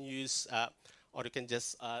you can use, or you can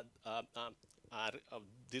just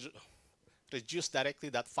reduce directly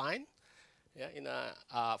that fine, yeah, in a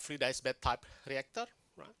fluidized bed type reactor,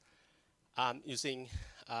 right? Using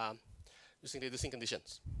reducing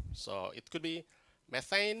conditions. So it could be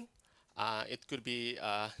methane, it could be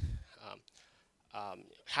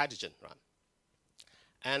hydrogen, right?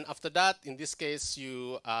 And after that, in this case,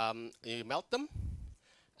 you melt them,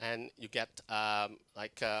 and you get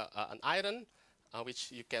like an iron,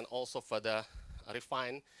 which you can also further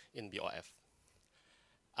refine in BOF.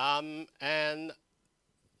 And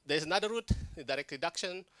there's another route, the direct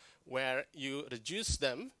reduction, where you reduce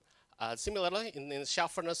them similarly in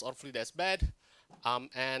shaft furnace or fluidized bed.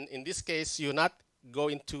 And in this case, you not go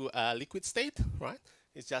into a liquid state, right?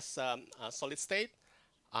 It's just a solid state.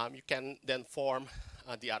 You can then form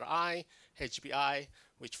DRI, HBI,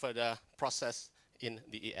 which further process in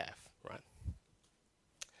the EAF, right?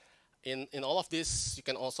 In all of this, you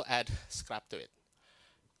can also add scrap to it,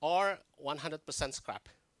 or 100% scrap,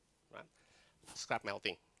 right? Scrap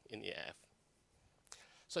melting in EAF.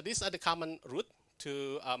 So these are the common route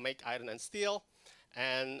to make iron and steel,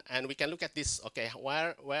 and we can look at this. Okay,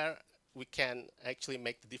 where we can actually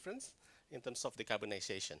make the difference in terms of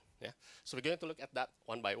decarbonization. Yeah. So we're going to look at that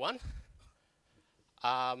one by one.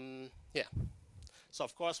 Yeah. So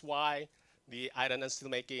of course, why the iron and steel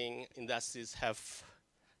making industries have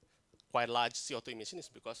quite large CO2 emissions is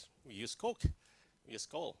because we use coke, we use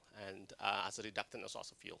coal, and as a reductant as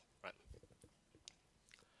also fuel, right?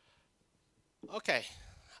 Okay.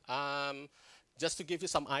 Just to give you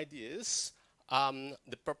some ideas,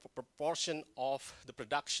 the proportion of the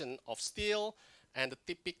production of steel and the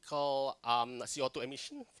typical CO2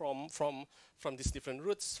 emission from these different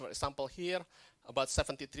routes. For example, here, about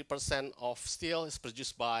 73% of steel is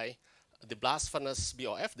produced by the blast furnace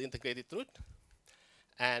BOF, the integrated route.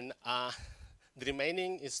 And the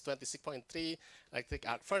remaining is 26.3 electric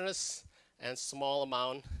arc furnace, and small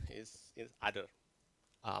amount is other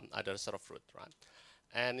sort of route, right?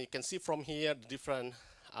 And you can see from here the different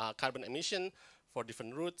carbon emission for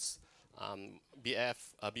different routes.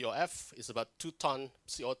 BOF is about 2 tons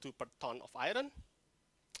CO2 per ton of iron.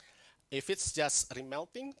 If it's just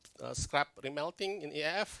remelting, scrap remelting in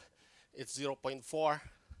EAF, it's 0.4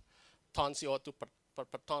 tons CO2 per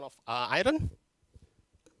ton of iron.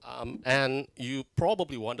 And you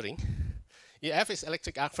probably wondering, EAF is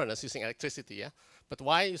electric arc furnace using electricity, yeah? But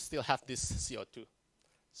why you still have this CO2?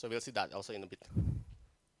 So we'll see that also in a bit.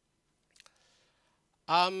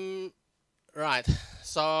 Right,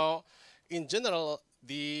 so in general,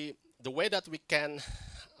 the way that we can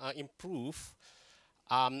improve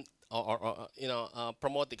or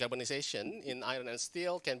promote decarbonization in iron and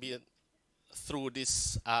steel can be through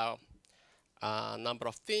this number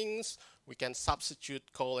of things. We can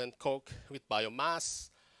substitute coal and coke with biomass,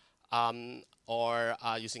 or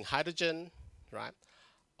using hydrogen, right?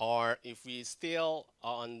 Or if we still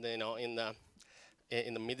on in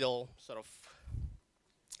the middle sort of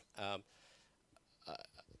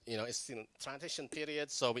it's in transition period,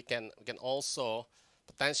 so we can also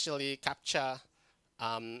potentially capture,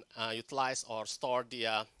 utilize or store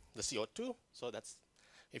the CO2. So that's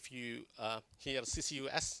if you hear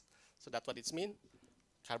CCUS, so that's what it's mean: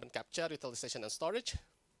 carbon capture, utilization, and storage.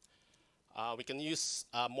 We can use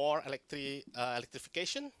more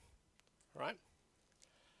electrification, right?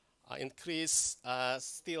 Increase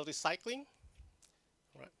steel recycling,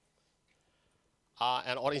 right?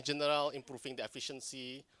 And or in general, improving the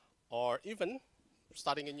efficiency, or even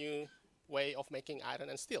starting a new way of making iron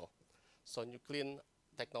and steel. So new clean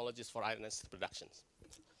technologies for iron and steel productions.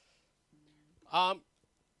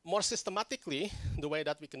 More systematically, the way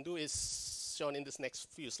that we can do is shown in this next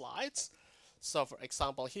few slides. So for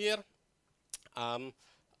example here,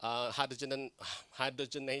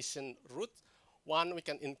 hydrogenation route. One, we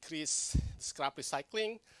can increase scrap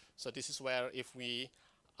recycling. So this is where if we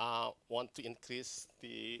want to increase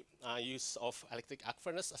the use of electric arc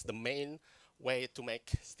furnace as the main way to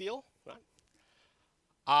make steel, right?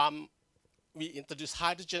 We introduce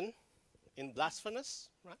hydrogen in blast furnace,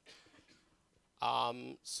 right?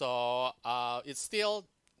 It's still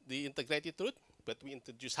the integrated route, but we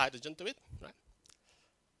introduce hydrogen to it,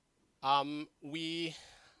 right? We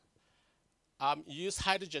use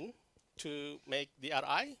hydrogen to make the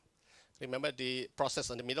RI. Remember the process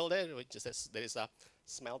in the middle there, which is there is a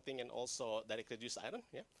smelting and also direct reduced iron.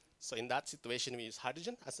 Yeah. So in that situation, we use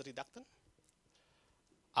hydrogen as a reductant,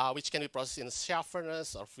 which can be processed in a shaft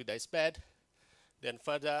furnace or fluidized bed. Then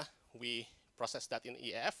further, we process that in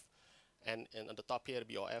EAF, and on the top here,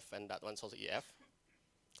 BOF, and that one's also EAF.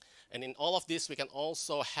 And in all of this, we can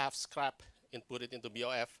also have scrap inputted into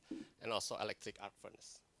BOF and also electric arc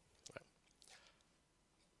furnace.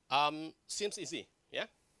 Right. Seems easy, yeah?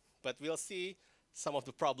 But we'll see some of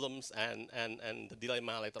the problems and the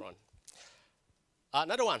dilemma later on.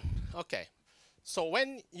 Another one, okay. So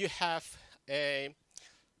when you have a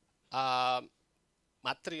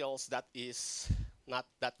materials that is not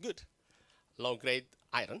that good, low-grade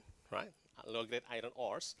iron, right? Low-grade iron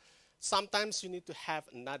ores, sometimes you need to have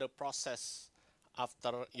another process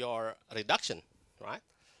after your reduction, right?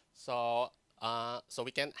 So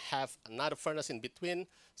we can have another furnace in between,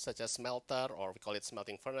 such as smelter, or we call it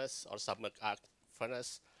smelting furnace, or submerged arc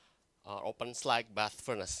furnace, or open slag bath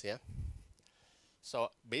furnace, yeah?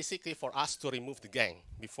 So basically for us to remove the gangue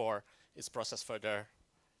before it's processed further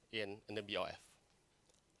in the BOF.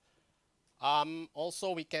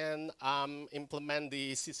 Also, we can implement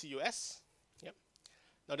the CCUS. Yep.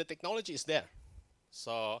 Now the technology is there,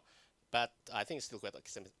 so but I think it's still quite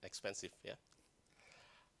expensive. Yeah.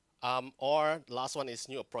 Or the last one is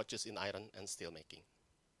new approaches in iron and steel making.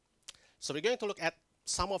 So we're going to look at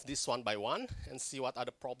some of this one by one and see what are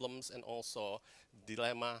the problems and also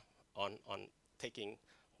dilemma on taking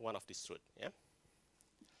one of these route. Yeah.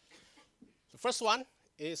 The first one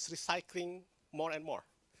is recycling more and more.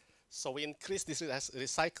 So we increase this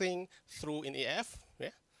recycling through in EF. Yeah.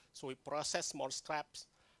 So we process more scraps.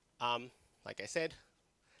 Like I said,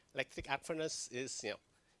 electric arc furnace is, you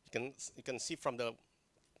can see from the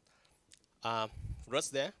rods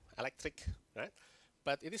there, electric, right?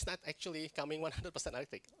 But it is not actually coming 100%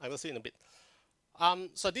 electric. I will see in a bit.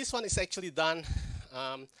 So this one is actually done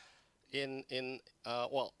well,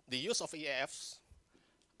 the use of EAFs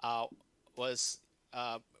was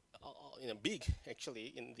big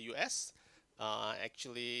actually in the US.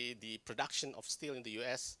 Actually, the production of steel in the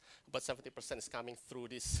US, about 70% is coming through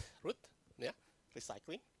this route, yeah,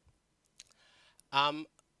 recycling.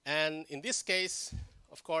 And in this case,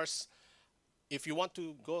 of course, if you want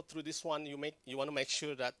to go through this one, you want to make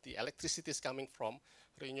sure that the electricity is coming from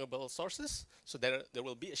renewable sources. So there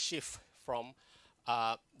will be a shift from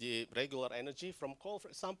the regular energy from coal, for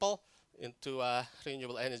example, into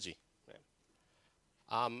renewable energy.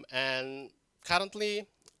 And currently,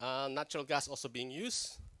 natural gas also being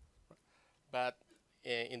used, but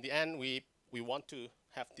in the end, we want to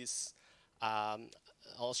have this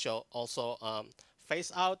also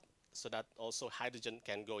phase out, so that also hydrogen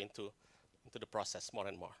can go into the process more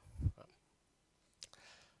and more.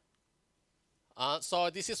 So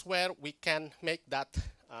this is where we can make that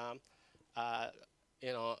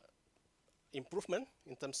improvement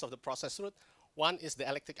in terms of the process route. One is the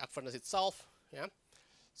electric arc furnace itself. Yeah.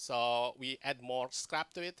 So we add more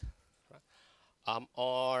scrap to it, right?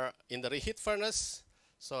 Or in the reheat furnace,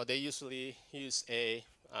 so they usually use a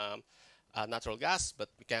natural gas, but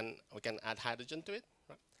we can add hydrogen to it,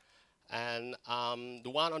 right? And the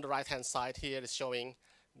one on the right-hand side here is showing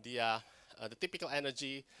the typical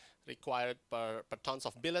energy required per tons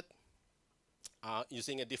of billet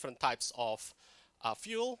using different types of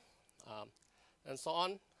fuel and so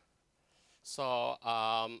on. So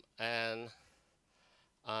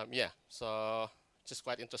yeah, so just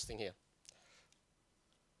quite interesting here.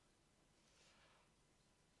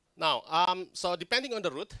 Now, so depending on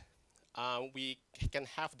the route, we can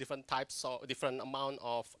have different types of different amount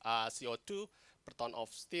of CO2 per ton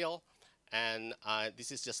of steel, and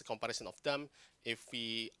this is just a comparison of them. If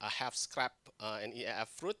we have scrap and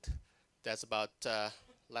EAF route, that's about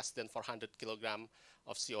less than 400 kilogram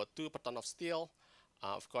of CO2 per ton of steel.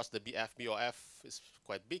 Of course, the BOF is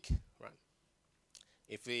quite big, right?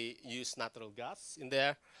 If we use natural gas in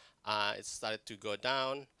there, it started to go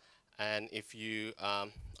down. And if you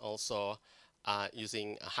also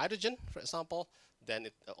using hydrogen, for example, then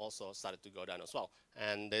it also started to go down as well.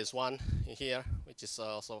 And there's one here, which is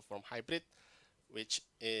also from hybrid, which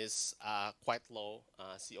is quite low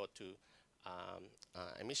CO2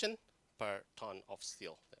 emission per ton of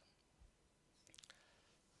steel.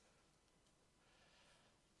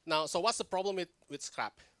 Now, so what's the problem with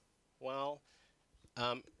scrap? Well,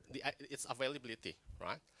 its availability,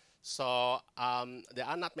 right? So there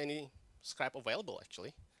are not many scrap available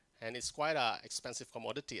actually, and it's quite an expensive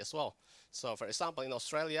commodity as well. So for example, in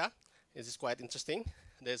Australia, this is quite interesting.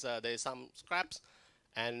 There's some scraps,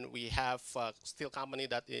 and we have a steel company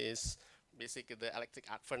that is basically the electric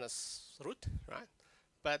arc furnace route, right?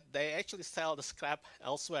 But they actually sell the scrap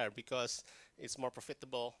elsewhere because it's more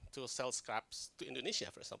profitable to sell scraps to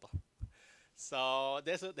Indonesia, for example. So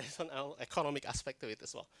there's an economic aspect to it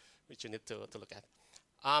as well, which you need to look at.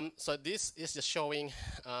 So this is just showing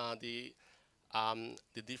the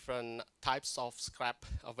different types of scrap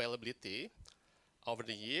availability over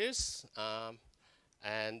the years.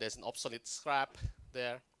 And there's an obsolete scrap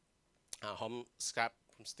there, home scrap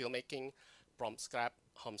from steelmaking, prompt scrap,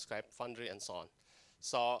 home scrap foundry, and so on.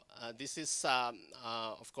 So this is,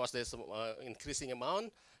 of course, there's an increasing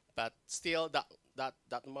amount, but still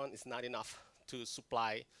that amount is not enough to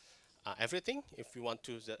supply everything if you want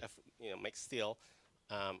to make steel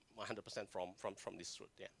 100% from this route.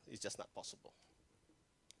 Yeah, it's just not possible.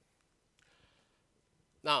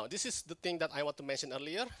 Now, this is the thing that I want to mention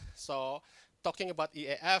earlier. So talking about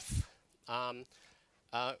EAF,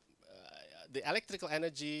 the electrical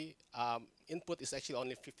energy input is actually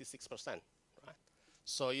only 56%. Right?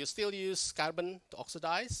 So you still use carbon to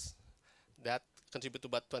oxidize. That contribute to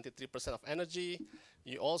about 23% of energy.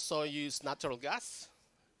 You also use natural gas,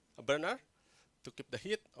 a burner, to keep the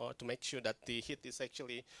heat or to make sure that the heat is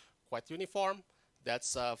actually quite uniform.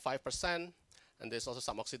 That's 5%. And there's also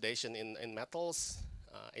some oxidation in metals,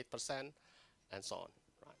 8%, and so on.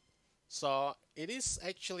 Right? So it is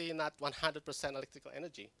actually not 100% electrical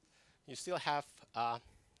energy. You still have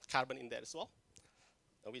carbon in there as well,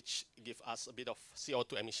 which give us a bit of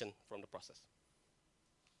CO2 emission from the process.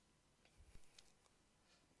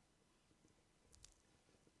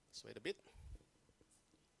 Let's wait a bit.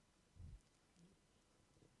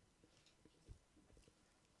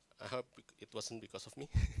 I hope it wasn't because of me.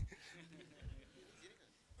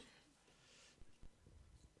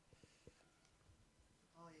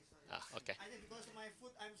 Okay. I think because of my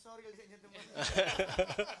food, I'm sorry, ladies and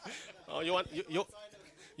gentlemen. Oh,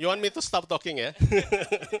 you want me to stop talking, yeah? I have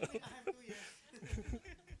to, yes.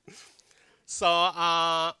 So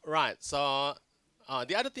right. So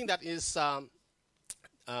the other thing that is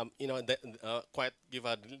quite give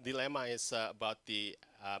a dilemma is about the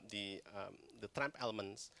tramp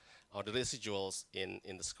elements or the residuals in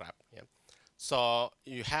the scrap. Yeah. So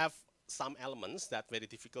you have some elements that very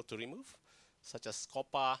difficult to remove, such as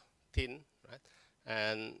copper, tin, right?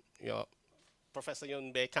 And Professor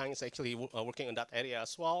Yun Bei Kang is actually working on that area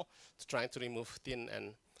as well, to try to remove tin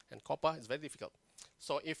and copper. It's very difficult.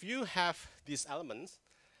 So if you have these elements,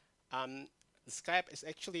 the scrap is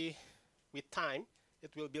actually, with time,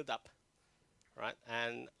 it will build up, right?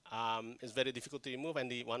 And it's very difficult to remove. And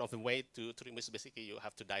one of the way to remove is basically you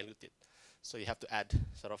have to dilute it. So you have to add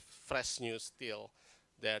sort of fresh new steel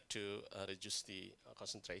there to reduce the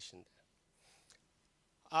concentration.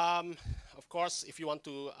 Of course, if you want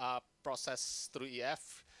to process through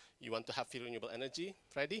EF, you want to have renewable energy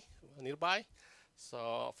ready nearby,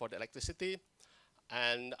 so for the electricity.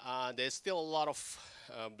 And there's still a lot of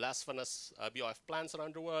blast furnace BOF plants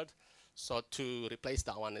around the world. So to replace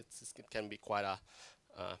that one, it can be quite a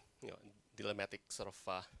dilemmatic sort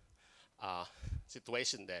of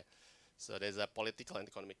situation there. So there's a political and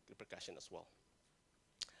economic repercussion as well.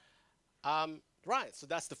 Right, so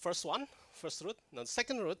that's the first route. Now the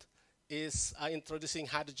second route is introducing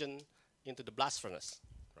hydrogen into the blast furnace.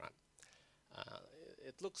 Right?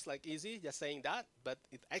 It looks like easy just saying that, but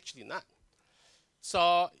it's actually not.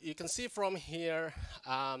 So you can see from here,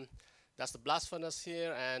 that's the blast furnace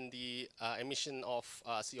here and the emission of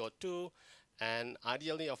CO2. And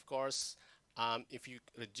ideally, of course, if you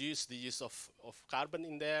reduce the use of carbon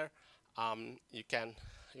in there, you can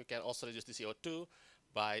also reduce the CO2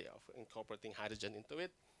 by incorporating hydrogen into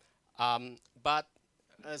it. But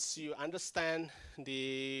as you understand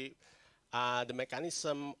the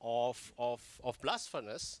mechanism of blast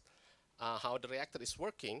furnace, how the reactor is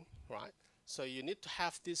working, right? So you need to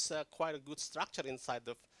have this quite a good structure inside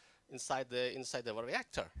the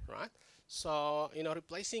reactor, right? So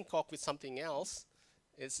replacing coke with something else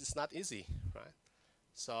is not easy, right?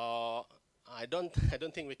 So I don't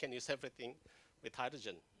think we can use everything with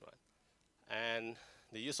hydrogen, right? And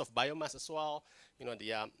the use of biomass as well,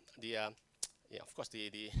 of course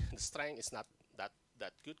the strength is not that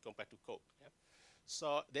good compared to coke. Yeah?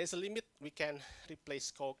 So there's a limit we can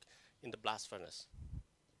replace coke in the blast furnace.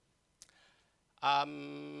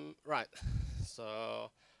 Right. So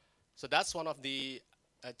that's one of the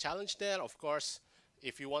challenge there. Of course,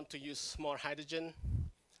 if you want to use more hydrogen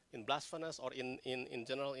in blast furnace or in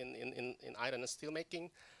general in iron and steel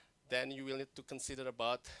making, then you will need to consider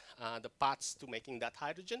about the paths to making that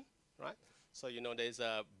hydrogen, right? So you know there's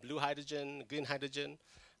a blue hydrogen, green hydrogen,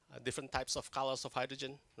 different types of colors of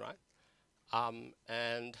hydrogen, right?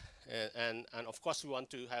 And of course we want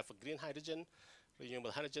to have a green hydrogen,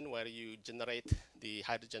 renewable hydrogen, where you generate the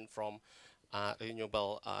hydrogen from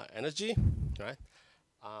renewable energy, right?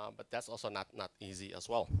 But that's also not easy as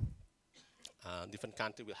well. Different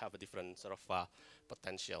country will have a different sort of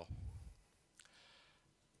potential.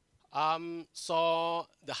 So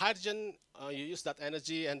the hydrogen, you use that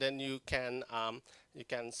energy, and then you can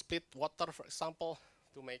split water, for example,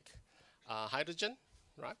 to make hydrogen,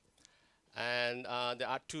 right? And there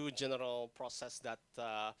are two general processes that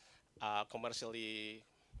are commercially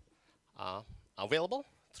available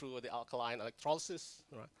through the alkaline electrolysis,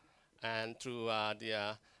 right? And through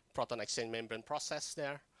the proton exchange membrane process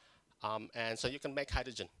there. And so you can make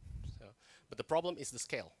hydrogen. So, but the problem is the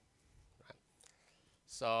scale. Right?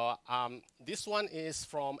 So this one is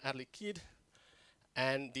from Air Liquide,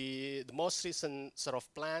 and the most recent sort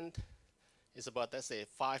of plant is about, let's say,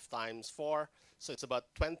 5 times 4. So it's about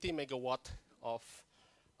 20 megawatt of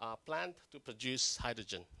plant to produce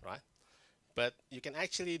hydrogen, right? But you can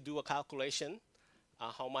actually do a calculation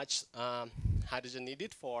how much hydrogen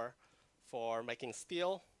needed for making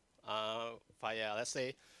steel via, let's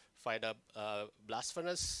say, via the blast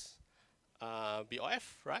furnace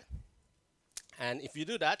BOF, right? And if you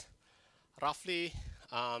do that, roughly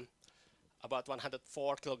about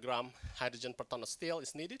 104 kilogram hydrogen per ton of steel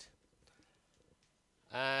is needed.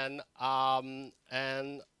 And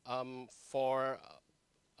for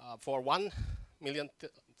 1 million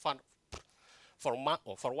for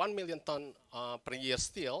 1 million ton per year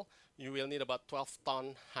steel, you will need about 12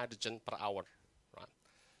 ton hydrogen per hour, right?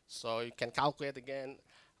 So you can calculate again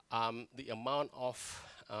the amount of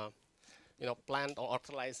plant or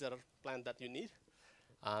electrolyzer plant that you need.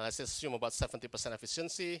 Let's assume about 70%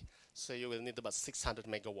 efficiency, so you will need about 600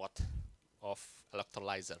 megawatt of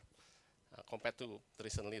electrolyzer compared to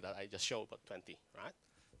recently that I just showed about 20, right?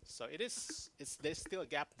 So there's still a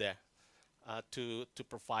gap there to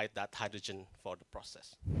provide that hydrogen for the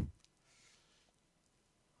process.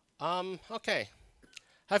 Okay,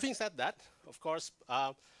 having said that, of course,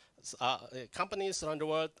 companies around the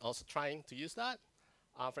world also trying to use that.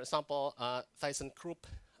 For example, ThyssenKrupp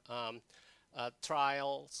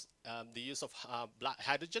trials the use of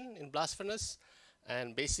hydrogen in blast furnace,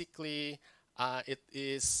 and basically it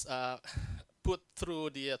is put through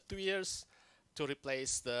the 2 years to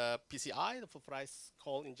replace the PCI, the pulverized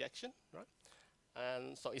coal injection, right?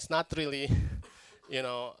 And so it's not really,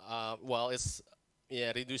 well, it's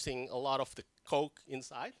reducing a lot of the coke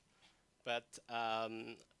inside, but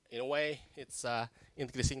in a way, it's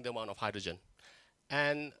increasing the amount of hydrogen.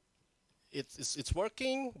 And it's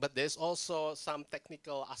working, but there's also some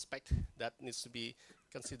technical aspect that needs to be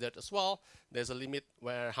considered as well. There's a limit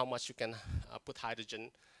where how much you can put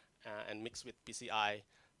hydrogen and mix with PCI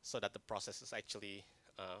so that the processes actually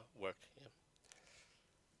work. Yeah.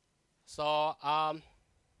 So,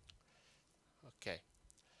 okay.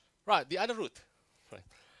 Right, the other route.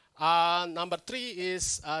 Right. Number 3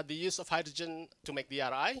 is the use of hydrogen to make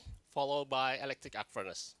DRI, followed by electric arc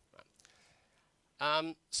furnace.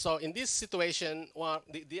 Right. So in this situation, well,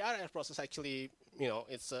 the DRI process actually,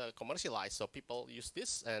 it's commercialized, so people use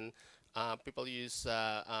this, and people use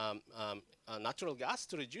natural gas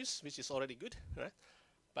to reduce, which is already good, right?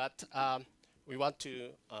 But we want to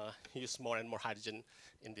use more and more hydrogen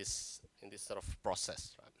in this sort of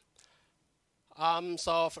process, right?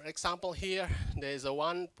 So for example here, there is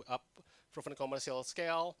one proven commercial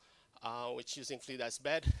scale, which using fluidized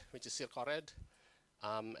bed, which is zircon red.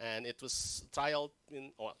 And it was trialed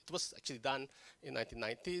it was actually done in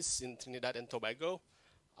 1990s in Trinidad and Tobago.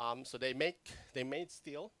 So they made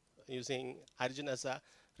steel using hydrogen as a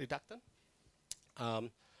reductant.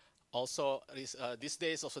 Also, these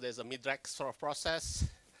days also there's a mid-rack sort of process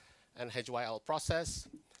and HYL process,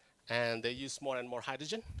 and they use more and more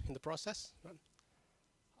hydrogen in the process. Right?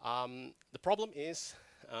 The problem is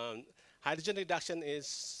hydrogen reduction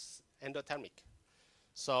is endothermic.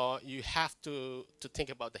 So you have to think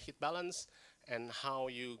about the heat balance and how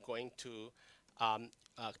you're going to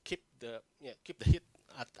keep the heat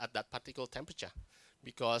at that particular temperature.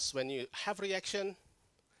 Because when you have reaction,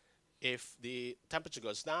 if the temperature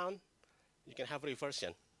goes down, you can have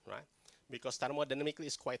reversion, right? Because thermodynamically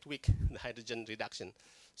it's quite weak, the hydrogen reduction.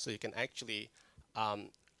 So you can actually have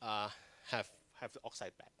the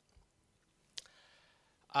oxide back.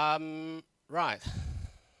 Right.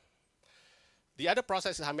 The other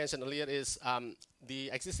process I mentioned earlier is the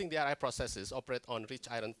existing DRI processes operate on rich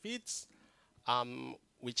iron feeds,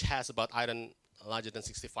 which has about iron larger than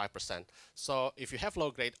 65%. So if you have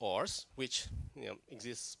low-grade ores, which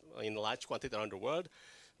exists in large quantity around the world,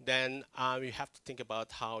 then you have to think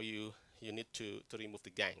about how you need to remove the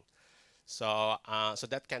gangue. So so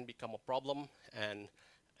that can become a problem, and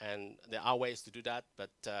there are ways to do that, but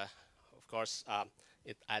of course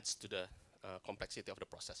it adds to the complexity of the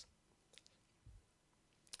process.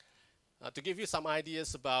 To give you some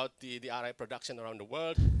ideas about the DRI production around the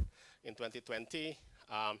world, in 2020,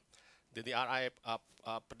 the DRI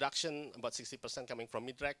production, about 60% coming from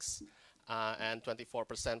Midrex, and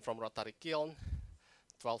 24% from rotary kiln,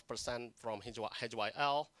 12% from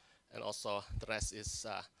HYL, and also the rest is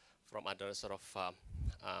from other sort of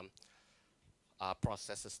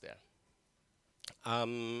processes there.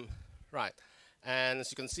 Right, and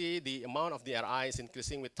as you can see, the amount of DRI is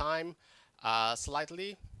increasing with time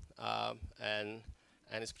slightly, and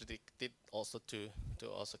it's predicted also to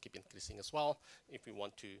also keep increasing as well if we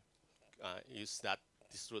want to use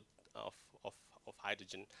this route of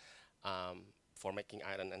hydrogen for making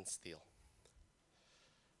iron and steel.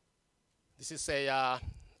 This is a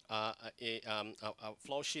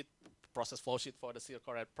flow sheet, process flow sheet for the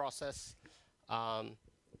zero-corrode process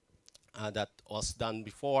that was done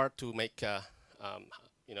before to make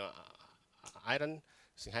iron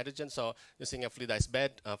using hydrogen. So using a fluidized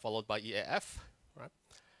bed followed by EAF, right?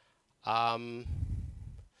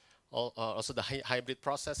 Also the hybrid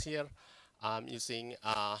process here, using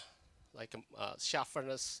like a shaft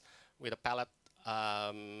furnace with a pellet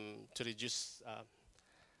to reduce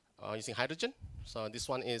using hydrogen. So this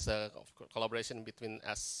one is a collaboration between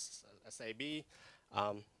SAB,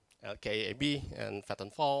 LKAB, and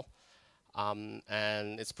Vattenfall,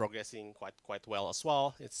 and it's progressing quite well as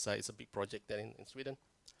well. It's a big project there in Sweden.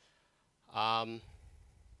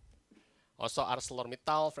 Also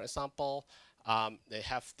ArcelorMittal, for example, they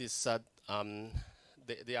have this the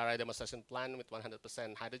DRI demonstration plant with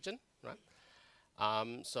 100% hydrogen, right?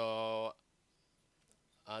 So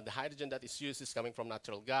the hydrogen that is used is coming from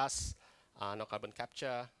natural gas, no carbon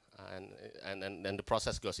capture, and then the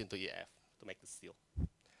process goes into EAF to make the steel.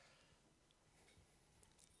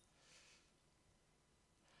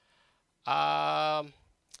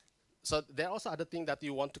 So there are also other things that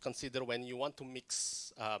you want to consider when you want to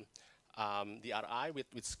mix DRI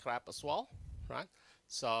with scrap as well, right?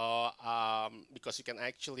 So because you can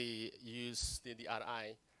actually use the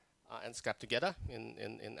DRI and scrap together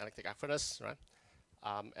in electric arc furnace, right?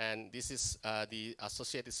 And this is the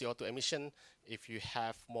associated CO2 emission. If you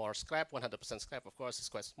have more scrap, 100% scrap, of course, is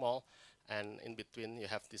quite small. And in between, you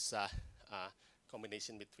have this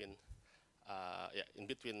combination between, in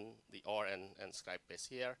between the ore and scrap base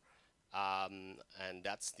here. And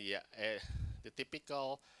that's the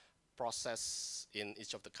typical process in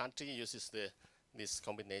each of the country uses this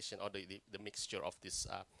combination or the mixture of this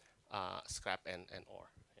scrap and ore.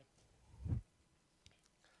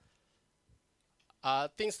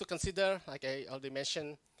 Things to consider, like I already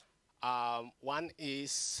mentioned, one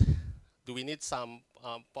is, do we need some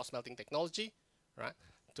post-melting technology, right,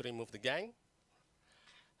 to remove the gangue?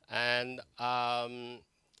 And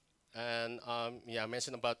yeah, I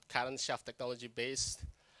mentioned about current shaft technology based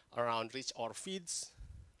around rich ore feeds.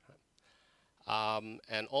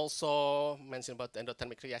 And also mentioned about the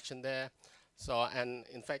endothermic reaction there. So, and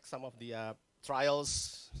in fact, some of the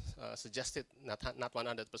trials suggested not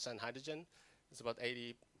 100% hydrogen. It's about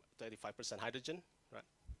 80 to 85% hydrogen, right?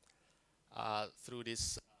 Through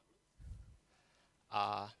this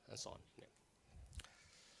and so on. Yeah.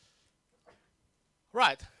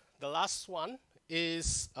 Right. The last one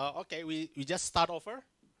is okay. We just start over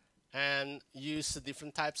and use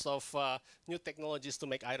different types of new technologies to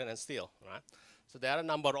make iron and steel, right? So there are a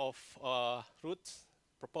number of routes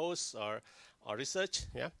proposed or research.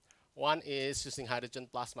 Yeah. One is using hydrogen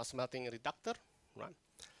plasma smelting reductor, right?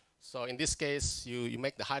 So in this case, you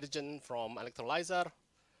make the hydrogen from electrolyzer,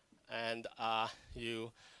 and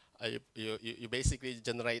you basically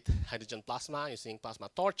generate hydrogen plasma using plasma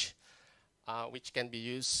torch, which can be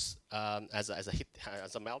used as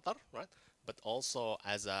a melter, right? But also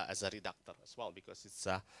as a reductor as well, because it's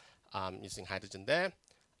using hydrogen there,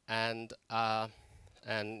 and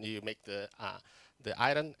you make the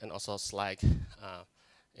iron and also slag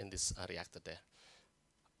in this reactor there.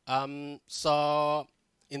 So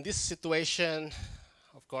in this situation,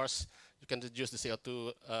 of course, you can reduce the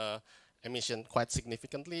CO2 emission quite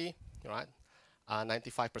significantly, right?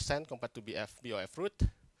 95% compared to BOF route,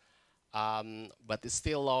 but it's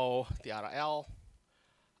still low TRL,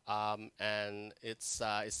 and it's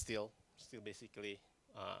still basically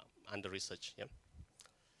under research. Yeah.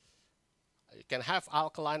 You can have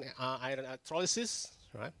alkaline iron electrolysis,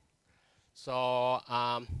 right? So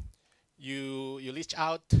you leach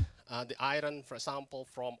out the iron, for example,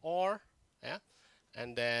 from ore, yeah,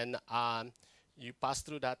 and then you pass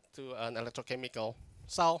through that to an electrochemical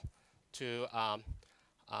cell to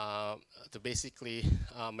basically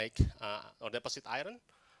make or deposit iron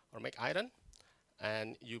or make iron,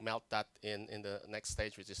 and you melt that in the next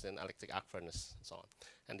stage, which is an electric arc furnace and so on.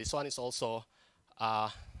 And this one is also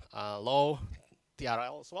low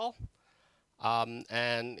TRL as well.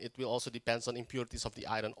 And it will also depend on impurities of the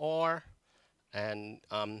iron ore and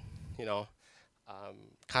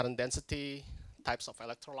current density, types of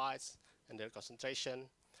electrolytes and their concentration.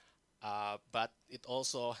 But it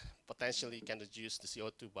also potentially can reduce the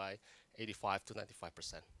CO2 by 85 to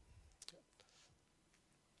 95%.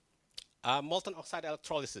 Molten oxide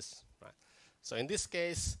electrolysis, right? So in this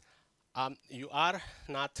case, you are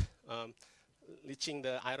not leaching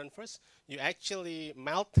the iron first. You actually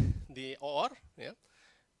melt the ore, yeah,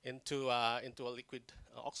 into a liquid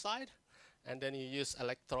oxide, and then you use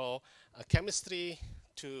electrochemistry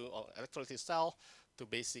or electrolysis cell to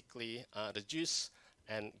basically reduce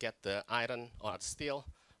and get the iron or steel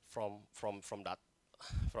from that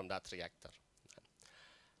reactor.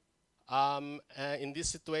 In this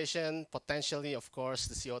situation, potentially, of course,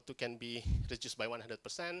 the CO2 can be reduced by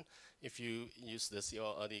 100% if you use the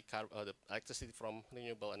the electricity from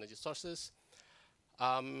renewable energy sources.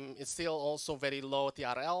 It's still also very low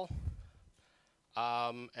TRL,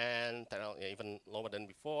 and even lower than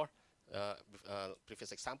before,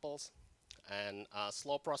 previous examples. And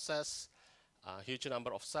slow process, huge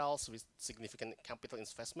number of cells with significant capital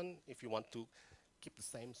investment if you want to keep the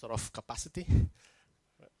same sort of capacity.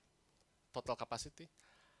 Total capacity.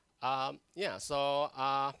 Yeah, so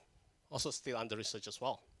also still under research as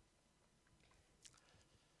well.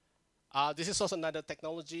 This is also another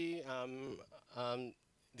technology.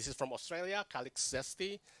 This is from Australia, Calix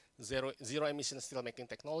Zesty, zero emission steel making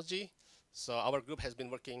technology. So our group has been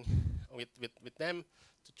working with them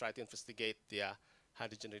to try to investigate the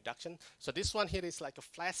hydrogen reduction. So this one here is like a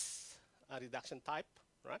flash reduction type,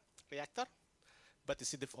 right, reactor. But you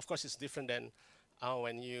see, of course, it's different than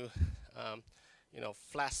when you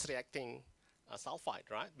flash reacting sulfide,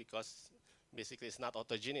 right? Because basically it's not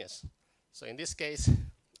autogeneous. So in this case,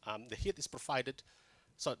 the heat is provided.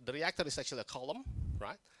 So the reactor is actually a column,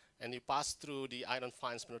 right? And you pass through the iron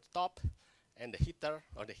fines from the top, and the heater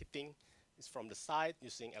or the heating is from the side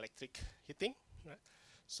using electric heating, right?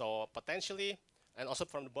 So potentially, and also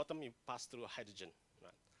from the bottom, you pass through hydrogen,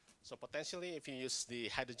 right? So potentially, if you use the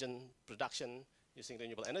hydrogen production using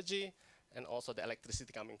renewable energy, and also the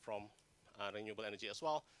electricity coming from renewable energy as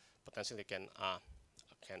well, potentially can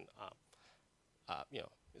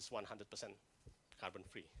it's 100% carbon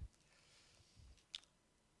free.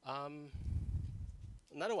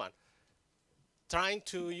 Another one, trying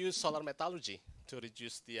to use solar metallurgy to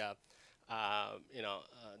reduce the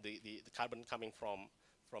carbon coming from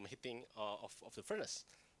heating of the furnace.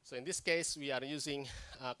 So in this case, we are using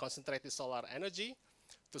concentrated solar energy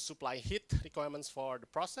to supply heat requirements for the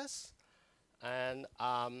process. And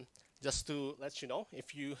just to let you know,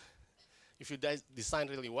 if you design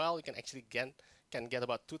really well, you can actually get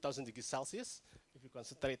about 2,000 degrees Celsius if you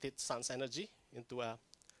concentrated sun's energy into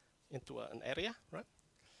an area, right?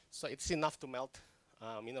 So it's enough to melt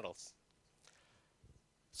minerals.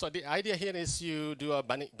 So the idea here is you do a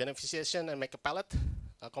beneficiation and make a pellet,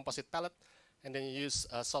 a composite pellet, and then you use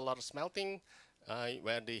solar smelting,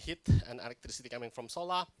 where the heat and electricity coming from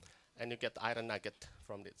solar, and you get iron nugget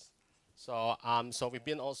from this. So, so we've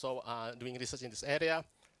been also doing research in this area,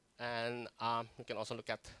 and you can also look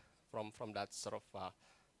at from that sort of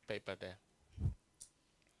paper there.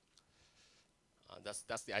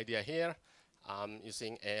 That's the idea here,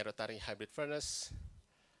 using a rotary hybrid furnace,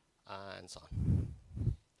 and so on.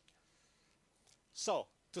 So,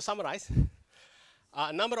 to summarize,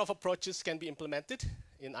 a number of approaches can be implemented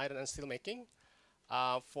in iron and steel making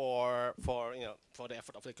for the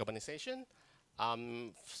effort of decarbonization.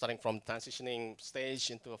 Starting from transitioning stage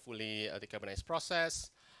into a fully decarbonized process.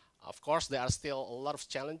 Of course, there are still a lot of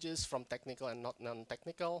challenges from technical and not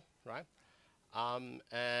non-technical, right?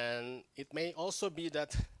 And it may also be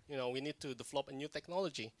that we need to develop a new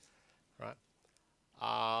technology, right?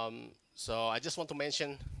 So I just want to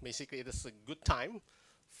mention, basically, it is a good time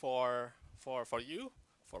for you,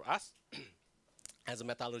 for us, as a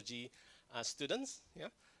metallurgy students, yeah,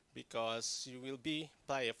 because you will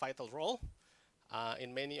play a vital role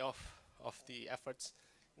in many of the efforts,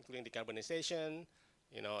 including decarbonization,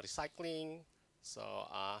 recycling, so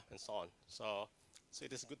and so on. So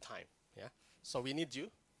it is a good time, yeah. So we need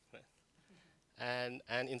you, right?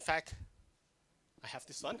 And in fact, I have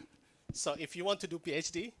this one. So if you want to do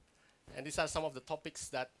PhD, and these are some of the topics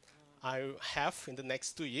that I have in the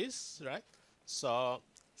next 2 years, right? So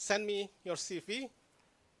send me your CV,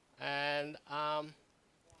 and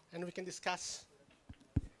we can discuss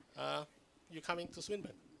you coming to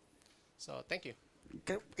Swinburne. So thank you.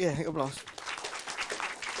 Okay, yeah, applause.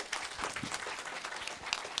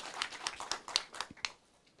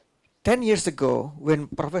 Ten years ago, when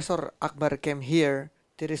Professor Akbar came here,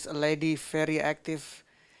 there is a lady very active,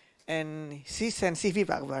 and she sent CV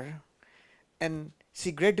to Akbar, and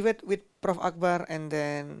she graduated with Prof Akbar, and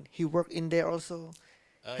then he worked in there also.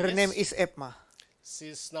 Her Yes. name is Epma.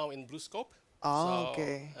 She's now in Blue Scope. Oh, so,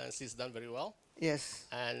 okay. She's done very well. Yes.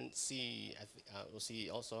 And she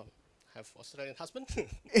also have Australian husband.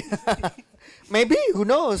 Maybe, who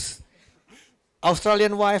knows?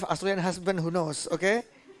 Australian wife, Australian husband, who knows? Okay.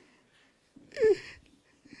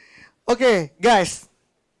 Okay, guys.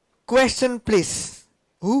 Question, please.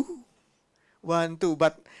 Who? 1, 2,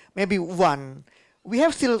 but maybe one. We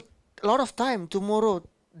have still a lot of time tomorrow.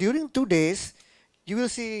 During 2 days, you will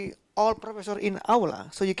see all professor in aula,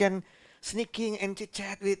 so you can sneaking and chit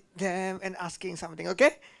chat with them and asking something.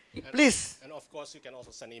 Okay, please. And of course, you can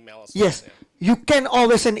also send emails. Yes, you can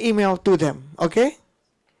always send email to them. Okay.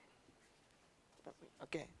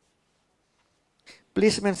 Okay.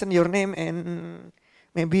 Please mention your name and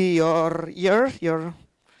maybe your year. Your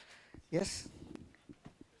yes.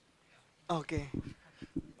 Okay.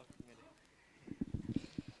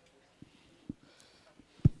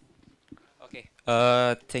 Okay.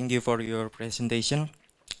 Thank you for your presentation.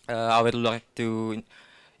 I would like to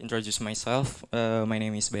introduce myself. My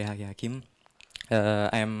name is Bayhaki Hakim.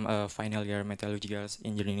 I am a final year metallurgical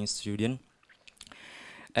engineering student,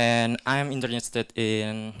 and I'm interested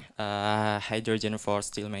in hydrogen for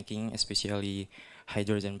steel making, especially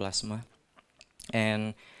hydrogen plasma.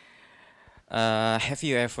 And have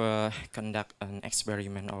you ever conduct an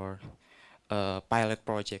experiment or a pilot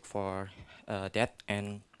project for that?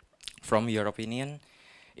 And from your opinion,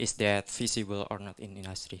 is that feasible or not in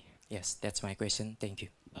industry? Yes, that's my question. Thank you.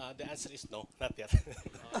 The answer is no, not yet.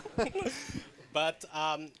 But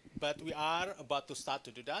we are about to start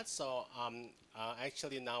to do that. So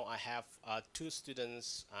actually now I have 2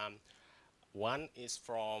 students. One is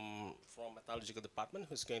from metallurgical department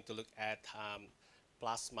who's going to look at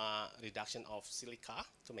plasma reduction of silica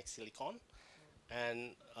to make silicon,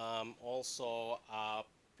 and also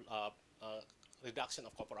reduction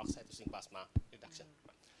of copper oxide using plasma reduction.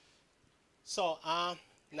 So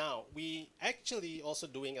now we actually also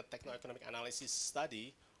doing a techno-economic analysis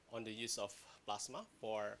study on the use of plasma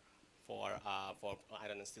for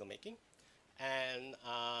iron and steel making, and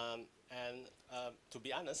to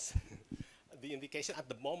be honest, the indication at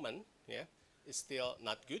the moment, is still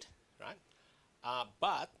not good, right?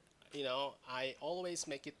 But I always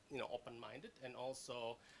make it open-minded, and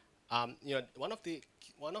also one of the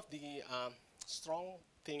strong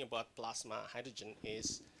thing about plasma hydrogen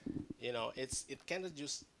is it can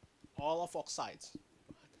reduce all of oxides,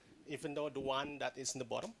 even though the one that is in the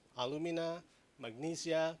bottom, alumina,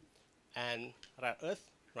 magnesia, and rare earth,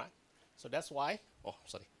 right? So that's why,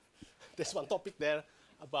 there's one topic there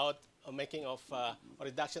about making of a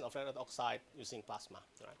reduction of rare earth oxide using plasma,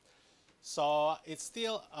 right? So it's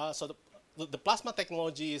still, so the plasma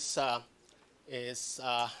technology is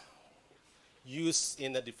used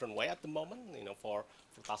in a different way at the moment, for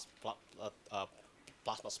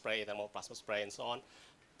plasma spray, thermal plasma spray, and so on.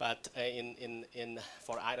 But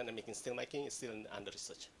for iron and making steel making, it's still under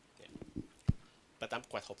research. Yeah. But I'm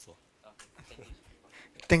quite hopeful.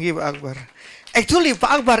 Thank you, Pak Akbar. Actually,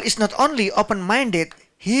 Pak Akbar is not only open-minded,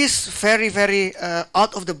 he is very, very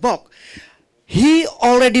out of the box. He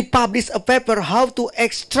already published a paper how to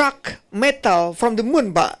extract metal from the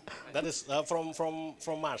moon, Pak. That is from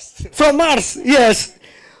Mars. From Mars, yes.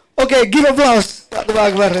 Okay, give applause, Pak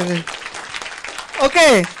Akbar.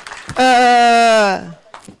 Okay,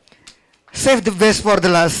 save the best for the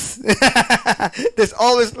last. There's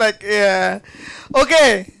always like, yeah.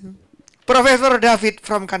 Okay, Professor David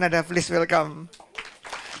from Canada, please welcome.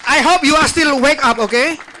 I hope you are still wake up,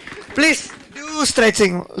 okay? Please do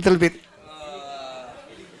stretching a little bit.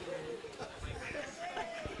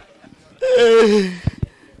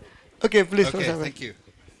 Okay, please. Okay, thank you.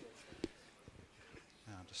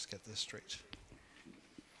 I'll just get this straight.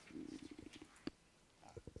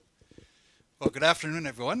 Well, good afternoon,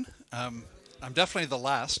 everyone. I'm definitely the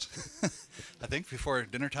last, I think, before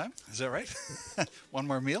dinner time. Is that right? One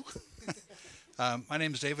more meal. My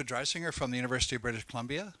name is David Dreisinger from the University of British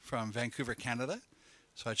Columbia, from Vancouver, Canada.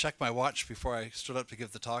 So I checked my watch before I stood up to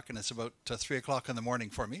give the talk, and it's about 3 o'clock in the morning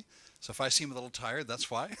for me. So if I seem a little tired,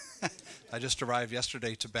 that's why. I just arrived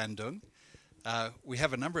yesterday to Bandung. We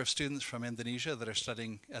have a number of students from Indonesia that are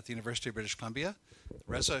studying at the University of British Columbia.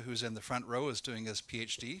 Reza, who's in the front row, is doing his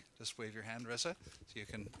PhD. Just wave your hand, Reza, so you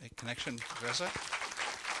can make connection with Reza.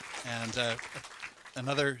 And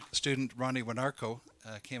another student, Ronnie Winarko,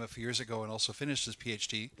 came a few years ago and also finished his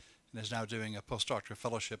PhD and is now doing a postdoctoral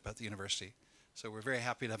fellowship at the university. So we're very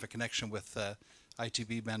happy to have a connection with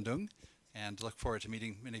ITB Bandung and look forward to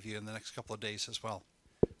meeting many of you in the next couple of days as well.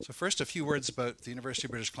 So first, a few words about the University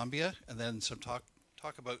of British Columbia, and then some talk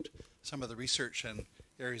about some of the research and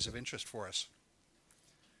areas of interest for us.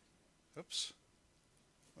 Oops,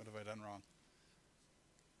 what have I done wrong?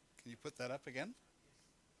 Can you put that up again?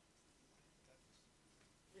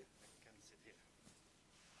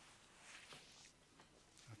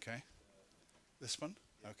 Okay. This one?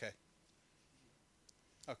 Okay.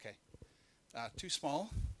 Okay. Too small,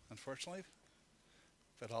 unfortunately,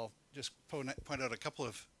 but I'll just point out a couple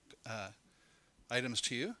of items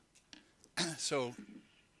to you. So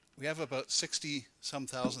we have about 60-some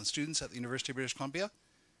thousand students at the University of British Columbia,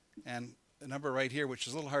 and the number right here, which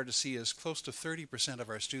is a little hard to see, is close to 30% of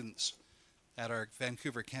our students at our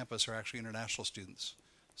Vancouver campus are actually international students.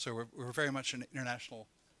 So we're very much an international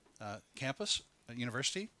campus,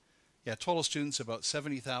 university. Yeah, total students about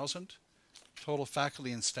 70,000, total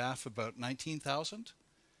faculty and staff about 19,000,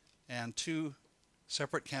 and 2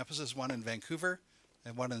 separate campuses, one in Vancouver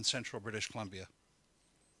and one in central British Columbia.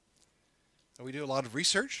 We do a lot of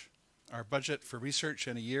research. Our budget for research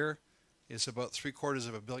in a year is about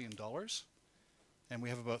 $750 million, and we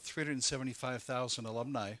have about 375,000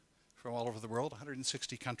 alumni from all over the world,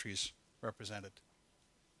 160 countries represented.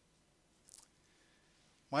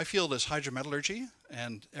 My field is hydrometallurgy,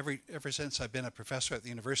 and ever since I've been a professor at the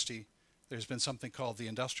university, there's been something called the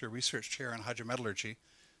Industrial Research Chair in Hydrometallurgy,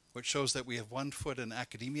 which shows that we have 1 foot in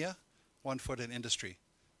academia, 1 foot in industry.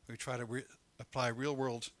 We try to apply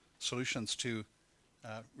real-world solutions to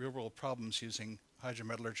real-world problems using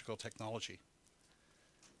hydrometallurgical technology.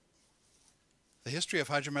 The history of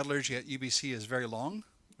hydrometallurgy at UBC is very long.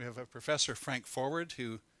 We have a professor, Frank Forward,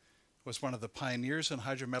 who was one of the pioneers in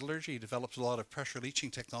hydrometallurgy. He developed a lot of pressure leaching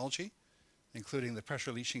technology, including the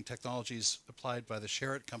pressure leaching technologies applied by the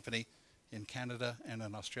Sherritt Company in Canada and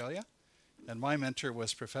in Australia. And my mentor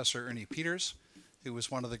was Professor Ernie Peters, who was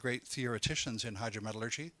one of the great theoreticians in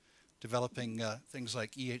hydrometallurgy, developing things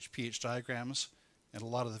like EH-PH diagrams and a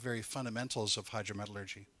lot of the very fundamentals of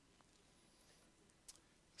hydrometallurgy.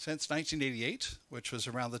 Since 1988, which was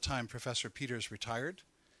around the time Professor Peters retired,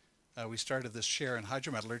 we started this chair in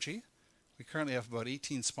hydrometallurgy. We currently have about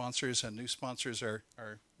 18 sponsors, and new sponsors are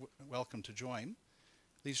welcome to join.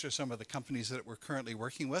 These are some of the companies that we're currently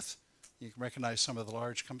working with. You can recognize some of the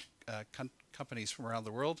large companies from around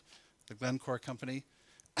the world, the Glencore company,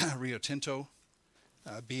 Rio Tinto,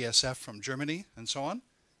 BASF from Germany, and so on.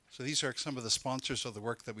 So these are some of the sponsors of the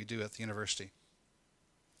work that we do at the university.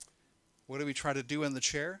 What do we try to do in the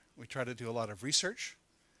chair? We try to do a lot of research.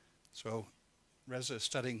 So Reza is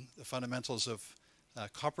studying the fundamentals of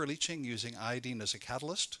copper leaching using iodine as a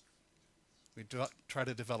catalyst. We try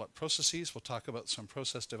to develop processes. We'll talk about some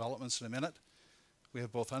process developments in a minute. We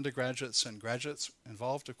have both undergraduates and graduates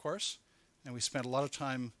involved, of course, and we spend a lot of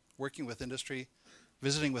time working with industry,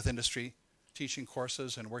 visiting with industry, teaching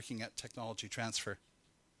courses, and working at technology transfer.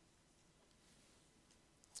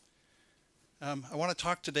 I want to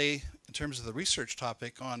talk today in terms of the research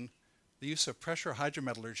topic on the use of pressure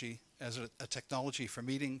hydrometallurgy as a technology for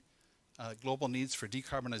meeting global needs for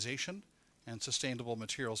decarbonization and sustainable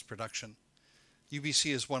materials production.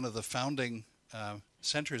 UBC is one of the founding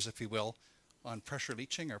centers, if you will, on pressure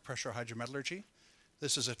leaching or pressure hydrometallurgy.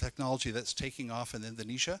 This is a technology that's taking off in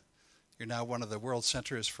Indonesia. You're now one of the world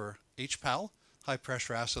centers for HPAL, high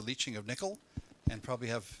pressure acid leaching of nickel, and probably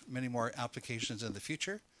have many more applications in the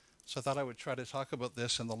future. So I thought I would try to talk about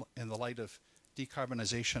this in the light of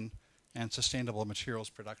decarbonization and sustainable materials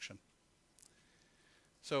production.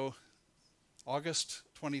 So August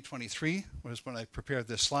 2023 was when I prepared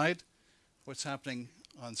this slide. What's happening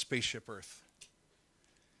on spaceship Earth?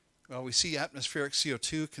 Well, we see atmospheric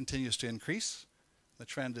CO2 continues to increase. The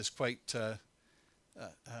trend is quite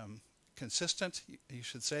consistent. You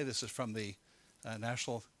should say this is from the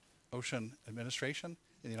National Ocean Administration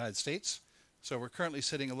in the United States. So we're currently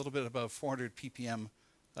sitting a little bit above 400 ppm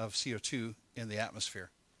of CO2 in the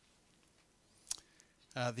atmosphere.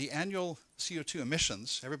 The annual CO2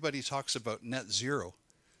 emissions, everybody talks about net zero.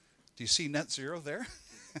 Do you see net zero there?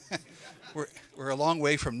 We're a long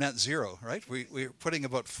way from net zero, right? We're putting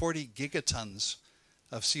about 40 gigatons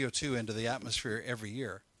of CO2 into the atmosphere every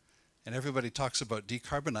year. And everybody talks about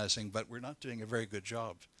decarbonizing, but we're not doing a very good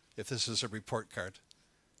job if this is a report card,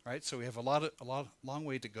 right? So we have a long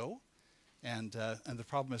way to go. And the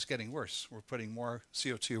problem is getting worse. We're putting more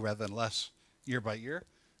CO2 rather than less year by year,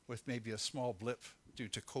 with maybe a small blip due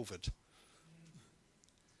to COVID.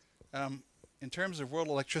 In terms of world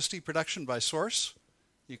electricity production by source,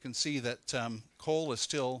 you can see that coal is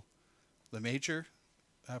still the major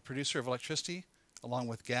producer of electricity, along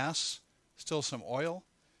with gas, still some oil.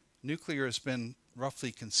 Nuclear has been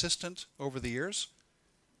roughly consistent over the years,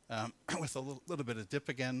 with a little bit of dip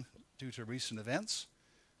again due to recent events.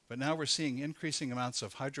 But now we're seeing increasing amounts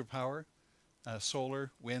of hydropower,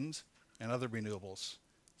 solar, wind, and other renewables.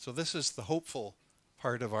 So this is the hopeful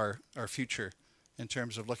part of our future in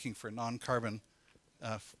terms of looking for non-carbon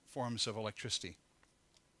forms of electricity.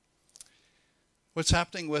 What's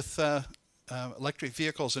happening with electric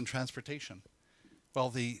vehicles and transportation? Well,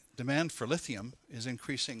 the demand for lithium is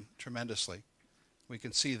increasing tremendously. We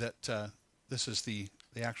can see that this is the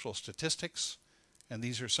actual statistics, and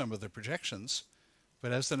these are some of the projections.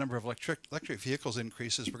 But as the number of electric vehicles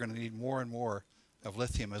increases, we're going to need more and more of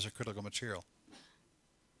lithium as a critical material.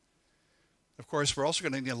 Of course, we're also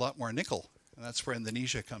going to need a lot more nickel, and that's where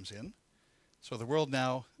Indonesia comes in. So the world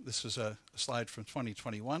now, this is a slide from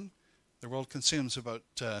 2021, the world consumes about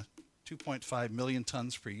 2.5 million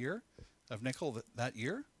tons per year of nickel that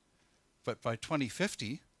year. But by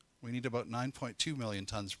 2050, we need about 9.2 million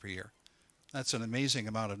tons per year. That's an amazing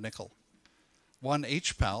amount of nickel. One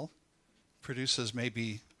HPAL produces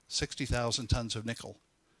maybe 60,000 tons of nickel.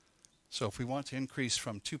 So if we want to increase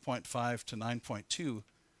from 2.5 to 9.2,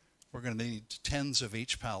 we're going to need tens of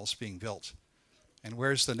HPALs being built. And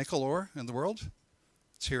where's the nickel ore in the world?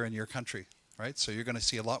 It's here in your country, right? So you're going to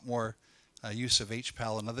see a lot more use of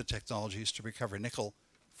HPAL and other technologies to recover nickel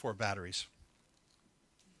for batteries.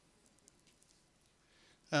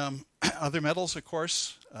 Other metals, of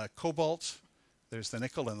course, cobalt, there's the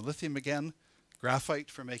nickel and the lithium again, graphite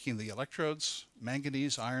for making the electrodes,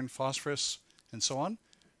 manganese, iron, phosphorus, and so on.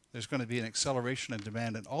 There's going to be an acceleration in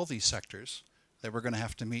demand in all these sectors that we're going to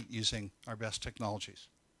have to meet using our best technologies.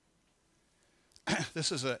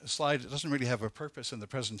 This is a slide that doesn't really have a purpose in the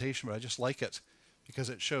presentation, but I just like it because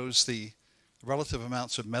it shows the relative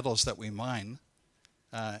amounts of metals that we mine.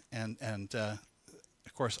 Of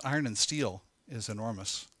course, iron and steel is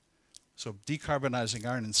enormous. So decarbonizing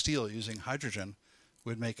iron and steel using hydrogen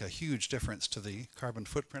would make a huge difference to the carbon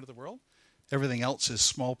footprint of the world. Everything else is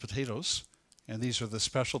small potatoes, and these are the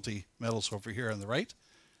specialty metals over here on the right.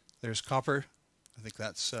 There's copper. I think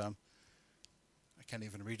that's, I can't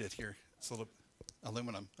even read it here. It's a little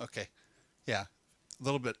aluminum. Okay, yeah, a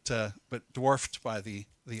little bit, but dwarfed by the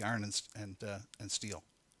iron and steel.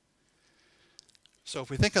 So if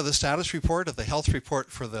we think of the status report, of the health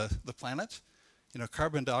report for the planet, you know,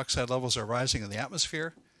 carbon dioxide levels are rising in the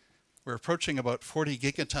atmosphere. We're approaching about 40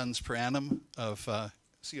 gigatons per annum of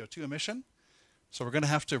CO2 emission. So we're going to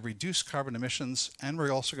have to reduce carbon emissions, and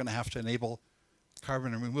we're also going to have to enable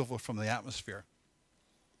carbon removal from the atmosphere.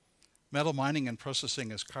 Metal mining and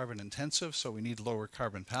processing is carbon intensive, so we need lower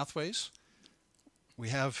carbon pathways. We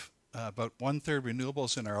have about 1/3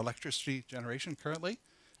 renewables in our electricity generation currently,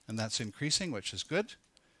 and that's increasing, which is good.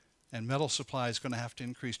 And metal supply is going to have to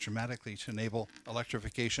increase dramatically to enable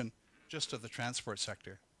electrification just of the transport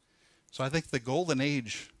sector. So I think the golden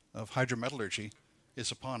age of hydrometallurgy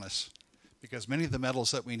is upon us, because many of the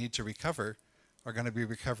metals that we need to recover are going to be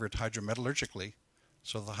recovered hydrometallurgically.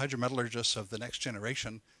 So the hydrometallurgists of the next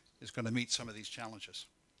generation is going to meet some of these challenges.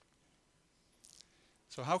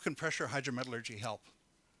 So how can pressure hydrometallurgy help?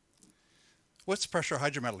 What's pressure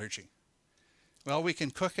hydrometallurgy? Well, we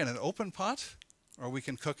can cook in an open pot, or we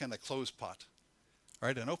can cook in a closed pot.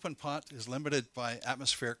 Right? An open pot is limited by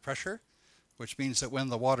atmospheric pressure, which means that when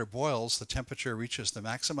the water boils, the temperature reaches the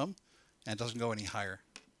maximum and doesn't go any higher.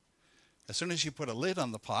 As soon as you put a lid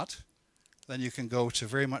on the pot, then you can go to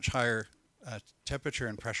very much higher temperature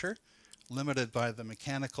and pressure, limited by the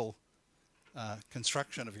mechanical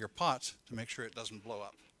construction of your pot to make sure it doesn't blow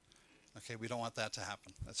up. Okay, we don't want that to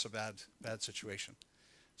happen. That's a bad situation.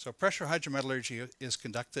 So pressure hydrometallurgy is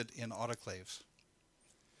conducted in autoclaves.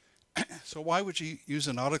 So why would you use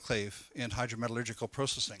an autoclave in hydrometallurgical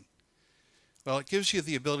processing? Well, it gives you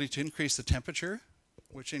the ability to increase the temperature,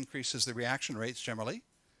 which increases the reaction rates generally.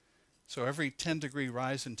 So every 10-degree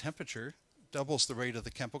rise in temperature doubles the rate of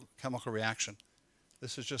the chemical reaction.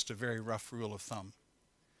 This is just a very rough rule of thumb.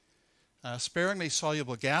 Sparingly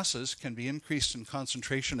soluble gases can be increased in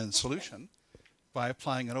concentration in solution by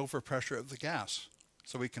applying an overpressure of the gas.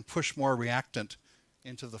 So we can push more reactant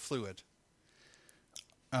into the fluid.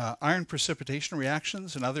 Iron precipitation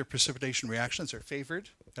reactions and other precipitation reactions are favored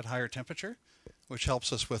at higher temperature, which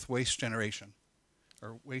helps us with waste generation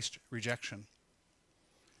or waste rejection.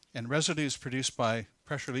 And residues produced by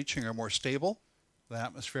pressure leaching are more stable than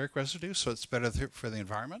atmospheric residue, so it's better for the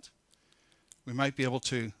environment. We might be able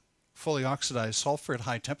to fully oxidize sulfur at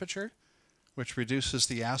high temperature, which reduces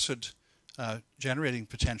the acid generating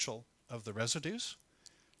potential of the residues.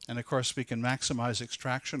 And of course, we can maximize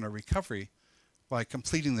extraction or recovery by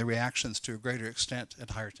completing the reactions to a greater extent at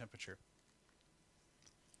higher temperature.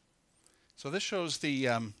 So this shows the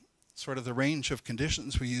sort of the range of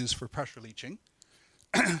conditions we use for pressure leaching.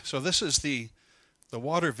 So this is the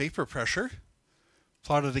water vapor pressure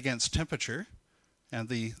plotted against temperature, and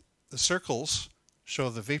the circles show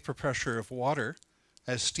the vapor pressure of water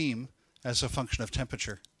as steam as a function of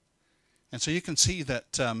temperature. And so you can see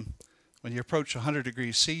that when you approach 100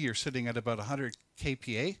 degrees C, you're sitting at about 100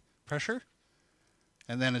 kPa pressure.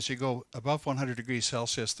 And then as you go above 100 degrees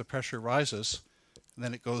Celsius, the pressure rises, and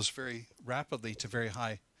then it goes very rapidly to very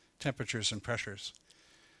high temperatures and pressures.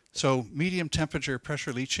 So medium temperature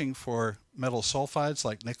pressure leaching for metal sulfides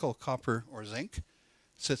like nickel, copper, or zinc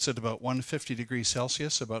sits at about 150 degrees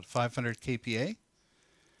Celsius, about 500 kPa.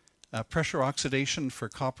 Pressure oxidation for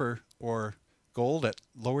copper or gold at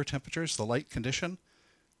lower temperatures, the light condition,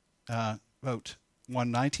 about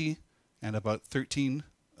 190 and about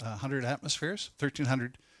 1300 atmospheres,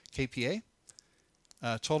 1300 kPa.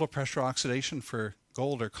 Total pressure oxidation for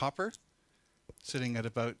gold or copper sitting at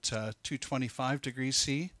about 225 degrees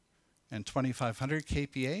C and 2500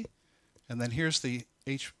 kPa. And then here's the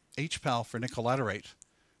HPAL for nickel laterite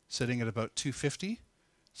sitting at about 250,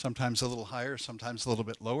 sometimes a little higher, sometimes a little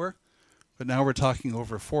bit lower. But now we're talking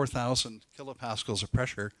over 4,000 kilopascals of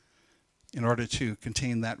pressure in order to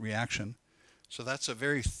contain that reaction. So that's a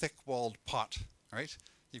very thick-walled pot, right?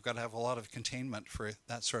 You've got to have a lot of containment for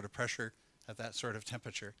that sort of pressure at that sort of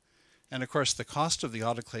temperature. And of course, the cost of the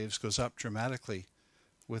autoclaves goes up dramatically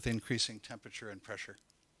with increasing temperature and pressure.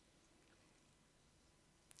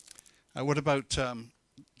 What about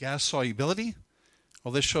gas solubility?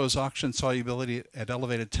 Well, this shows oxygen solubility at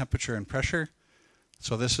elevated temperature and pressure.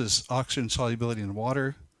 So this is oxygen solubility in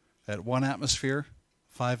water at 1 atmosphere,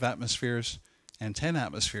 5 atmospheres, and 10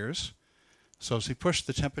 atmospheres. So as we push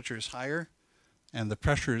the temperatures higher and the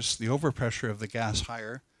pressures, the overpressure of the gas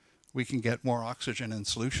higher, we can get more oxygen in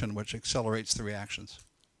solution, which accelerates the reactions.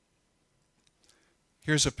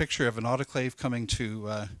 Here's a picture of an autoclave coming to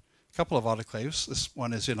a couple of autoclaves. This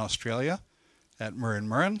one is in Australia at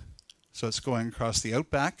Murrin. So it's going across the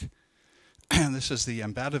outback. And this is the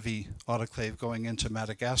Mbatavi autoclave going into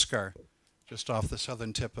Madagascar, just off the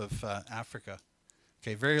southern tip of Africa.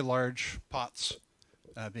 Okay, very large pots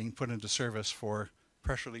being put into service for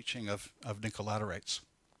pressure leaching of nickel laterites.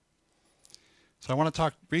 So I want to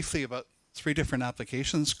talk briefly about 3 different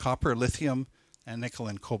applications: copper, lithium, and nickel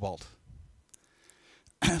and cobalt.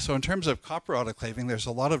 So in terms of copper autoclaving, there's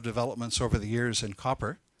a lot of developments over the years in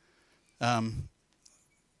copper.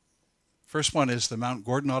 First one is the Mount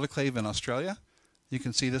Gordon autoclave in Australia. You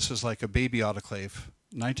can see this is like a baby autoclave,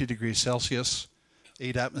 90 degrees Celsius,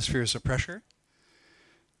 8 atmospheres of pressure.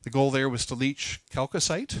 The goal there was to leach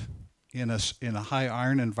chalcocite in a high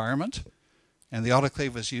iron environment, and the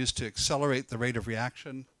autoclave was used to accelerate the rate of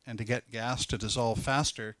reaction and to get gas to dissolve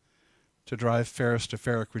faster to drive ferrous to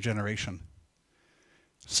ferric regeneration.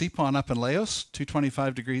 Sepon up in Laos,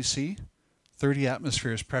 225 degrees C, 30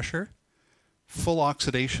 atmospheres pressure, full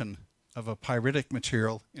oxidation of a pyritic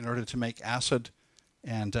material in order to make acid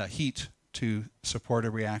and heat to support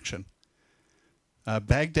a reaction.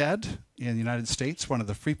 Baghdad in the United States, one of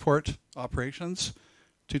the Freeport operations,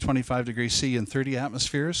 225 degrees C and 30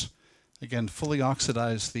 atmospheres. Again, fully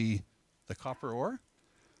oxidize the copper ore.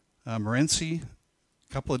 Morenci,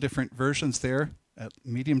 a couple of different versions there at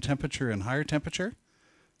medium temperature and higher temperature,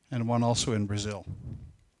 and one also in Brazil.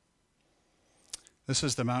 This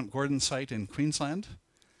is the Mount Gordon site in Queensland,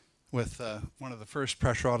 with one of the first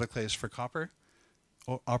pressure autoclaves for copper,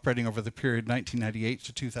 operating over the period 1998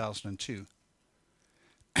 to 2002.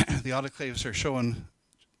 The autoclaves are shown,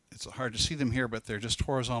 it's hard to see them here, but they're just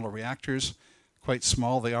horizontal reactors, quite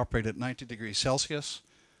small. They operate at 90 degrees Celsius.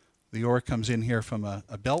 The ore comes in here from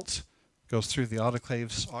a belt, goes through the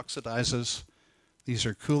autoclaves, oxidizes. These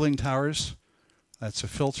are cooling towers. That's a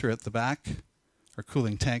filter at the back, or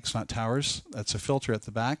cooling tanks, not towers. That's a filter at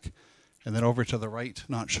the back. And then over to the right,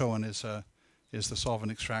 not shown, is the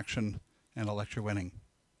solvent extraction and electrowinning.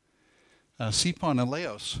 Sepon in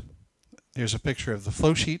Laos, here's a picture of the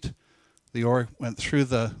flow sheet. The ore went through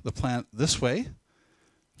the plant this way.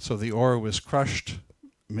 So the ore was crushed,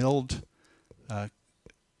 milled.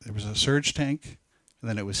 There was a surge tank, and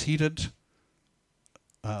then it was heated,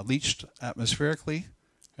 leached atmospherically,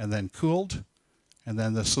 and then cooled. And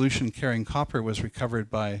then the solution carrying copper was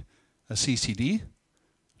recovered by a CCD,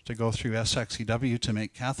 to go through SXEW to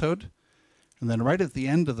make cathode. And then right at the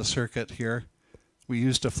end of the circuit here, we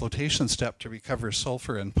used a flotation step to recover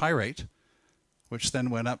sulfur and pyrite, which then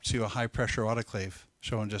went up to a high pressure autoclave,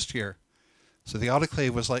 shown just here. So the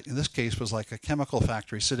autoclave was like, in this case, was like a chemical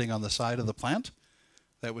factory sitting on the side of the plant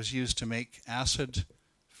that was used to make acid,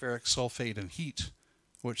 ferric sulfate, and heat,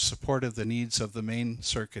 which supported the needs of the main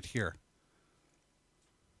circuit here.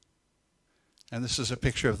 And this is a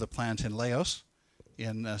picture of the plant in Laos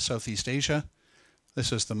in Southeast Asia.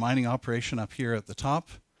 This is the mining operation up here at the top.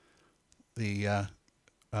 The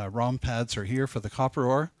ROM pads are here for the copper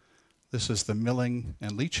ore. This is the milling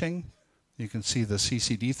and leaching. You can see the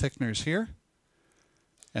CCD thickeners here.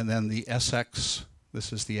 And then the SX,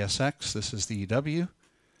 this is the SX, this is the EW.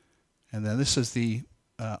 And then this is the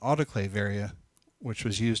autoclave area, which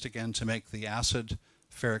was used again to make the acid,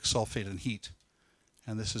 ferric sulfate, and heat.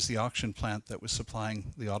 And this is the auction plant that was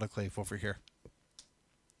supplying the autoclave over here.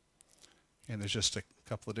 And there's just a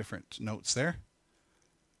couple of different notes there.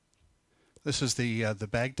 This is the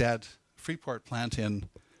Baghdad Freeport plant in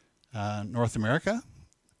North America,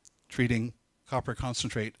 treating copper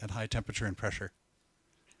concentrate at high temperature and pressure.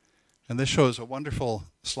 And this shows a wonderful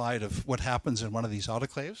slide of what happens in one of these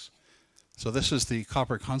autoclaves. So this is the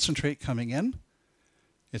copper concentrate coming in.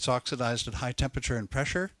 It's oxidized at high temperature and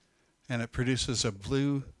pressure, and it produces a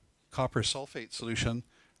blue copper sulfate solution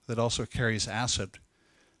that also carries acid.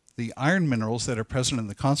 The iron minerals that are present in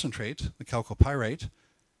the concentrate, the chalcopyrite,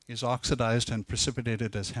 is oxidized and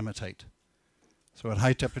precipitated as hematite. So at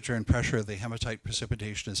high temperature and pressure, the hematite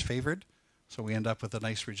precipitation is favored, so we end up with a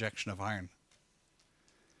nice rejection of iron.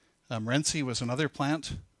 Renzi was another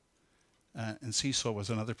plant, and CISO was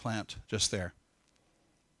another plant just there.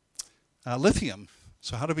 Lithium.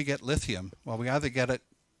 So how do we get lithium? Well, we either get it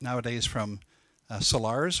nowadays from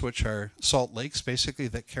salars, which are salt lakes basically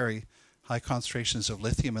that carry high concentrations of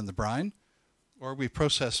lithium in the brine, or we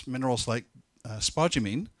process minerals like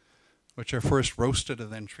spodumene, which are first roasted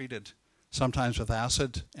and then treated, sometimes with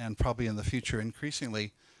acid and probably in the future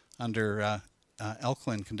increasingly under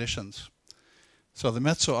alkaline conditions. So the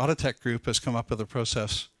Metso Autotech group has come up with a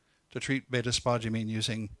process to treat beta spodumene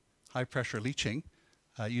using high pressure leaching,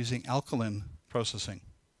 using alkaline processing.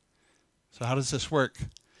 So how does this work?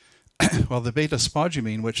 Well, the beta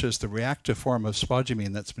spodumene, which is the reactive form of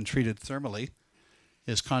spodumene that's been treated thermally,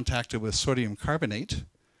 is contacted with sodium carbonate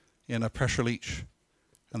in a pressure leach.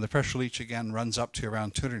 And the pressure leach again runs up to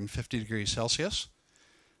around 250 degrees Celsius.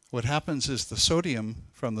 What happens is the sodium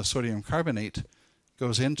from the sodium carbonate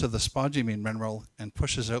goes into the spodumene mineral and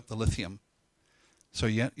pushes out the lithium. So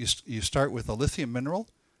you start with a lithium mineral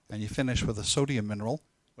and you finish with a sodium mineral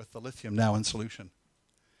with the lithium now in solution.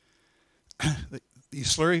 The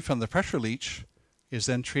slurry from the pressure leach is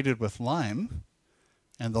then treated with lime,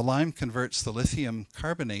 and the lime converts the lithium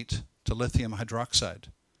carbonate to lithium hydroxide.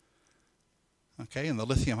 Okay, and the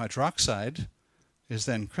lithium hydroxide is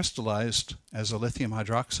then crystallized as a lithium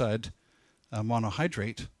hydroxide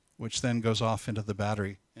monohydrate, which then goes off into the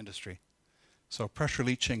battery industry. So pressure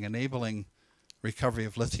leaching enabling recovery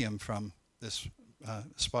of lithium from this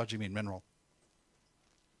spodumene mineral.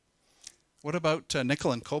 What about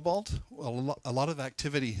nickel and cobalt? Well, a lot of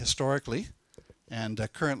activity historically, and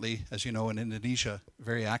currently, as you know, in Indonesia,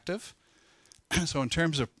 very active. So in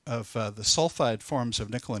terms of the sulfide forms of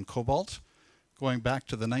nickel and cobalt, going back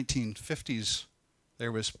to the 1950s,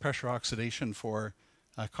 there was pressure oxidation for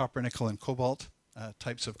copper, nickel, and cobalt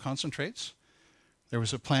types of concentrates. There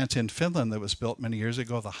was a plant in Finland that was built many years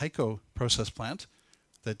ago, the Heiko process plant,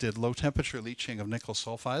 that did low temperature leaching of nickel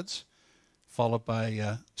sulfides, followed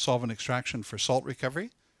by solvent extraction for salt recovery,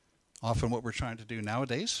 often what we're trying to do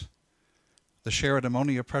nowadays. The Sherrod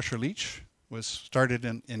ammonia pressure leach was started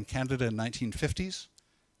in Canada in the 1950s,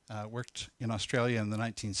 worked in Australia in the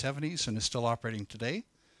 1970s, and is still operating today.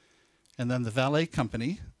 And then the Vale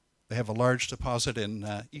company, they have a large deposit in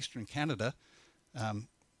eastern Canada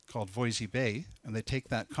called Voisey Bay, and they take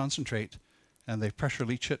that concentrate and they pressure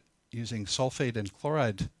leach it using sulfate and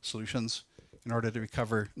chloride solutions in order to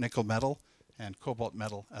recover nickel metal and cobalt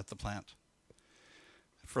metal at the plant.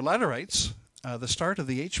 For laterites, the start of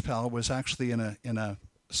the HPAL was actually in a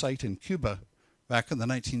site in Cuba back in the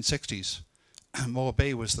 1960s. Moa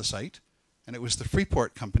Bay was the site, and it was the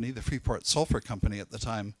Freeport company, the Freeport Sulfur Company at the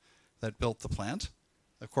time, that built the plant.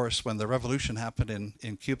 Of course, when the revolution happened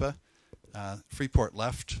in Cuba, Freeport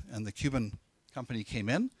left and the Cuban company came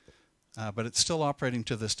in, but it's still operating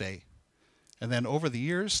to this day. And then over the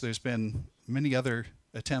years, there's been many other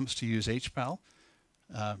attempts to use HPAL.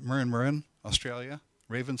 Murrin, Australia,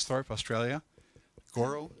 Ravensthorpe, Australia,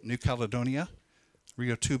 Goro, New Caledonia,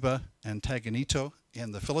 Rio Tuba and Taganito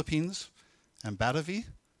in the Philippines, and Batavi,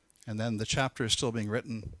 And then the chapter is still being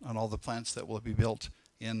written on all the plants that will be built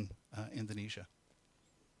in Indonesia.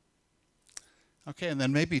 Okay, and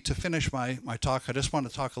then maybe to finish my talk, I just want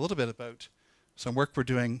to talk a little bit about some work we're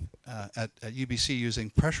doing at UBC using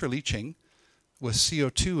pressure leaching with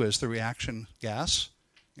CO2 as the reaction gas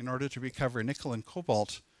in order to recover nickel and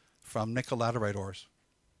cobalt from nickel laterite ores.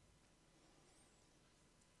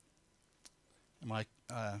 My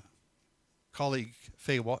colleague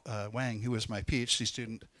Fei Wang, who was my PhD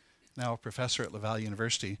student, now a professor at Laval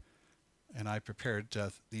University, and I prepared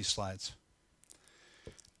these slides.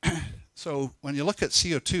 So when you look at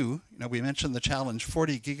CO2, we mentioned the challenge,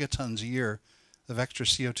 40 gigatons a year of extra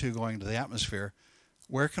CO2 going to the atmosphere.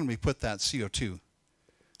 Where can we put that CO2?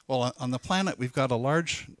 Well, on the planet, we've got a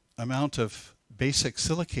large amount of basic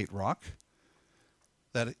silicate rock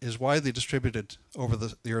that is widely distributed over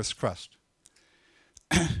the Earth's crust.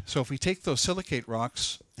 So if we take those silicate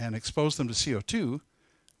rocks and expose them to CO2,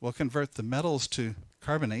 we'll convert the metals to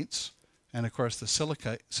carbonates, and of course the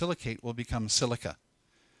silicate will become silica.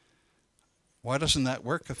 Why doesn't that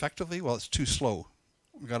work effectively? Well, it's too slow.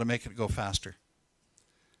 We've got to make it go faster.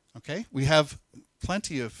 Okay, we have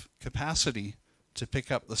plenty of capacity to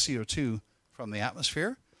pick up the CO2 from the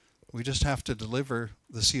atmosphere. We just have to deliver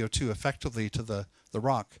the CO2 effectively to the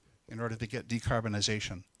rock in order to get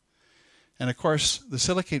decarbonization. And of course, the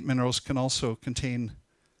silicate minerals can also contain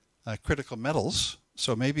critical metals.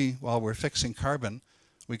 So maybe while we're fixing carbon,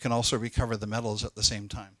 we can also recover the metals at the same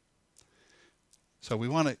time. So we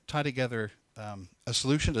want to tie together a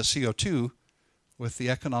solution to CO2 with the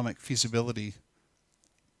economic feasibility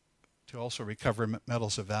to also recover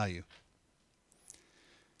metals of value.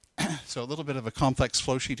 So a little bit of a complex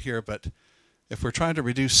flow sheet here, but if we're trying to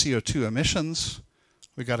reduce CO2 emissions,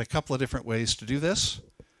 we've got a couple of different ways to do this.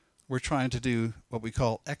 We're trying to do what we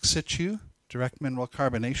call ex situ, direct mineral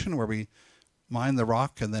carbonation, where we mine the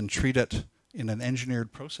rock and then treat it in an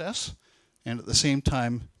engineered process, and at the same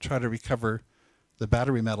time try to recover the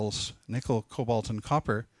battery metals, nickel, cobalt, and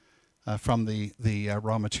copper from the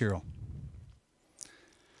raw material.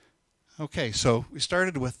 Okay, so we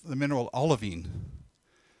started with the mineral olivine.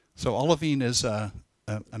 So olivine is a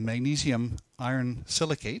magnesium iron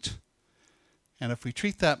silicate, and if we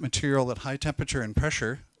treat that material at high temperature and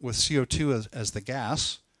pressure with CO2 as the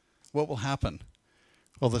gas, what will happen?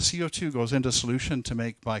 Well, the CO2 goes into solution to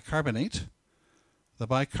make bicarbonate. The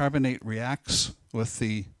bicarbonate reacts with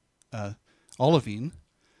the olivine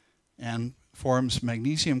and forms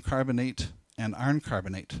magnesium carbonate and iron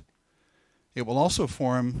carbonate. It will also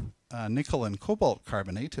form nickel and cobalt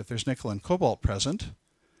carbonate if there's nickel and cobalt present.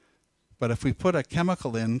 But if we put a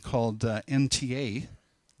chemical in called NTA,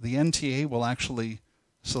 the NTA will actually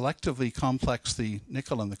selectively complex the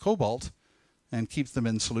nickel and the cobalt and keep them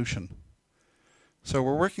in solution. So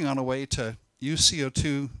we're working on a way to use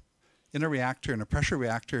CO2 in a reactor, in a pressure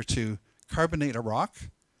reactor, to carbonate a rock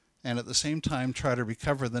and at the same time try to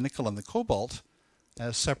recover the nickel and the cobalt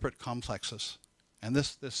as separate complexes. And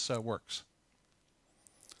this works.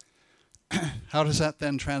 How does that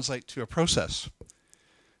then translate to a process?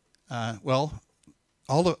 Well,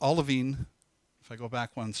 olivine, if I go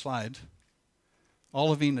back one slide,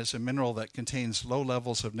 olivine is a mineral that contains low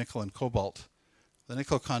levels of nickel and cobalt. The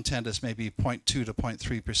nickel content is maybe 0.2 to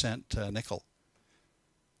 0.3% nickel.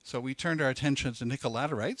 So we turned our attention to nickel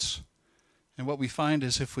laterites, and what we find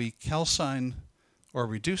is if we calcine or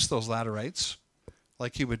reduce those laterites,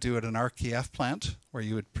 like you would do at an RKF plant, where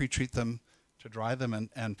you would pre-treat them to dry them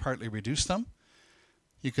and partly reduce them,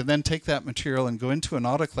 you can then take that material and go into an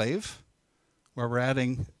autoclave where we're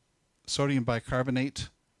adding sodium bicarbonate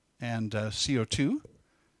and CO2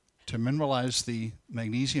 to mineralize the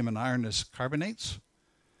magnesium and iron as carbonates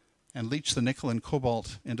and leach the nickel and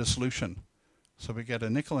cobalt into solution. So we get a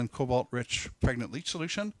nickel and cobalt rich pregnant leach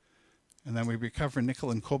solution, and then we recover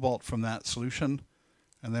nickel and cobalt from that solution,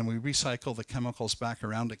 and then we recycle the chemicals back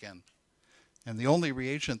around again. And the only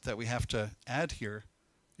reagent that we have to add here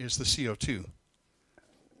is the CO2.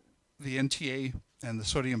 The NTA and the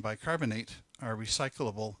sodium bicarbonate are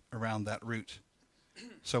recyclable around that route.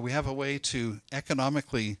 So we have a way to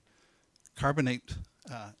economically carbonate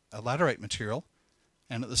a laterite material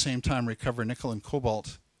and at the same time recover nickel and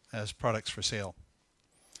cobalt as products for sale.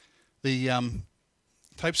 The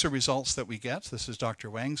types of results that we get, this is Dr.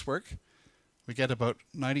 Wang's work, we get about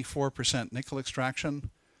 94% nickel extraction,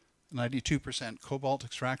 92% cobalt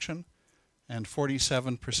extraction, and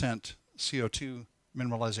 47% CO2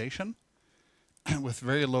 mineralization with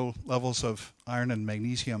very low levels of iron and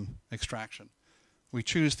magnesium extraction. We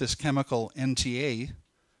choose this chemical NTA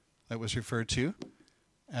that was referred to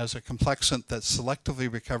as a complexant that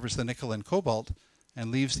selectively recovers the nickel and cobalt and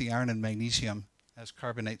leaves the iron and magnesium as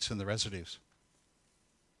carbonates in the residues.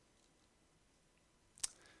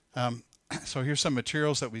 So here's some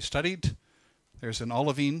materials that we studied. There's an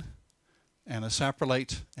olivine and a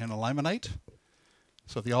saprolite and a limonite.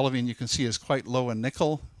 So the olivine you can see is quite low in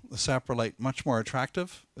nickel, the saprolite much more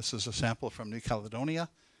attractive. This is a sample from New Caledonia.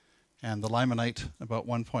 And the limonite about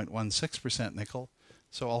 1.16% nickel,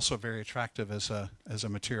 so also very attractive as a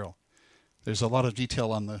material. There's a lot of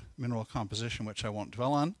detail on the mineral composition which I won't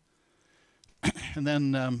dwell on. And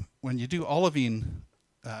then when you do olivine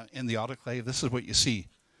in the autoclave, this is what you see.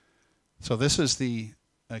 So this is the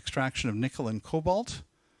extraction of nickel and cobalt,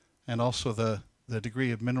 and also the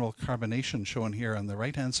degree of mineral carbonation shown here on the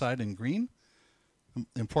right-hand side in green.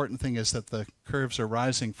 The important thing is that the curves are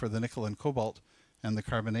rising for the nickel and cobalt and the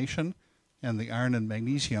carbonation, and the iron and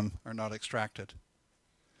magnesium are not extracted.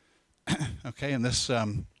 Okay, and this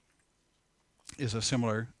is a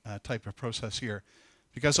similar type of process here.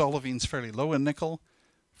 Because olivine's fairly low in nickel,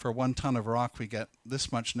 for 1 ton of rock we get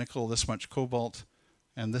this much nickel, this much cobalt,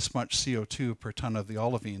 and this much CO2 per ton of the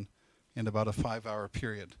olivine in about a 5-hour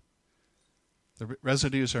period. The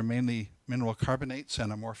residues are mainly mineral carbonates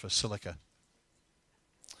and amorphous silica.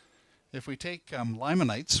 If we take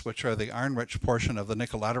limonites, which are the iron-rich portion of the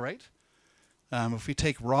nickel laterite, if we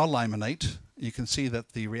take raw limonite, you can see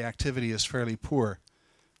that the reactivity is fairly poor.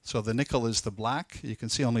 So the nickel is the black. You can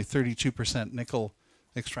see only 32% nickel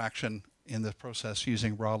extraction in the process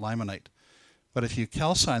using raw limonite. But if you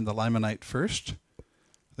calcine the limonite first,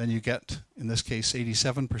 then you get, in this case,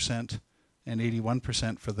 87% and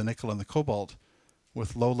 81% for the nickel and the cobalt,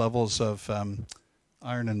 with low levels of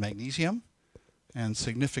iron and magnesium, and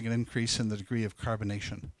significant increase in the degree of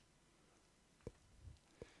carbonation.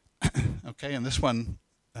 Okay, and this one,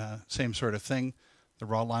 same sort of thing. The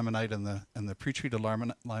raw limonite and the pretreated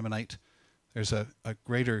limonite, there's a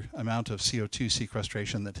greater amount of CO2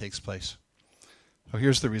 sequestration that takes place. So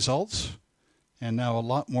here's the results, and now a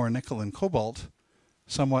lot more nickel and cobalt,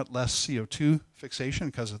 somewhat less CO2 fixation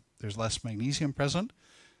because there's less magnesium present,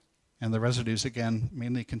 and the residues again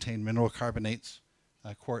mainly contain mineral carbonates,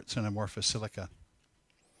 quartz, and amorphous silica.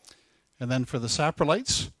 And then for the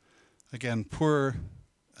saprolites, again, poor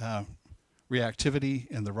reactivity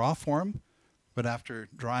in the raw form, but after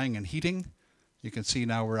drying and heating, you can see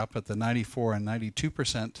now we're up at the 94 and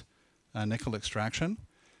 92% nickel extraction,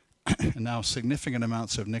 and now significant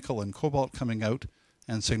amounts of nickel and cobalt coming out,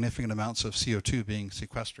 and significant amounts of CO2 being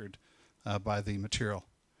sequestered by the material.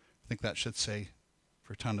 I think that should say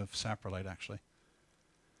per ton of saprolite, actually.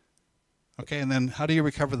 Okay, and then how do you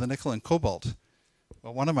recover the nickel and cobalt?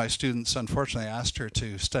 Well, one of my students, unfortunately, asked her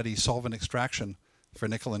to study solvent extraction for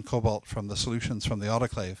nickel and cobalt from the solutions from the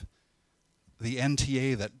autoclave. The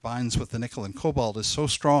NTA that binds with the nickel and cobalt is so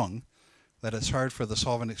strong that it's hard for the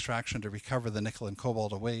solvent extraction to recover the nickel and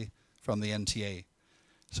cobalt away from the NTA.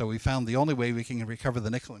 So we found the only way we can recover the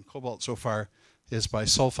nickel and cobalt so far is by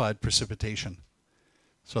sulfide precipitation.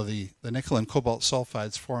 So the nickel and cobalt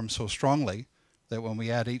sulfides form so strongly that when we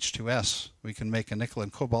add H2S, we can make a nickel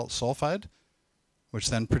and cobalt sulfide, which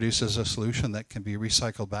then produces a solution that can be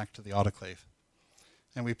recycled back to the autoclave.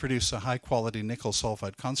 And we produce a high quality nickel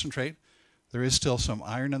sulfide concentrate. There is still some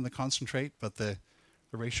iron in the concentrate, but the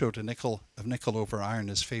ratio to nickel of nickel over iron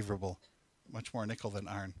is favorable, much more nickel than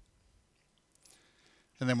iron.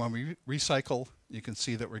 And then when we recycle, you can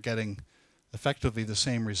see that we're getting effectively the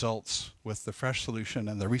same results with the fresh solution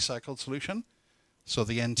and the recycled solution. So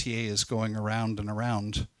the NTA is going around and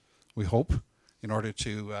around, we hope, in order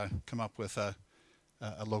to come up with a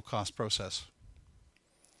low-cost process.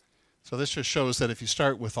 So this just shows that if you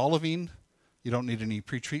start with olivine, you don't need any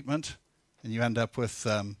pretreatment, and you end up with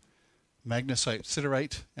magnesite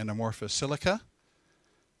siderite and amorphous silica,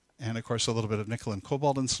 and of course a little bit of nickel and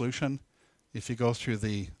cobalt in solution. If you go through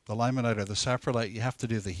the limonite or the saprolite, you have to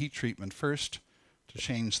do the heat treatment first to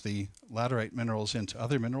change the laterite minerals into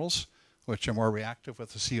other minerals, which are more reactive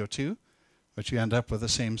with the CO2, but you end up with the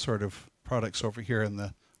same sort of products over here on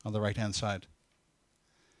the right-hand side.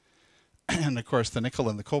 And of course, the nickel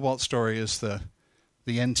and the cobalt story is the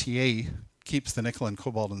NTA keeps the nickel and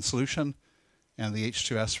cobalt in solution, and the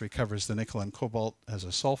H2S recovers the nickel and cobalt as a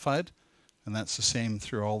sulfide, and that's the same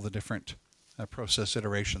through all the different process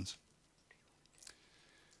iterations.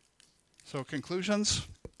 So conclusions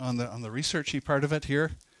on the researchy part of it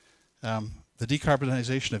here. The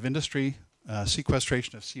decarbonization of industry,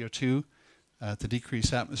 sequestration of CO2 to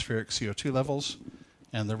decrease atmospheric CO2 levels,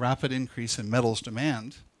 and the rapid increase in metals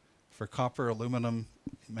demand for copper, aluminum,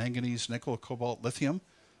 manganese, nickel, cobalt, lithium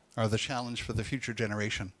are the challenge for the future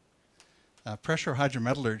generation. Pressure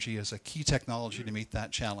hydrometallurgy is a key technology to meet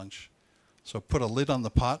that challenge. So put a lid on the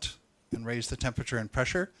pot and raise the temperature and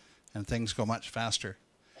pressure, and things go much faster.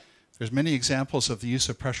 There's many examples of the use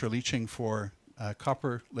of pressure leaching for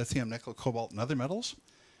copper, lithium, nickel, cobalt, and other metals.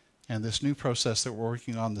 And this new process that we're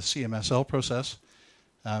working on, the CMSL process,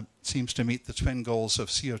 seems to meet the twin goals of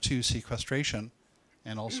CO2 sequestration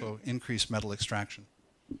and also increased metal extraction.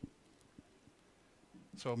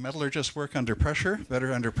 So metallurgists work under pressure,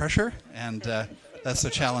 better under pressure, and that's the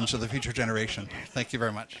challenge of the future generation. Thank you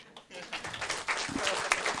very much.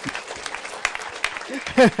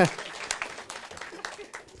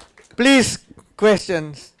 Please,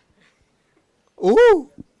 questions. Ooh,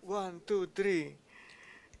 1, 2, 3.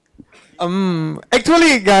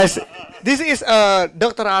 Actually, guys, this is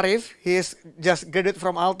Dr. Arif. He is just graduated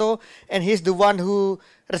from Alto, and he's the one who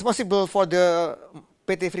responsible for the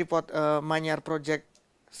PT Freeport Manyar project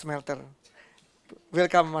smelter.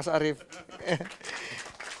 Welcome, Mas Arif.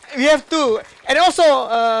 We have two, and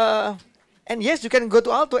also, and yes, you can go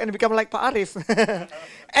to Alto and become like Pak Arif.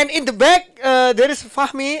 And in the back, there is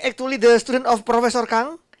Fahmi, actually the student of Professor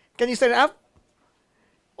Kang. Can you stand up?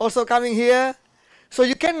 Also coming here. So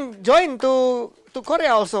you can join to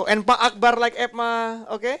Korea also. And Pak Akbar like Epma,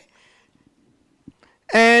 okay?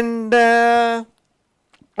 And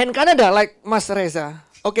Canada like Mas Reza.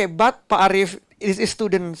 Okay, but Pak Arif is a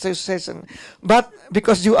student session. But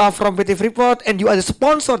because you are from PT Freeport and you are the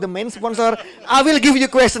sponsor, the main sponsor, I will give you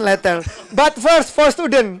question later. But first, for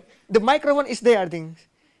student, the microphone is there, I think.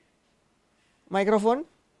 Microphone?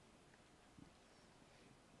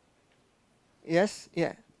 Yes?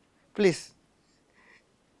 Yeah. Please.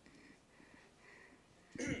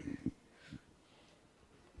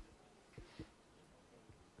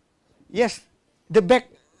 Yes, the back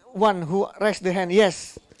one who raised the hand,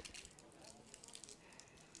 yes.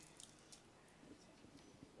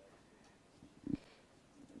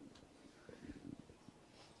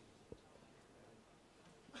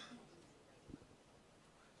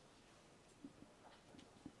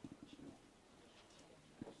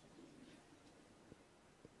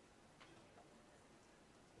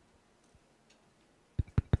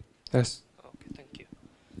 Yes. Okay, thank you.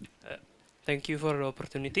 Thank you for the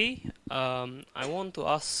opportunity. I want to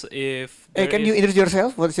ask if Can you introduce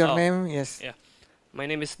yourself? What's your name? Yes. Yeah. My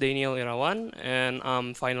name is Daniel Irawan, and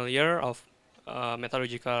I'm final year of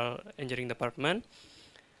Metallurgical Engineering Department.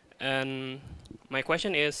 And my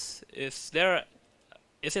question is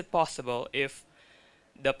it possible if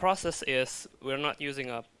the process is we're not using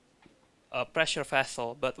a pressure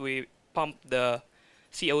vessel, but we pump the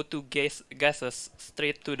CO2 gases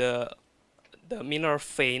straight to the mineral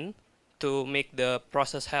vein to make the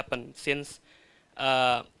process happen, since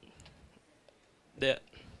the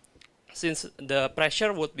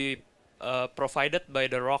pressure would be provided by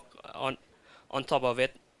the rock on top of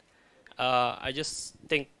it. I just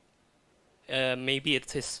think maybe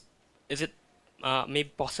is it maybe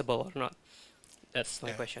possible or not? That's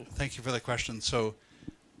my question. Thank you for the question. So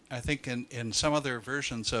I think in some other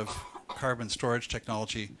versions of carbon storage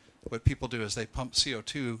technology, what people do is they pump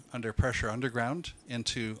CO2 under pressure underground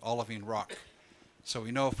into olivine rock. So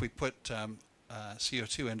we know if we put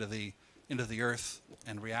CO2 into the earth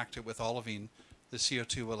and react it with olivine, the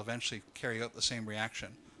CO2 will eventually carry out the same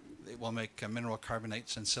reaction. It will make mineral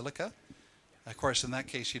carbonates and silica. Of course, in that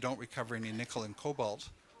case, you don't recover any nickel and cobalt.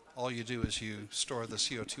 All you do is you store the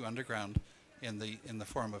CO2 underground in the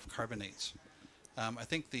form of carbonates. I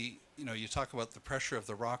think you talk about the pressure of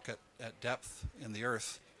the rock at depth in the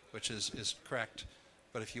earth, which is correct.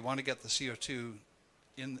 But if you want to get the CO2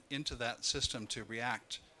 into that system to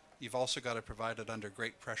react, you've also got to provide it under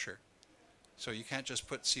great pressure. So you can't just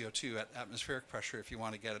put CO2 at atmospheric pressure if you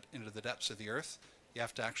want to get it into the depths of the earth. You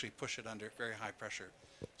have to actually push it under very high pressure.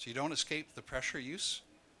 So you don't escape the pressure use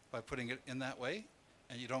by putting it in that way,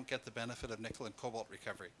 and you don't get the benefit of nickel and cobalt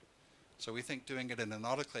recovery. So we think doing it in an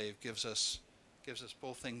autoclave gives us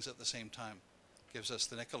both things at the same time. Gives us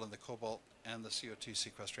the nickel and the cobalt and the CO2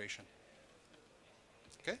 sequestration.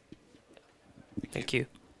 Okay? Thank you.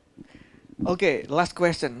 Okay, last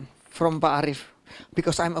question from Pak Arif,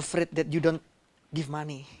 because I'm afraid that you don't give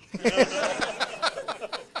money.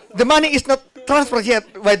 The money is not transferred yet,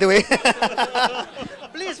 by the way.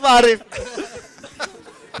 Please, Pak Arif.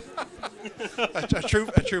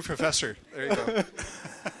 a true professor. There you go.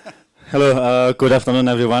 Hello, good afternoon,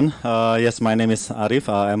 everyone. Yes, my name is Arif.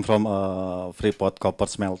 I'm from Freeport Copper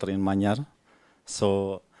Smelter in Manyar.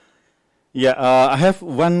 So, yeah, I have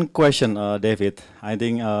one question, David. I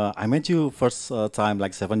think I met you first time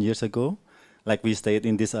like 7 years ago. Like we stayed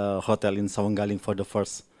in this hotel in Sawanggaling for the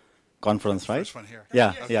first conference, right? First one here.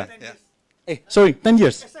 Yeah, Okay. yeah. Hey. Sorry, 10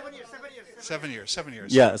 years. 7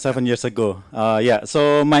 years. Yeah, 7 years ago. Yeah,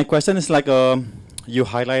 so my question is like you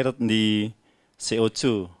highlighted the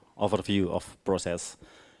CO2 overview of process.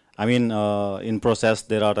 I mean, in process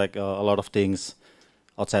there are like a lot of things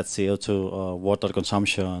outside CO2, water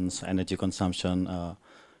consumptions, energy consumption,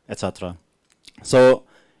 etc. So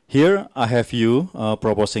here I have you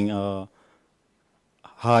proposing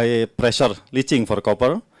high pressure leaching for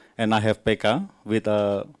copper, and I have PK with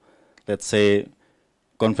let's say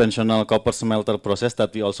conventional copper smelter process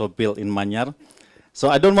that we also built in Manyar. So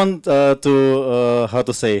I don't want to how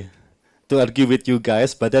to say, to argue with you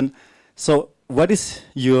guys, but then, so what is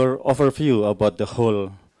your overview about the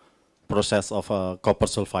whole process of copper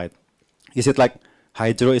sulfide? Is it like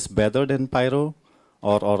hydro is better than pyro,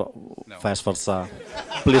 or No. vice versa?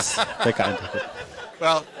 Please, PK.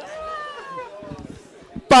 Well,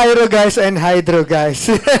 Pyro guys and hydro guys.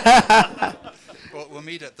 we'll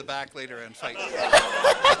meet at the back later and fight.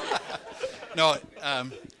 No,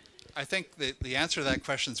 I think the answer to that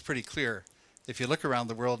question is pretty clear. If you look around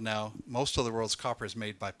the world now, most of the world's copper is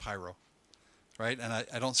made by pyro, right? And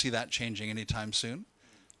I don't see that changing anytime soon,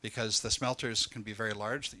 because the smelters can be very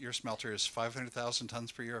large. Your smelter is 500,000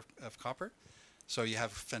 tons per year of copper. So you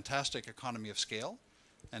have fantastic economy of scale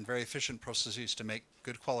and very efficient processes to make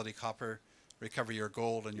good quality copper, recover your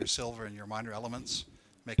gold and your silver and your minor elements,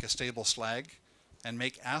 make a stable slag, and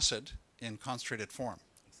make acid in concentrated form.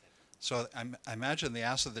 So I imagine the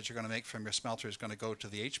acid that you're going to make from your smelter is going to go to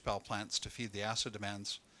the HPAL plants to feed the acid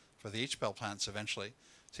demands for the HPAL plants eventually.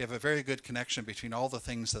 So you have a very good connection between all the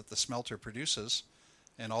things that the smelter produces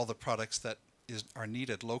and all the products that are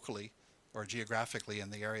needed locally or geographically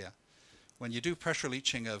in the area. When you do pressure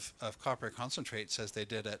leaching of copper concentrates, as they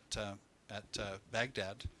did at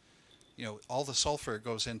Baghdad, you know, all the sulfur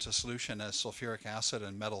goes into solution as sulfuric acid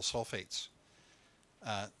and metal sulfates.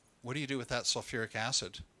 What do you do with that sulfuric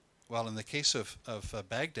acid? Well, in the case of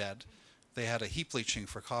Baghdad, they had a heap leaching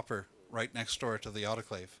for copper right next door to the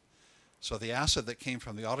autoclave. So the acid that came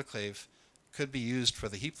from the autoclave could be used for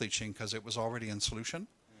the heap leaching because it was already in solution.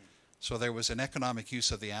 So there was an economic use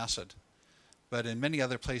of the acid. But in many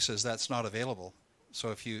other places, that's not available.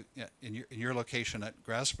 So if you, in your location at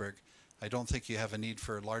Grasberg, I don't think you have a need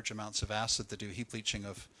for large amounts of acid to do heap leaching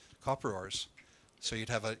of copper ores. So you'd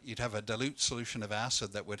have a dilute solution of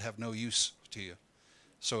acid that would have no use to you.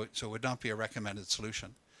 So it would not be a recommended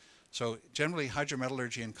solution. So generally,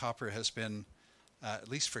 hydrometallurgy in copper has been, at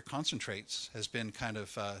least for concentrates, has been kind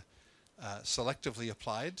of selectively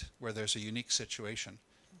applied where there's a unique situation.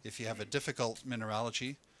 If you have a difficult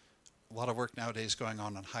mineralogy, a lot of work nowadays going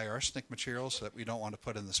on high arsenic materials that we don't want to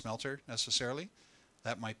put in the smelter necessarily.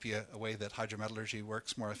 That might be a way that hydrometallurgy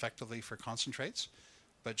works more effectively for concentrates.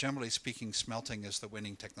 But generally speaking, smelting is the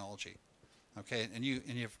winning technology. Okay, and you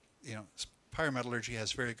know, pyrometallurgy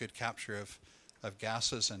has very good capture of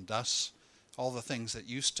gases and dusts. All the things that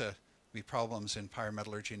used to be problems in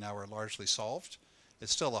pyrometallurgy now are largely solved.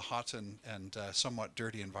 It's still a hot and somewhat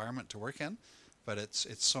dirty environment to work in, but it's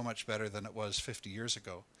so much better than it was 50 years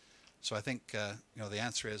ago. So I think you know, the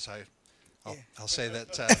answer is I'll say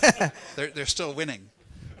that they're still winning.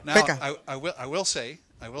 Now I will say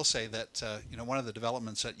that you know, one of the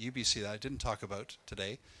developments at UBC that I didn't talk about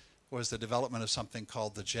today was the development of something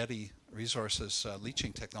called the Jetty Resources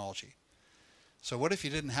leaching technology. So what if you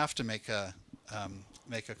didn't have to make a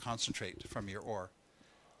concentrate from your ore?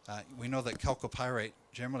 We know that chalcopyrite,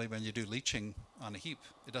 generally when you do leaching on a heap,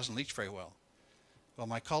 it doesn't leach very well. Well,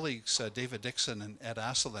 my colleagues David Dixon and Ed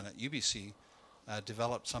Asselin at UBC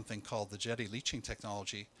developed something called the Jetty leaching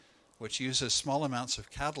technology, which uses small amounts of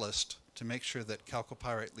catalyst to make sure that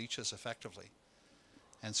chalcopyrite leaches effectively.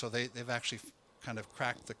 And so they've actually kind of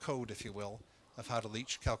cracked the code, if you will, of how to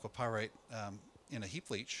leach chalcopyrite in a heap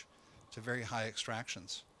leach to very high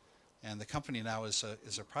extractions. And the company now is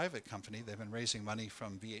a private company. They've been raising money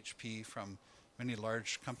from BHP, from many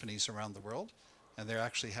large companies around the world, and they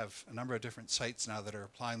actually have a number of different sites now that are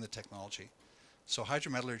applying the technology. So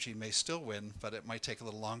hydrometallurgy may still win, but it might take a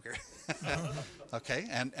little longer. Okay,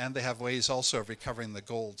 and they have ways also of recovering the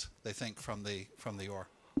gold, they think, from the ore.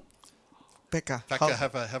 Pekka,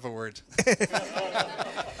 have a word.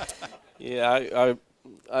 Yeah,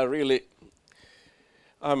 I really,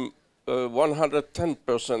 I'm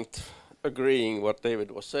 110% agreeing what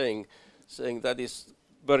David was saying that is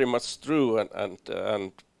very much true,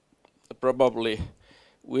 and probably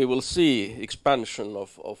we will see expansion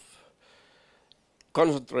of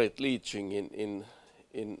concentrate leaching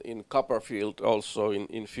in copper field also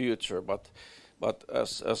in future, but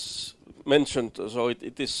as mentioned, so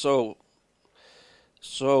it is so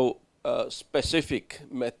specific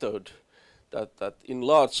method that in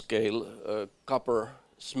large scale copper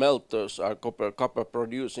smelters are copper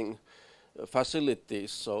producing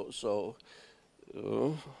facilities. So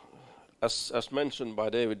as mentioned by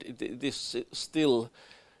David, it is still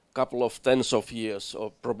couple of tens of years,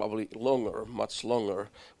 or probably longer, much longer.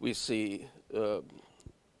 We see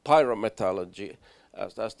pyrometallurgy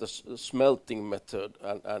as the smelting method,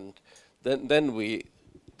 and then we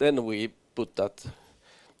put that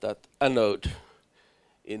anode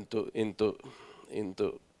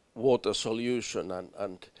into water solution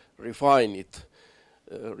and refine it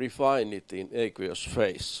in aqueous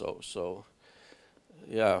phase. So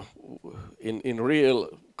yeah, in real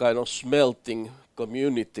kind of smelting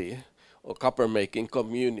community or copper making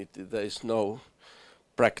community, there is no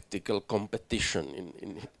practical competition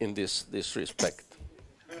in this respect.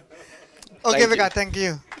 Okay, Vika, thank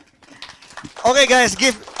you. Okay, guys,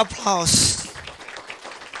 give applause.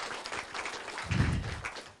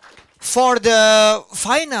 For the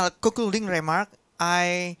final concluding remark,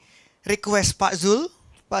 I request Pak Zul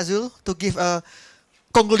to give a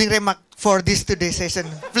concluding remark for this today's session.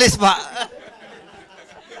 Please, Pak.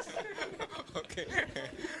 Oke.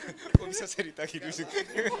 Kok bisa saya ditagih dulu?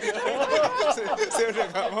 Saya udah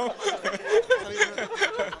nggak mau.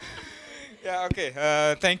 Yeah, okay.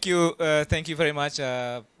 Thank you very much,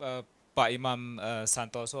 Pak Imam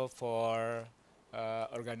Santoso, for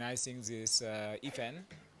organizing this event.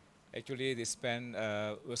 Actually, this event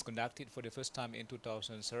was conducted for the first time in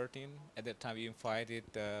 2013. At that time, we invited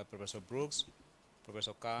Professor Brooks,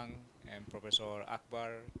 Professor Kang, and Professor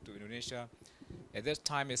Akbar to Indonesia. At that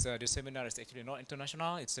time, the seminar is actually not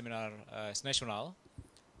international; it's seminar, it's national.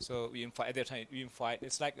 So we invite at that time.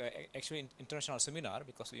 It's like actually international seminar,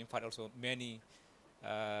 because we invite also many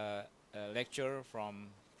lecture from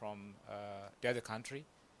the other country.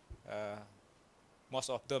 Most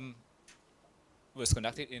of them was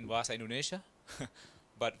conducted in Bahasa Indonesia,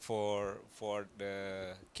 but for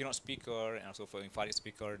the keynote speaker and also for invited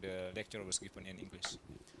speaker, the lecture was given in English.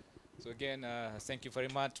 So again, thank you very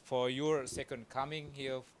much for your second coming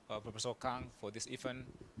here, Professor Kang, for this event.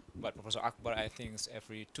 But Professor Akbar, I think, is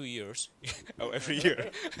every 2 years, or every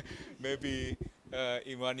year, maybe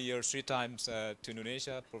in 1 year 3 times to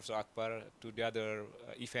Indonesia. Professor Akbar to the other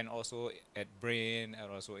event also at Brain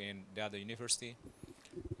and also in the other university.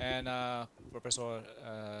 And Professor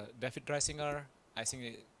David Dreisinger, I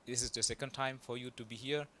think this is the second time for you to be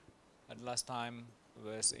here. And last time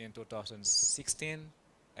was in 2016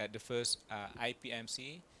 at the first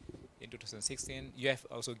IPMC in 2016. You have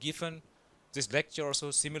also given this lecture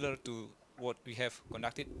also similar to what we have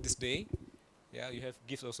conducted this day. Yeah, you have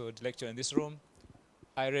given also the lecture in this room.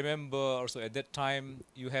 I remember also at that time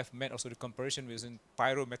you have made also the comparison between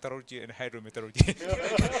pyrometallurgy and hydrometallurgy.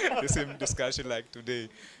 The same discussion like today.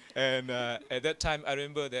 And at that time I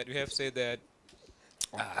remember that you have said that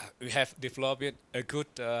we have developed a good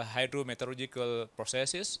hydrometallurgical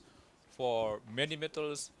processes for many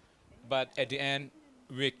metals, but at the end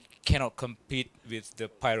we cannot compete with the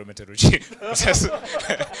pyrometallurgy.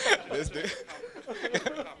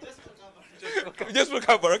 Just for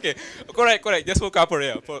copper, okay. Correct. Just for copper,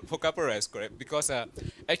 yeah. For copper, is correct. Because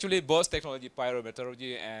actually both technology,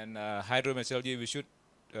 pyrometallurgy and hydrometallurgy, we should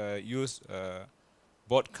use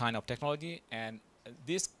both kind of technology, and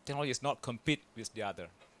this technology is not compete with the other.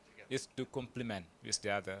 It's to complement with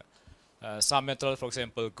the other. Some metal, for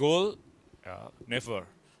example, gold, never.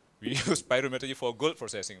 We use pyrometallurgy for gold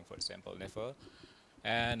processing, for example, never.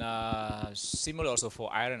 And similar also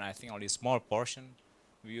for iron, I think only small portion.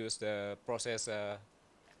 We use the process,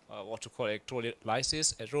 what you call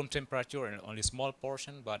electrolysis at room temperature, and only small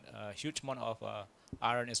portion, but a huge amount of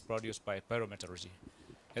iron is produced by pyrometallurgy.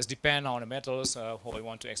 It depends on the metals how we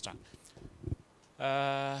want to extract.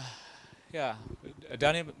 Yeah,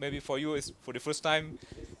 Daniel, maybe for you it's for the first time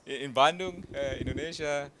in Bandung,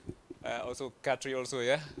 Indonesia. Also Katri also,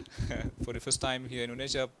 yeah, for the first time here in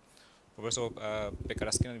Indonesia. Professor Pekka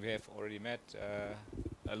Raskinen, we have already met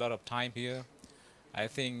a lot of time here. I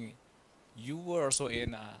think you were also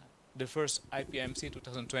in the first IPMC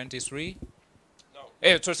 2023. No.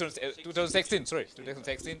 2016. Sorry,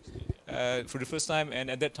 2016 for the first time, and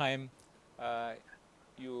at that time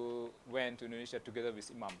you went to Indonesia together with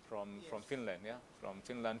Imam from Finland, yeah, from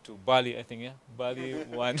Finland to Bali, I think, yeah, Bali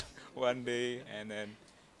one day, and then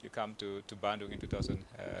you come to Bandung in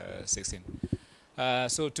 2016.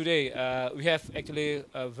 So today we have actually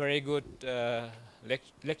a very good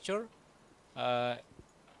lecture.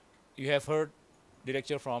 You have heard the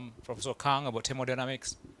lecture from Professor Kang about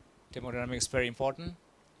thermodynamics. Thermodynamics is very important,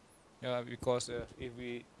 because if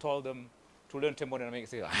we told them to learn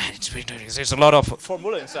thermodynamics, they say, there's a lot of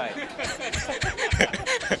formula inside.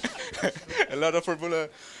 A lot of formula,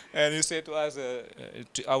 and you say to us,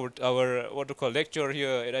 our what to call lecture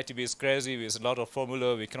here at ITB is crazy with a lot of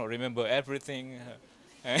formula. We cannot remember everything.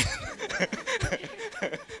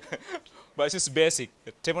 But it's just basic.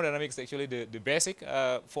 The thermodynamics is actually the basic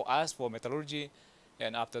for us, for metallurgy.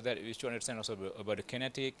 And after that, we should understand also about the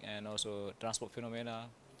kinetic and also transport phenomena.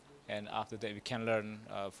 And after that, we can learn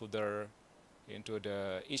further into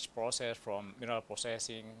each process from mineral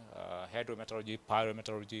processing, hydrometallurgy,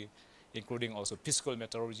 pyrometallurgy, including also physical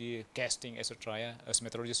metallurgy, casting, etc. Yeah? As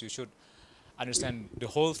metallurgists, you should understand the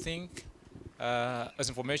whole thing. As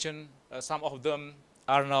information, some of them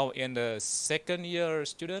are now in the second year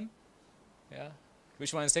student. Yeah,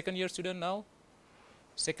 which one is second year student now?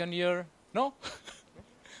 Second year? No?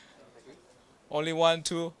 Only 1,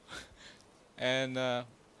 2. And the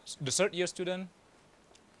third year student?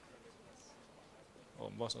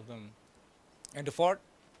 Oh, most of them. And the fourth?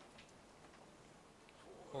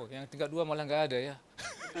 Oh, yang tingkat 2 malah nggak ada ya.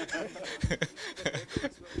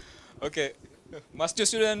 Okay, master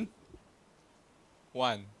student?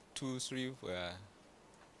 1, 2, 3,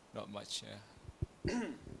 not much. Yeah.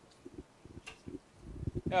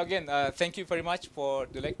 Again, thank you very much for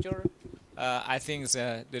the lecture. I think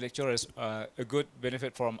the lecture is a good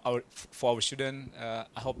benefit for our students.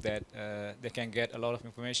 I hope that they can get a lot of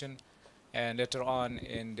information, and later on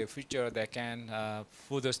in the future they can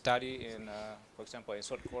further study in, for example, in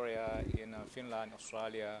South Korea, in Finland,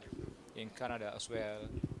 Australia, in Canada as well.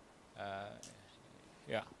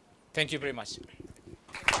 Yeah, thank you very much.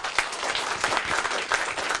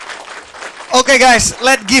 Okay, guys,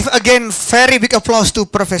 let's give again very big applause to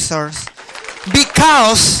professors,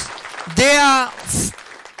 because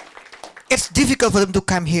it's difficult for them to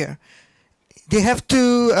come here. They have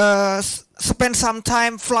to spend some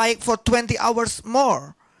time flying for 20 hours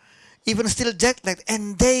more, even still jet lagged,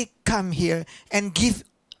 and they come here and give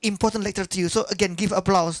important lecture to you. So again, give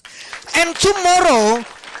applause. And tomorrow,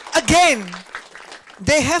 again,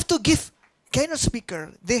 they have to give keynote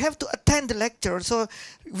speaker. They have to attend the lecture. So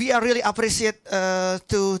we are really appreciate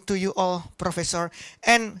to you all, Professor.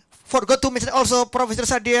 And forgot to mention also Professor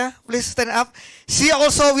Sadia, please stand up. She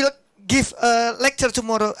also will give a lecture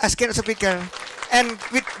tomorrow as keynote speaker, and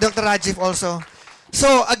with Dr. Rajiv also.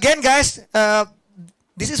 So again, guys,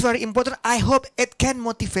 this is very important. I hope it can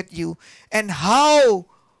motivate you and how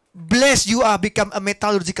blessed you are become a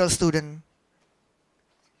metallurgical student.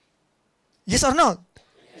 Yes or no?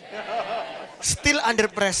 Still under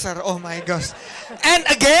pressure. Oh my gosh. And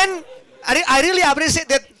again, I really appreciate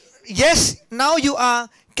that. Yes, now you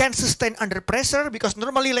can sustain under pressure, because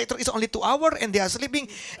normally lecture is only 2 hours and they are sleeping,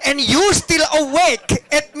 and you still awake.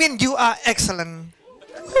 It means you are excellent.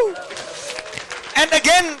 And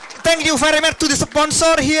again, thank you very much to the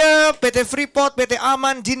sponsor here, PT Freeport, PT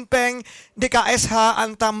Aman, Jinpeng, DKSH,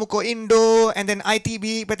 Antamuko Indo, and then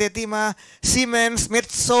ITB, PT Timah, Siemens,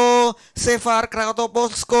 Metso, Sevar, Krakatau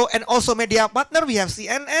Posko, and also media partner. We have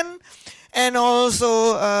CNN, and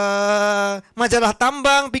also Majalah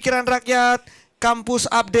Tambang, Pikiran Rakyat, Kampus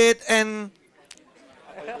Update, and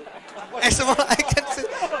I can say.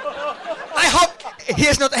 I hope he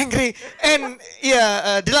is not angry. And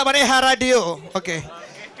yeah, 8EH Radio. Okay.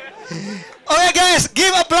 Okay, guys, give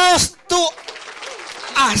applause to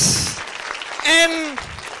us. And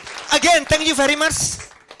again, thank you very much.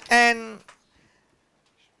 And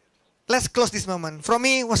let's close this moment. From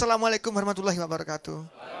me, wassalamualaikum warahmatullahi wabarakatuh.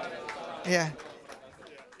 Yeah.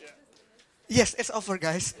 Yes, it's over,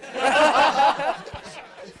 guys.